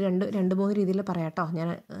ഞാൻ ഒരു രണ്ട് മൂന്ന് രീതിയിൽ പറയാം കേട്ടോ. ഞാൻ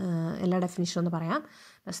എല്ലാ ഡെഫിനിഷനും ഒന്ന് പറയാം.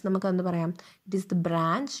 ഫസ്റ്റ് നമുക്കെന്ത് പറയാം? It is the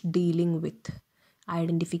branch dealing with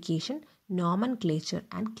identification, nomenclature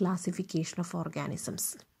and classification of organisms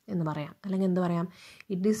എന്ന് പറയാം. അല്ലെങ്കിൽ എന്ത് പറയാം?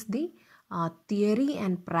 It is the theory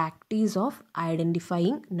and practice of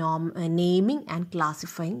identifying, naming and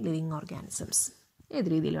classifying living organisms. ഏത്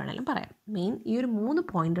രീതിയിൽ വേണമെങ്കിലും പറയാം. മെയിൻ ഈ ഒരു 3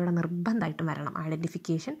 പോയിൻ്റ് ഇവിടെ നിർബന്ധമായിട്ടും വരണം: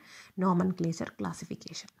 ഐഡൻറ്റിഫിക്കേഷൻ, നോമൻക്ലേച്ചർ,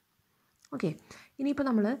 ക്ലാസിഫിക്കേഷൻ. ഓക്കെ, ഇനിയിപ്പോൾ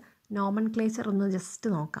നമ്മൾ നോമൻക്ലേച്ചർ ഒന്ന് ജസ്റ്റ്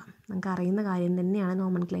നോക്കാം. നമുക്ക് അറിയുന്ന കാര്യം തന്നെയാണ്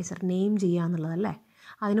നോമൻക്ലേച്ചർ, നെയിം ചെയ്യുക എന്നുള്ളതല്ലേ.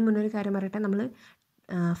 അതിന് മുന്നേ ഒരു കാര്യം പറയട്ടെ. നമ്മൾ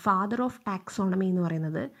ഫാദർ ഓഫ് ടാക്സോണമി എന്ന്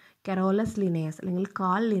പറയുന്നത് കെറോലസ് ലിനേയസ് അല്ലെങ്കിൽ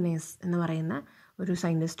കാൾ ലിനേയസ് എന്ന് പറയുന്ന ഒരു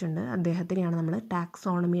സയൻറ്റിസ്റ്റ് ഉണ്ട്. അദ്ദേഹത്തിനെയാണ് നമ്മൾ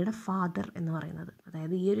ടാക്സോണമിയുടെ ഫാദർ എന്ന് പറയുന്നത്.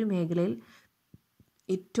 അതായത് ഈ ഒരു മേഖലയിൽ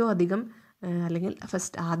ഏറ്റവും അധികം അല്ലെങ്കിൽ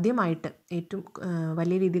ആദ്യമായിട്ട് ഏറ്റവും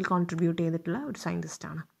വലിയ രീതിയിൽ കോൺട്രിബ്യൂട്ട് ചെയ്തിട്ടുള്ള ഒരു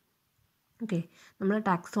സയൻറ്റിസ്റ്റാണ്. ഓക്കെ, നമ്മൾ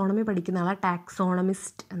ടാക്സോണമി പഠിക്കുന്ന ആളെ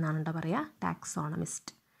ടാക്സോണമിസ്റ്റ് എന്നാണ് കേട്ടോ പറയുക.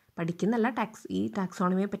 ടാക്സോണമിസ്റ്റ് പഠിക്കുന്നല്ല, ഈ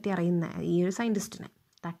ടാക്സോണമിയെ പറ്റി അറിയുന്ന ഈ ഒരു സയൻറ്റിസ്റ്റിനെ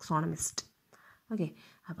ടാക്സോണമിസ്റ്റ്. ഓക്കെ,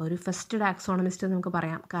 അപ്പോൾ ഒരു ഫസ്റ്റ് ടാക്സോണമിസ്റ്റ് നമുക്ക്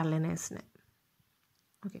പറയാം കാർലിനേഴ്സിനെ.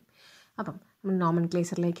 ഓക്കെ, അപ്പം നമ്മൾ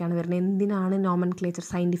നോമൻക്ലേച്ചറിലേക്കാണ് വരുന്നത്. എന്തിനാണ് നോമൻക്ലേച്ചർ,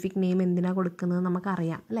 സയൻറ്റിഫിക് നെയിം എന്തിനാണ് കൊടുക്കുന്നത്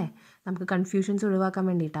നമുക്കറിയാം അല്ലേ. നമുക്ക് കൺഫ്യൂഷൻസ് ഒഴിവാക്കാൻ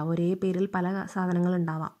വേണ്ടിയിട്ടാണ്. ഒരേ പേരിൽ പല സാധനങ്ങൾ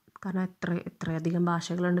ഉണ്ടാവാം, കാരണം എത്രയധികം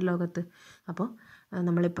ഭാഷകളുണ്ട് ലോകത്ത്. അപ്പോൾ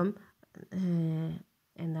നമ്മളിപ്പം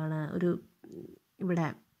ഇവിടെ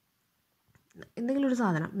എന്തെങ്കിലും ഒരു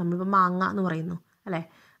സാധനം നമ്മളിപ്പോൾ മാങ്ങ എന്ന് പറയുന്നു അല്ലേ,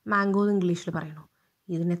 മാംഗോ എന്ന് ഇംഗ്ലീഷിൽ പറയണു,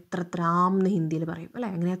 ഇതിന് എത്ര ആംന്ന് ഹിന്ദിയിൽ പറയും അല്ലേ.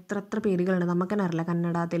 അങ്ങനെ എത്ര പേരുകളുണ്ട്, നമുക്ക് തന്നെ അറിയില്ല.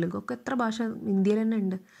 കന്നഡ, തെലുങ്ക് ഒക്കെ എത്ര ഭാഷ ഇന്ത്യയിൽ തന്നെ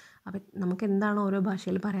ഉണ്ട്. അപ്പം നമുക്ക് എന്താണ് ഓരോ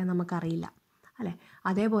ഭാഷയിൽ പറയാൻ നമുക്കറിയില്ല അല്ലേ.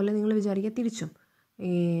 അതേപോലെ നിങ്ങൾ വിചാരിക്കുക തിരിച്ചും,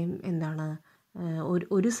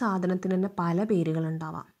 ഒരു സാധനത്തിന് തന്നെ പല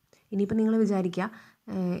പേരുകളുണ്ടാവാം. ഇനിയിപ്പോൾ നിങ്ങൾ വിചാരിക്കുക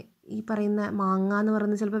ഈ പറയുന്ന മാങ്ങ എന്ന്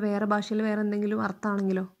പറയുന്നത് ചിലപ്പോൾ വേറെ ഭാഷയിൽ വേറെ എന്തെങ്കിലും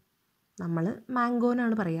അർത്ഥമാണെങ്കിലോ, നമ്മൾ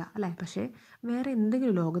മാംഗോനാണ് പറയുക അല്ലേ. പക്ഷേ വേറെ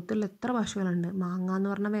എന്തെങ്കിലും ലോകത്തുള്ള എത്ര ഭാഷകളുണ്ട്, മാങ്ങ എന്ന്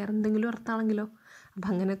പറഞ്ഞാൽ വേറെ എന്തെങ്കിലും അർത്ഥമാണെങ്കിലോ. അപ്പം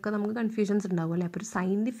അങ്ങനെയൊക്കെ നമുക്ക് കൺഫ്യൂഷൻസ് ഉണ്ടാവും അല്ലേ. അപ്പോൾ ഒരു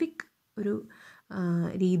സയൻറ്റിഫിക് ഒരു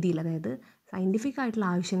രീതിയിൽ, അതായത് സയൻറ്റിഫിക് ആയിട്ടുള്ള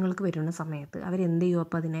ആവശ്യങ്ങൾക്ക് വരുന്ന സമയത്ത് അവരെന്ത് ചെയ്യും,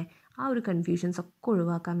 അപ്പോൾ അതിനെ ആ ഒരു കൺഫ്യൂഷൻസ് ഒക്കെ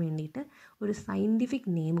ഒഴിവാക്കാൻ വേണ്ടിയിട്ട് ഒരു സയൻറ്റിഫിക്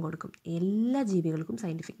നെയിം കൊടുക്കും. എല്ലാ ജീവികൾക്കും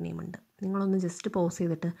സയൻറ്റിഫിക് നെയിം ഉണ്ട്. നിങ്ങളൊന്ന് ജസ്റ്റ് പോസ്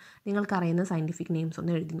ചെയ്തിട്ട് നിങ്ങൾക്കറിയുന്ന സയൻറ്റിഫിക് നെയിംസ്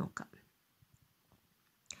ഒന്ന് എഴുതി നോക്കാം.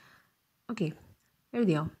 ഓക്കെ,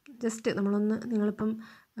 എഴുതിയോ? ജസ്റ്റ് നിങ്ങളിപ്പം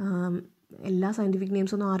എല്ലാ സയൻറ്റിഫിക്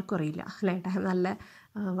നെയിംസൊന്നും ആർക്കും അറിയില്ല അല്ലേ. നല്ല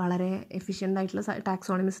വളരെ എഫിഷ്യൻ്റ് ആയിട്ടുള്ള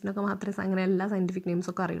ടാക്സോണമിസ്റ്റിനൊക്കെ മാത്രമേ അങ്ങനെ എല്ലാ സയൻറ്റിഫിക്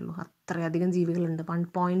നെയിംസൊക്കെ അറിയുള്ളൂ. അത്രയധികം ജീവികളുണ്ട്,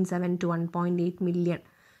 1.7 to 1.8 മില്യൺ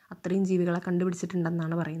അത്രയും ജീവികളെ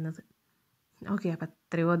കണ്ടുപിടിച്ചിട്ടുണ്ടെന്നാണ് പറയുന്നത്. ഓക്കെ, അപ്പോൾ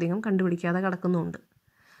എത്രയോ അധികം കണ്ടുപിടിക്കാതെ കിടക്കുന്നുമുണ്ട്.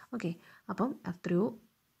 ഓക്കെ, അപ്പം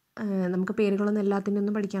നമുക്ക് പേരുകളൊന്നും എല്ലാത്തിൻ്റെ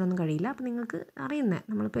ഒന്നും പഠിക്കാനൊന്നും കഴിയില്ല. അപ്പം നിങ്ങൾക്ക് അറിയുന്നത്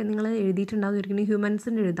നമ്മളിപ്പോൾ നിങ്ങൾ എഴുതിയിട്ടുണ്ടാകും,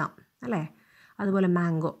 ഹ്യൂമൻസിൻ്റെ എഴുതാം അല്ലേ. അതുപോലെ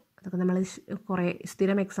മാംഗോ, അതൊക്കെ നമ്മൾ കുറേ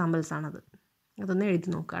സ്ഥിരം എക്സാമ്പിൾസാണത്. അതൊന്ന് എഴുതി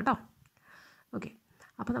നോക്കുക കേട്ടോ. ഓക്കെ,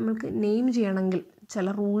 അപ്പോൾ നമ്മൾക്ക് നെയിം ചെയ്യണമെങ്കിൽ ചില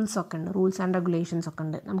റൂൾസൊക്കെ ഉണ്ട്, റൂൾസ് ആൻഡ് റെഗുലേഷൻസ് ഒക്കെ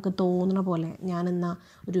ഉണ്ട്. നമുക്ക് തോന്നുന്ന പോലെ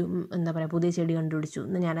ഞാനെന്നാൽ പുതിയ ചെടി കണ്ടുപിടിച്ചു,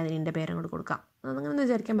 എന്നാൽ ഞാൻ അതിൻ്റെ പേരങ്ങോട്ട് കൊടുക്കാം, അതങ്ങനെയൊന്നും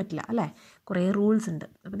വിചാരിക്കാൻ പറ്റില്ല അല്ലേ. കുറേ റൂൾസ് ഉണ്ട്.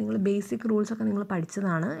 അപ്പോൾ നിങ്ങൾ ബേസിക് റൂൾസൊക്കെ നിങ്ങൾ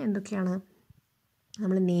പഠിച്ചതാണ്. എന്തൊക്കെയാണ്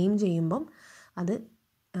നമ്മൾ നെയിം ചെയ്യുമ്പം അത്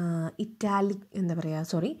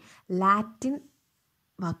ലാറ്റിൻ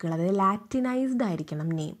വാക്കുകൾ, അതായത് ലാറ്റിനൈസ്ഡ് ആയിരിക്കണം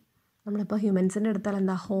നെയിം. നമ്മളിപ്പോൾ ഹ്യൂമൻസിൻ്റെ എടുത്താൽ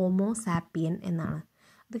ഹോമോ സാപ്പിയൻ എന്നാണ്.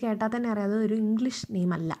 അത് കേട്ടാൽ തന്നെ അറിയാം അത് ഒരു ഇംഗ്ലീഷ്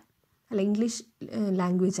നെയിം അല്ല, ഇംഗ്ലീഷ്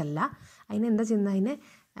ലാംഗ്വേജ് അല്ല. അതിനെന്താ ചെയ്യുന്നത്, അതിനെ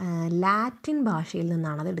ലാറ്റിൻ ഭാഷയിൽ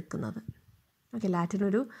നിന്നാണ് അത് എടുക്കുന്നത്. ഓക്കെ, ലാറ്റിൻ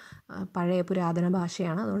ഒരു പഴയ പുരാതന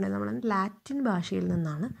ഭാഷയാണ്. അതുകൊണ്ട് നമ്മൾ ലാറ്റിൻ ഭാഷയിൽ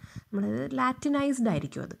നിന്നാണ് നമ്മളത് ലാറ്റിനൈസ്ഡ്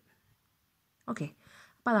ആയിരിക്കും അത്. ഓക്കെ,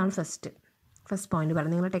 അപ്പോൾ അതാണ് ഫസ്റ്റ് പോയിന്റ്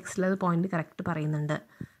പറയുന്നത്. നിങ്ങളുടെ ടെക്സ്റ്റിൽ അത് പോയിന്റ് കറക്റ്റ് പറയുന്നുണ്ട്.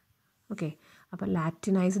 ഓക്കെ, അപ്പോൾ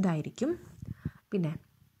ലാറ്റിനൈസ്ഡ് ആയിരിക്കും. പിന്നെ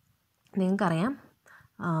നിങ്ങൾക്കറിയാം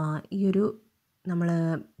ഈ ഒരു നമ്മൾ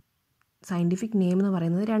സയൻറ്റിഫിക് നെയിം എന്ന്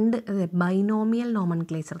പറയുന്നത് ബൈനോമിയൽ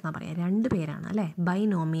നോമൻക്ലേച്ചർ എന്നാണ് പറയുക. 2 പേരാണ് അല്ലേ,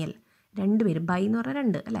 ബൈനോമിയൽ, 2 പേര്, ബൈ എന്ന് പറഞ്ഞാൽ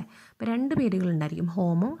 2 അല്ലേ. അപ്പോൾ 2 പേരുകളുണ്ടായിരിക്കും,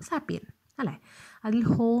 ഹോമോ സാപ്പിയൻ അല്ലേ. അതിൽ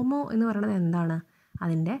ഹോമോ എന്ന് പറയുന്നത് എന്താണ്,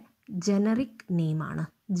 അതിൻ്റെ ജനറിക് നെയിമാണ്,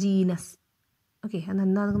 ജീനസ്. ഓക്കെ,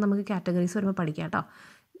 അതെന്താണെന്ന് നമുക്ക് കാറ്റഗറീസ് വരുമ്പോൾ പഠിക്കാം കേട്ടോ.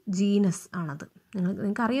 ജീനസ് ആണത്,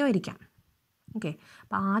 നിങ്ങൾക്ക് അറിയുമായിരിക്കാം. ഓക്കെ,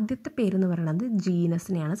 അപ്പോൾ ആദ്യത്തെ പേരെന്ന് പറയുന്നത്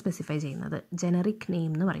ജീനസിനെയാണ് സ്പെസിഫൈ ചെയ്യുന്നത്, ജനറിക്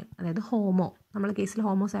നെയിം എന്ന് പറയും. അതായത് ഹോമോ, നമ്മുടെ കേസിൽ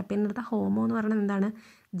ഹോമോ സാപ്പിയൻ എടുത്ത ഹോമോ എന്ന് പറയുന്നത് എന്താണ്,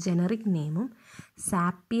 ജനറിക് നെയിമും.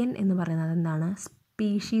 സാപ്പിയൻ എന്ന് പറയുന്നത് എന്താണ്,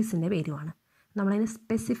 സ്പീഷീസിൻ്റെ പേരുമാണ്. നമ്മളതിന്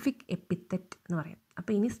സ്പെസിഫിക് എപ്പിത്തറ്റ് എന്ന് പറയും.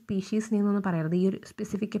 അപ്പോൾ ഇനി സ്പീഷീസ് നെയിം എന്ന് പറയരുത്, ഈ ഒരു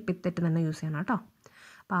സ്പെസിഫിക് എപ്പിത്തറ്റ് തന്നെ യൂസ് ചെയ്യണം കേട്ടോ.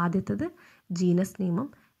 അപ്പോൾ ആദ്യത്തേത് ജീനസ് നെയിമും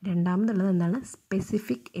രണ്ടാമതുള്ളത് എന്താണ്,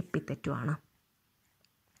 സ്പെസിഫിക് എപ്പിത്തറ്റുമാണ്.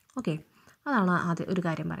 ഓക്കെ, അതാണ് ആദ്യം ഒരു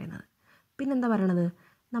കാര്യം പറയുന്നത്. പിന്നെന്താ പറയണത്,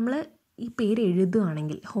 നമ്മൾ ഈ പേര്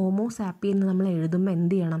എഴുതുകയാണെങ്കിൽ ഹോമോ സാപ്പിയൻ എന്ന് നമ്മൾ എഴുതുമ്പോൾ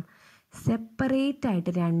എന്ത് ചെയ്യണം, സെപ്പറേറ്റ്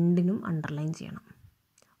ആയിട്ട് രണ്ടിനും അണ്ടർലൈൻ ചെയ്യണം.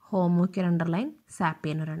 ഹോമോയ്ക്ക് ഒരു അണ്ടർലൈൻ,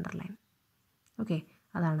 സാപ്പിയൻ ഒരു അണ്ടർലൈൻ. ഓക്കെ,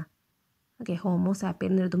 അതാണ്. ഓക്കെ, ഹോമോ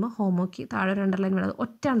സാപ്പിയൻ എന്ന് എഴുതുമ്പോൾ ഹോമോയ്ക്ക് താഴെ ഒരു അണ്ടർലൈൻ വേണം.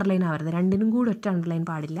 ഒറ്റ അണ്ടർലൈൻ ആവരുത്, രണ്ടിനും കൂടി ഒറ്റ അണ്ടർലൈൻ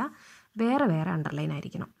പാടില്ല, വേറെ അണ്ടർലൈൻ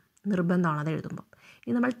ആയിരിക്കണം, നിർബന്ധമാണ് അത് എഴുതുമ്പോൾ.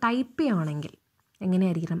 ഇനി നമ്മൾ ടൈപ്പ് ചെയ്യുകയാണെങ്കിൽ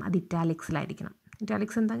എങ്ങനെയായിരിക്കണം, അത് ഇറ്റാലിക്സിലായിരിക്കണം.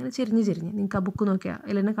 ഇറ്റാലിക്സ് എന്താ, അങ്ങനെ ചെരിഞ്ഞ് നിങ്ങൾക്ക് ആ ബുക്ക് നോക്കിയാൽ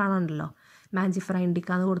അതിൽ തന്നെ കാണാനുണ്ടല്ലോ, മാഞ്ചിഫറ ഇൻഡിക്ക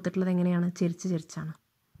എന്ന് കൊടുത്തിട്ടുള്ളത് എങ്ങനെയാണ്, ചെരിച്ചാണ്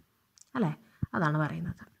അല്ലേ. അതാണ്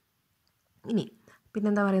പറയുന്നത്. ഇനി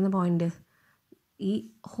പിന്നെന്താ പറയുന്ന പോയിന്റ്, ഈ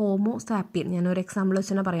ഹോമോ സാപ്പിയൻ ഞാനൊരു എക്സാമ്പിൾ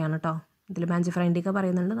വെച്ച് തന്നെ പറയാം കേട്ടോ. ഇതിൽ മാഞ്ചിഫറ ഇൻഡിക്ക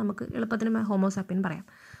പറയുന്നുണ്ട്, നമുക്ക് എളുപ്പത്തിന് ഹോമോ സാപ്പിയൻ പറയാം.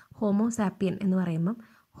 ഹോമോ സാപ്പിയൻ എന്ന് പറയുമ്പം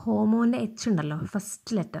ഹോമോൻ്റെ എച്ച് ഉണ്ടല്ലോ,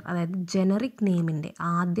 ഫസ്റ്റ് ലെറ്റർ, അതായത് ജനറിക് നെയിമിൻ്റെ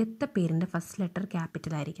ആദ്യത്തെ പേരിൻ്റെ ഫസ്റ്റ് ലെറ്റർ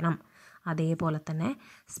ക്യാപിറ്റൽ ആയിരിക്കണം. അതേപോലെ തന്നെ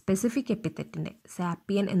സ്പെസിഫിക് എപ്പിത്തറ്റിൻ്റെ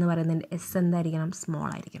സാപ്പിയൻ എന്ന് പറയുന്നതിൻ്റെ എസ് എന്തായിരിക്കണം? സ്മോൾ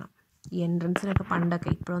ആയിരിക്കണം. ഈ എൻട്രൻസിനൊക്കെ പണ്ടൊക്കെ,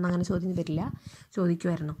 ഇപ്പോഴൊന്നും അങ്ങനെ ചോദ്യം വരില്ല,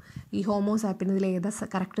 ചോദിക്കുമായിരുന്നു ഈ ഹോമോ സാപ്പിയൻ ഇതിൽ ഏതാ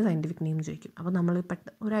കറക്റ്റ് സയൻറ്റിഫിക് നെയിം ചോദിക്കും. അപ്പോൾ നമ്മൾ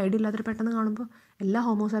ഒരു ഐഡിയ ഇല്ലാത്തൊരു പെട്ടെന്ന് കാണുമ്പോൾ എല്ലാ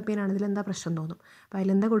ഹോമോ സാപ്പിയനാണ്, ഇതിലെന്താ പ്രശ്നം തോന്നും. അപ്പോൾ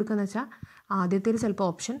അതിലെന്താ കൊടുക്കുകയെന്ന് വെച്ചാൽ ആദ്യത്തേൽ ചിലപ്പോൾ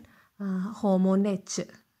ഓപ്ഷൻ ഹോമോൻ്റെ എച്ച്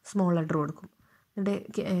സ്മോൾ ലെറ്റർ കൊടുക്കും,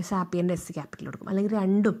 എന്നിട്ട് സാപ്പിയൻ്റെ എസ് ക്യാപിറ്റൽ കൊടുക്കും, അല്ലെങ്കിൽ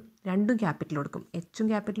രണ്ടും ക്യാപിറ്റൽ കൊടുക്കും, എച്ചും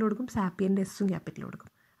ക്യാപിറ്റൽ കൊടുക്കും, സാപ്പിയൻ്റെ എസ്സും ക്യാപിറ്റൽ കൊടുക്കും.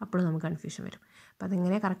 അപ്പോഴും നമുക്ക് കൺഫ്യൂഷൻ വരും. അപ്പോൾ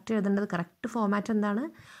അതെങ്ങനെ കറക്റ്റ് എഴുതേണ്ടത്? കറക്റ്റ് ഫോമാറ്റ് എന്താണ്?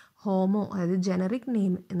 ഹോമോ, അതായത് ജനറിക്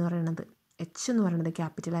നെയിം എന്ന് പറയുന്നത് എച്ച് എന്ന് പറയുന്നത്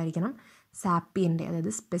ക്യാപിറ്റൽ ആയിരിക്കണം. സാപ്പിയൻ്റെ,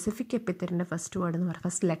 അതായത് സ്പെസിഫിക് എപ്പിത്തറ്റിൻ്റെ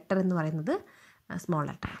ഫസ്റ്റ് ലെറ്റർ എന്ന് പറയുന്നത് സ്മോൾ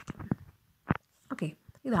ലെറ്റർ ആയിരിക്കും. ഓക്കെ,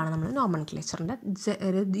 ഇതാണ് നമ്മൾ നോമൻക്ലേച്ചറിൻ്റെ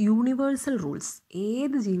യൂണിവേഴ്സൽ റൂൾസ്.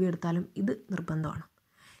 ഏത് ജീവി എടുത്താലും ഇത് നിർബന്ധമാണ്.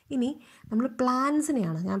 ഇനി നമ്മൾ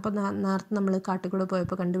പ്ലാന്റ്സിനെയാണ്, ഞാനിപ്പോൾ നേരത്തെ നമ്മൾ കാട്ടിക്കൂടെ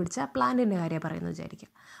പോയപ്പോൾ കണ്ടുപിടിച്ച പ്ലാന്റിൻ്റെ കാര്യമാണ് പറയുന്നത് വിചാരിക്കുക.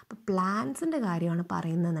 അപ്പോൾ പ്ലാന്റ്സിൻ്റെ കാര്യമാണ്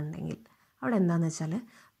പറയുന്നതെന്നുണ്ടെങ്കിൽ അവിടെ എന്താണെന്ന് വെച്ചാൽ,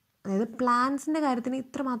 അതായത് പ്ലാന്റ്സിൻ്റെ കാര്യത്തിന്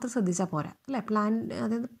ഇത്ര മാത്രം ശ്രദ്ധിച്ചാൽ പോരാ അല്ലേ.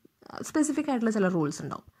 അതായത് സ്പെസിഫിക് ആയിട്ടുള്ള ചില റൂൾസ്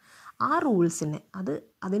ഉണ്ടാവും. ആ റൂൾസിന്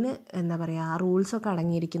അതിന് എന്താ പറയുക, ആ റൂൾസൊക്കെ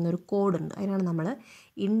അടങ്ങിയിരിക്കുന്ന ഒരു കോഡുണ്ട്. അതിനാണ് നമ്മൾ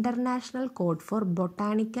international code four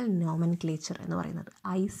botanical nomenclature എന്ന് പറയുന്നത്,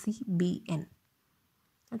 ICBN.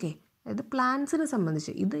 ഓക്കെ, അതായത് പ്ലാന്റ്സിനെ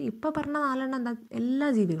സംബന്ധിച്ച് ഇത് ഇപ്പോൾ പറഞ്ഞ 4 എന്താ, എല്ലാ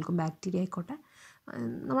ജീവികൾക്കും, ബാക്ടീരിയ ആയിക്കോട്ടെ,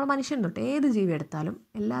 നമ്മൾ മനുഷ്യൻ തൊട്ട് ഏത് ജീവി എടുത്താലും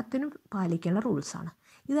എല്ലാത്തിനും പാലിക്കേണ്ട റൂൾസാണ്.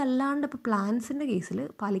 ഇതല്ലാണ്ട് ഇപ്പോൾ പ്ലാന്റ്സിൻ്റെ കേസിൽ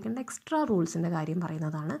പാലിക്കേണ്ട എക്സ്ട്രാ റൂൾസിൻ്റെ കാര്യം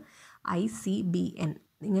പറയുന്നതാണ് ICBN.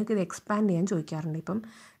 നിങ്ങൾക്കിത് എക്സ്പാൻഡ് ചെയ്യാൻ ചോദിക്കാറുണ്ട്. ഇപ്പം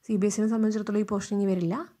CBSE സംബന്ധിച്ചിടത്തോളം ഈ പോർഷനിങ്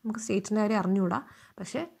വരില്ല, നമുക്ക് സ്റ്റേറ്റ്സിൻ്റെ കാര്യം അറിഞ്ഞുകൂടാ.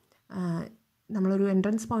 പക്ഷേ നമ്മളൊരു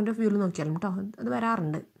എൻട്രൻസ് പോയിൻ്റ് ഓഫ് വ്യൂവിൽ നോക്കിയാലും കേട്ടോ അത്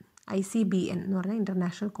വരാറുണ്ട്. ICBN എന്ന് പറഞ്ഞാൽ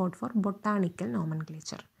international code four botanical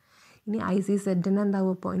nomenclature. ഇനി ICZN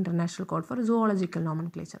എന്താവും? ഇപ്പോൾ international code four zoological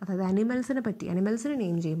nomenclature. അതായത് അനിമൽസിനെ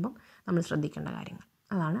നെയിം ചെയ്യുമ്പം നമ്മൾ ശ്രദ്ധിക്കേണ്ട കാര്യങ്ങൾ,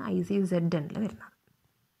 അതാണ് ICZNൽ വരുന്നത്.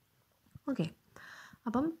 ഓക്കെ,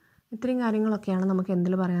 അപ്പം ഇത്രയും കാര്യങ്ങളൊക്കെയാണ് നമുക്ക്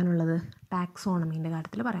എന്തിൽ പറയാനുള്ളത്? ടാക്സോണമീൻ്റെ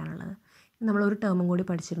കാര്യത്തിൽ പറയാനുള്ളത്. നമ്മളൊരു ടേമും കൂടി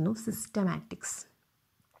പഠിച്ചിരുന്നു, സിസ്റ്റമാറ്റിക്സ്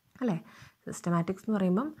അല്ലേ. സിസ്റ്റമാറ്റിക്സ് എന്ന്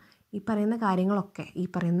പറയുമ്പം ഈ പറയുന്ന കാര്യങ്ങളൊക്കെ, ഈ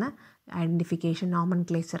പറയുന്ന ഐഡൻറ്റിഫിക്കേഷൻ,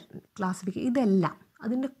 നോമൻക്ലേച്ചർ, ക്ലാസിഫിക്കേഷൻ, ഇതെല്ലാം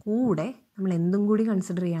അതിൻ്റെ കൂടെ നമ്മൾ എന്തും കൂടി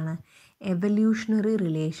കൺസിഡർ ചെയ്യാണ്? എവല്യൂഷണറി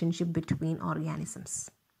റിലേഷൻഷിപ്പ് ബിറ്റ്വീൻ ഓർഗാനിസംസ്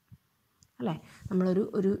അല്ലേ.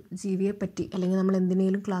 ഒരു ജീവിയെ പറ്റി അല്ലെങ്കിൽ നമ്മൾ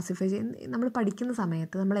എന്തിനേലും ക്ലാസിഫൈ നമ്മൾ പഠിക്കുന്ന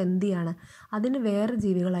സമയത്ത് നമ്മൾ എന്ത് ചെയ്യാണ്? അതിന് വേറെ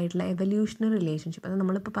ജീവികളായിട്ടുള്ള എവല്യൂഷണറി റിലേഷൻഷിപ്പ്, അത്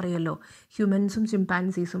നമ്മളിപ്പോൾ പറയുമല്ലോ ഹ്യൂമൻസും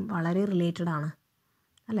ചിമ്പാൻസീസും വളരെ റിലേറ്റഡ് ആണ്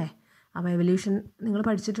അല്ലേ. അപ്പോൾ എവല്യൂഷൻ നിങ്ങൾ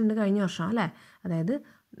പഠിച്ചിട്ടുണ്ട് കഴിഞ്ഞ വർഷം അല്ലേ. അതായത്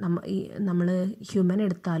നമ്മൾ ഹ്യൂമൻ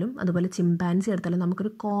എടുത്താലും അതുപോലെ ചിമ്പാൻസി എടുത്താലും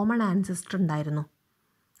നമുക്കൊരു കോമൺ ആൻസെസ്റ്റർ ഉണ്ടായിരുന്നു.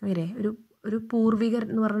 വേറെ ഒരു പൂർവികർ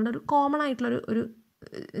എന്ന് പറഞ്ഞ ഒരു കോമൺ ആയിട്ടുള്ള ഒരു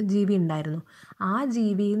ജീവി ഉണ്ടായിരുന്നു. ആ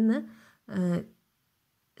ജീവിയിൽ നിന്ന്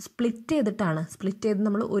സ്പ്ലിറ്റ് ചെയ്ത്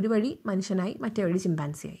നമ്മൾ ഒരു വഴി മനുഷ്യനായി, മറ്റേ വഴി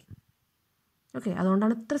ചിമ്പാൻസിയായി. ഓക്കെ,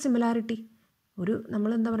 അതുകൊണ്ടാണ് ഇത്ര സിമിലാരിറ്റി.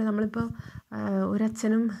 നമ്മളെന്താ പറയുക, നമ്മളിപ്പോൾ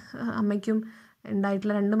ഒരച്ഛനും അമ്മയ്ക്കും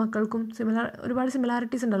ഉണ്ടായിട്ടുള്ള 2 മക്കൾക്കും ഒരുപാട്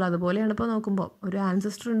സിമിലാരിറ്റീസ് ഉണ്ടല്ലോ. അതുപോലെയാണ് ഇപ്പോൾ നോക്കുമ്പോൾ ഒരു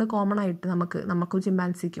ആൻസെസ്റ്റർ ഉണ്ട് കോമൺ ആയിട്ട് നമുക്കും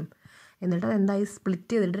ചിമ്പാൻസിക്കും. എന്നിട്ട് അതെന്തായി?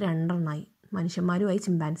 സ്പ്ലിറ്റ് ചെയ്തിട്ട് 2 എണ്ണമായി, മനുഷ്യന്മാരുമായി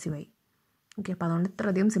ചിമ്പാൻസിയുമായി. ഓക്കെ, അപ്പോൾ അതുകൊണ്ട്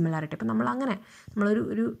ഇത്രയധികം സിമിലാരിറ്റി. അപ്പോൾ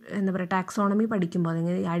നമ്മളൊരു എന്താ പറയുക, ടാക്സോണമി പഠിക്കുമ്പോൾ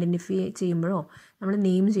അല്ലെങ്കിൽ ഐഡൻറ്റിഫൈ ചെയ്യുമ്പോഴോ നമ്മൾ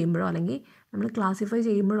നെയിം ചെയ്യുമ്പോഴോ അല്ലെങ്കിൽ നമ്മൾ ക്ലാസിഫൈ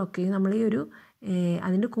ചെയ്യുമ്പോഴൊക്കെ നമ്മൾ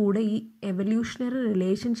അതിൻ്റെ കൂടെ ഈ എവല്യൂഷണറി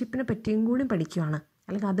റിലേഷൻഷിപ്പിനെ പറ്റിയും കൂടി പഠിക്കുകയാണ്,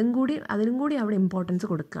 അല്ലെങ്കിൽ അതിനും കൂടി അവിടെ ഇമ്പോർട്ടൻസ്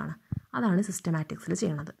കൊടുക്കുകയാണ്. അതാണ് സിസ്റ്റമാറ്റിക്സിൽ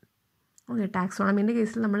ചെയ്യണത്. ഓക്കെ, ടാക്സോണമീൻ്റെ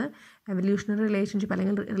കേസിൽ നമ്മൾ എവല്യൂഷണറി റിലേഷൻഷിപ്പ്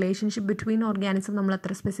അല്ലെങ്കിൽ റിലേഷൻഷിപ്പ് ബിറ്റ്വീൻ ഓർഗാനിസം നമ്മൾ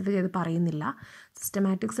അത്ര സ്പെസിഫൈ ചെയ്ത് പറയുന്നില്ല.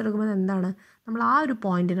 സിസ്റ്റമാറ്റിക്സ് എടുക്കുമ്പോൾ എന്താണ്, നമ്മൾ ആ ഒരു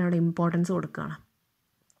പോയിൻറ്റിന് അവിടെ ഇമ്പോർട്ടൻസ് കൊടുക്കുകയാണ്,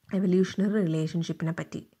 എവല്യൂഷണറി റിലേഷൻഷിപ്പിനെ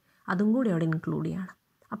പറ്റി അതും കൂടി അവിടെ ഇൻക്ലൂഡ് ചെയ്യണം.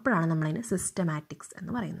 അപ്പോഴാണ് നമ്മളതിന് സിസ്റ്റമാറ്റിക്സ്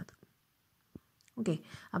എന്ന് പറയുന്നത്. ഓക്കെ,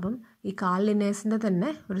 അപ്പം ഈ കാൾ ലിന്നേഴ്സിൻ്റെ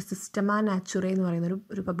തന്നെ ഒരു സിസ്റ്റമാ നാച്ചുറേ എന്ന് പറയുന്ന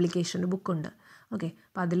ഒരു പബ്ലിക്കേഷൻ ബുക്കുണ്ട്. ഓക്കെ,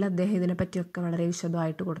 അപ്പോൾ അതിൽ അദ്ദേഹം ഇതിനെപ്പറ്റിയൊക്കെ വളരെ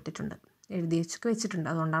വിശദമായിട്ട് കൊടുത്തിട്ടുണ്ട്, എഴുതി വെച്ചിട്ടുണ്ട്.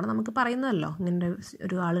 അതുകൊണ്ടാണ് നമുക്ക് പറയുന്നതല്ലോ ഇങ്ങനെ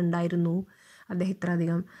ഒരു ആളുണ്ടായിരുന്നു, അദ്ദേഹം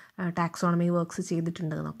ഇത്രയധികം ടാക്സോണമി വർക്ക്സ്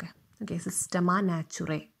ചെയ്തിട്ടുണ്ട് എന്നൊക്കെ. ഓക്കെ, സിസ്റ്റമാ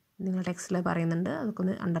നാച്ചുറേ നിങ്ങൾ ടെക്സ്റ്റിൽ പറയുന്നുണ്ട്, അതൊക്കെ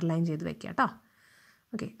ഒന്ന് അണ്ടർലൈൻ ചെയ്ത് വെക്കുക കേട്ടോ.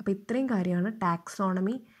 ഓക്കെ, അപ്പോൾ ഇത്രയും കാര്യമാണ്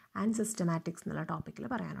ടാക്സോണമി ആൻഡ് സിസ്റ്റമാറ്റിക്സ് എന്നുള്ള ടോപ്പിക്കിൽ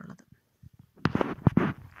പറയാനുള്ളത്.